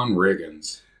Christ. John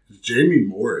Riggins. Jamie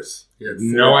Morris. He had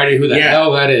no idea who the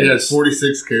hell that is. He had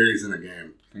 46 carries in a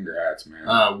game. Congrats,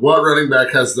 man. What running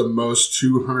back has the most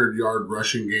 200-yard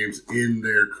rushing games in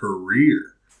their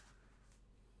career?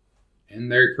 In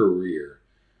their career.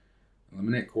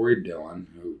 Eliminate Corey Dillon,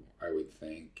 who I would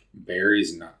think. Barry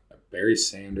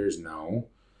Sanders, no.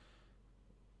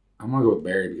 I'm going to go with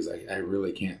Barry because I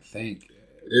really can't think.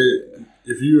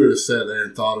 If you would have sat there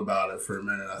and thought about it for a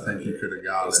minute, I think you could have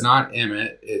got it. It's not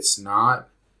Emmett. It's not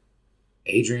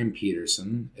Adrian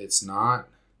Peterson. It's not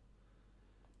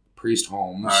Priest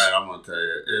Holmes. All right, I'm going to tell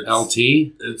you. It's LT?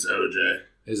 It's OJ.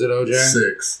 Is it OJ?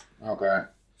 6. Okay.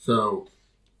 So,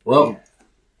 well.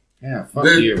 Yeah, fuck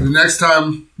you. The next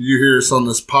time you hear us on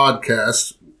this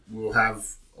podcast, we'll have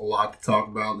a lot to talk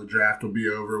about. The draft will be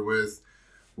over with.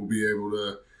 We'll be able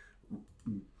to...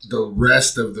 The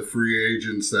rest of the free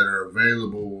agents that are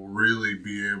available will really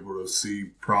be able to see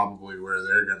probably where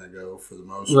they're going to go for the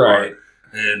most part.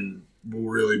 And we'll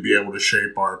really be able to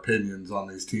shape our opinions on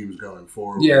these teams going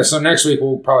forward. Yeah, so next week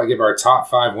we'll probably give our top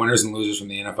 5 winners and losers from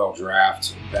the NFL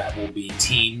draft. That will be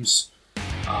teams.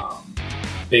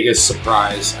 Biggest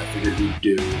surprise, I figured we'd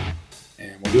do.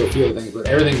 And we'll do a few other things, but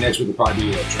everything next week will probably be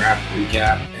a draft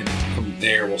recap. And from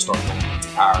there, we'll start going into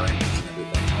power rankings and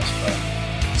everything else.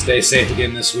 But stay safe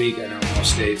again this week. I know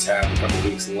most states have a couple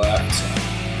weeks left. So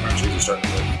countries are starting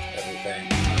to look at everything.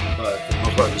 But for the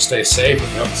most part, just stay safe,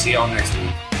 and we hope to see y'all next week.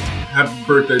 Happy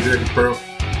birthday, Jacob Pearl.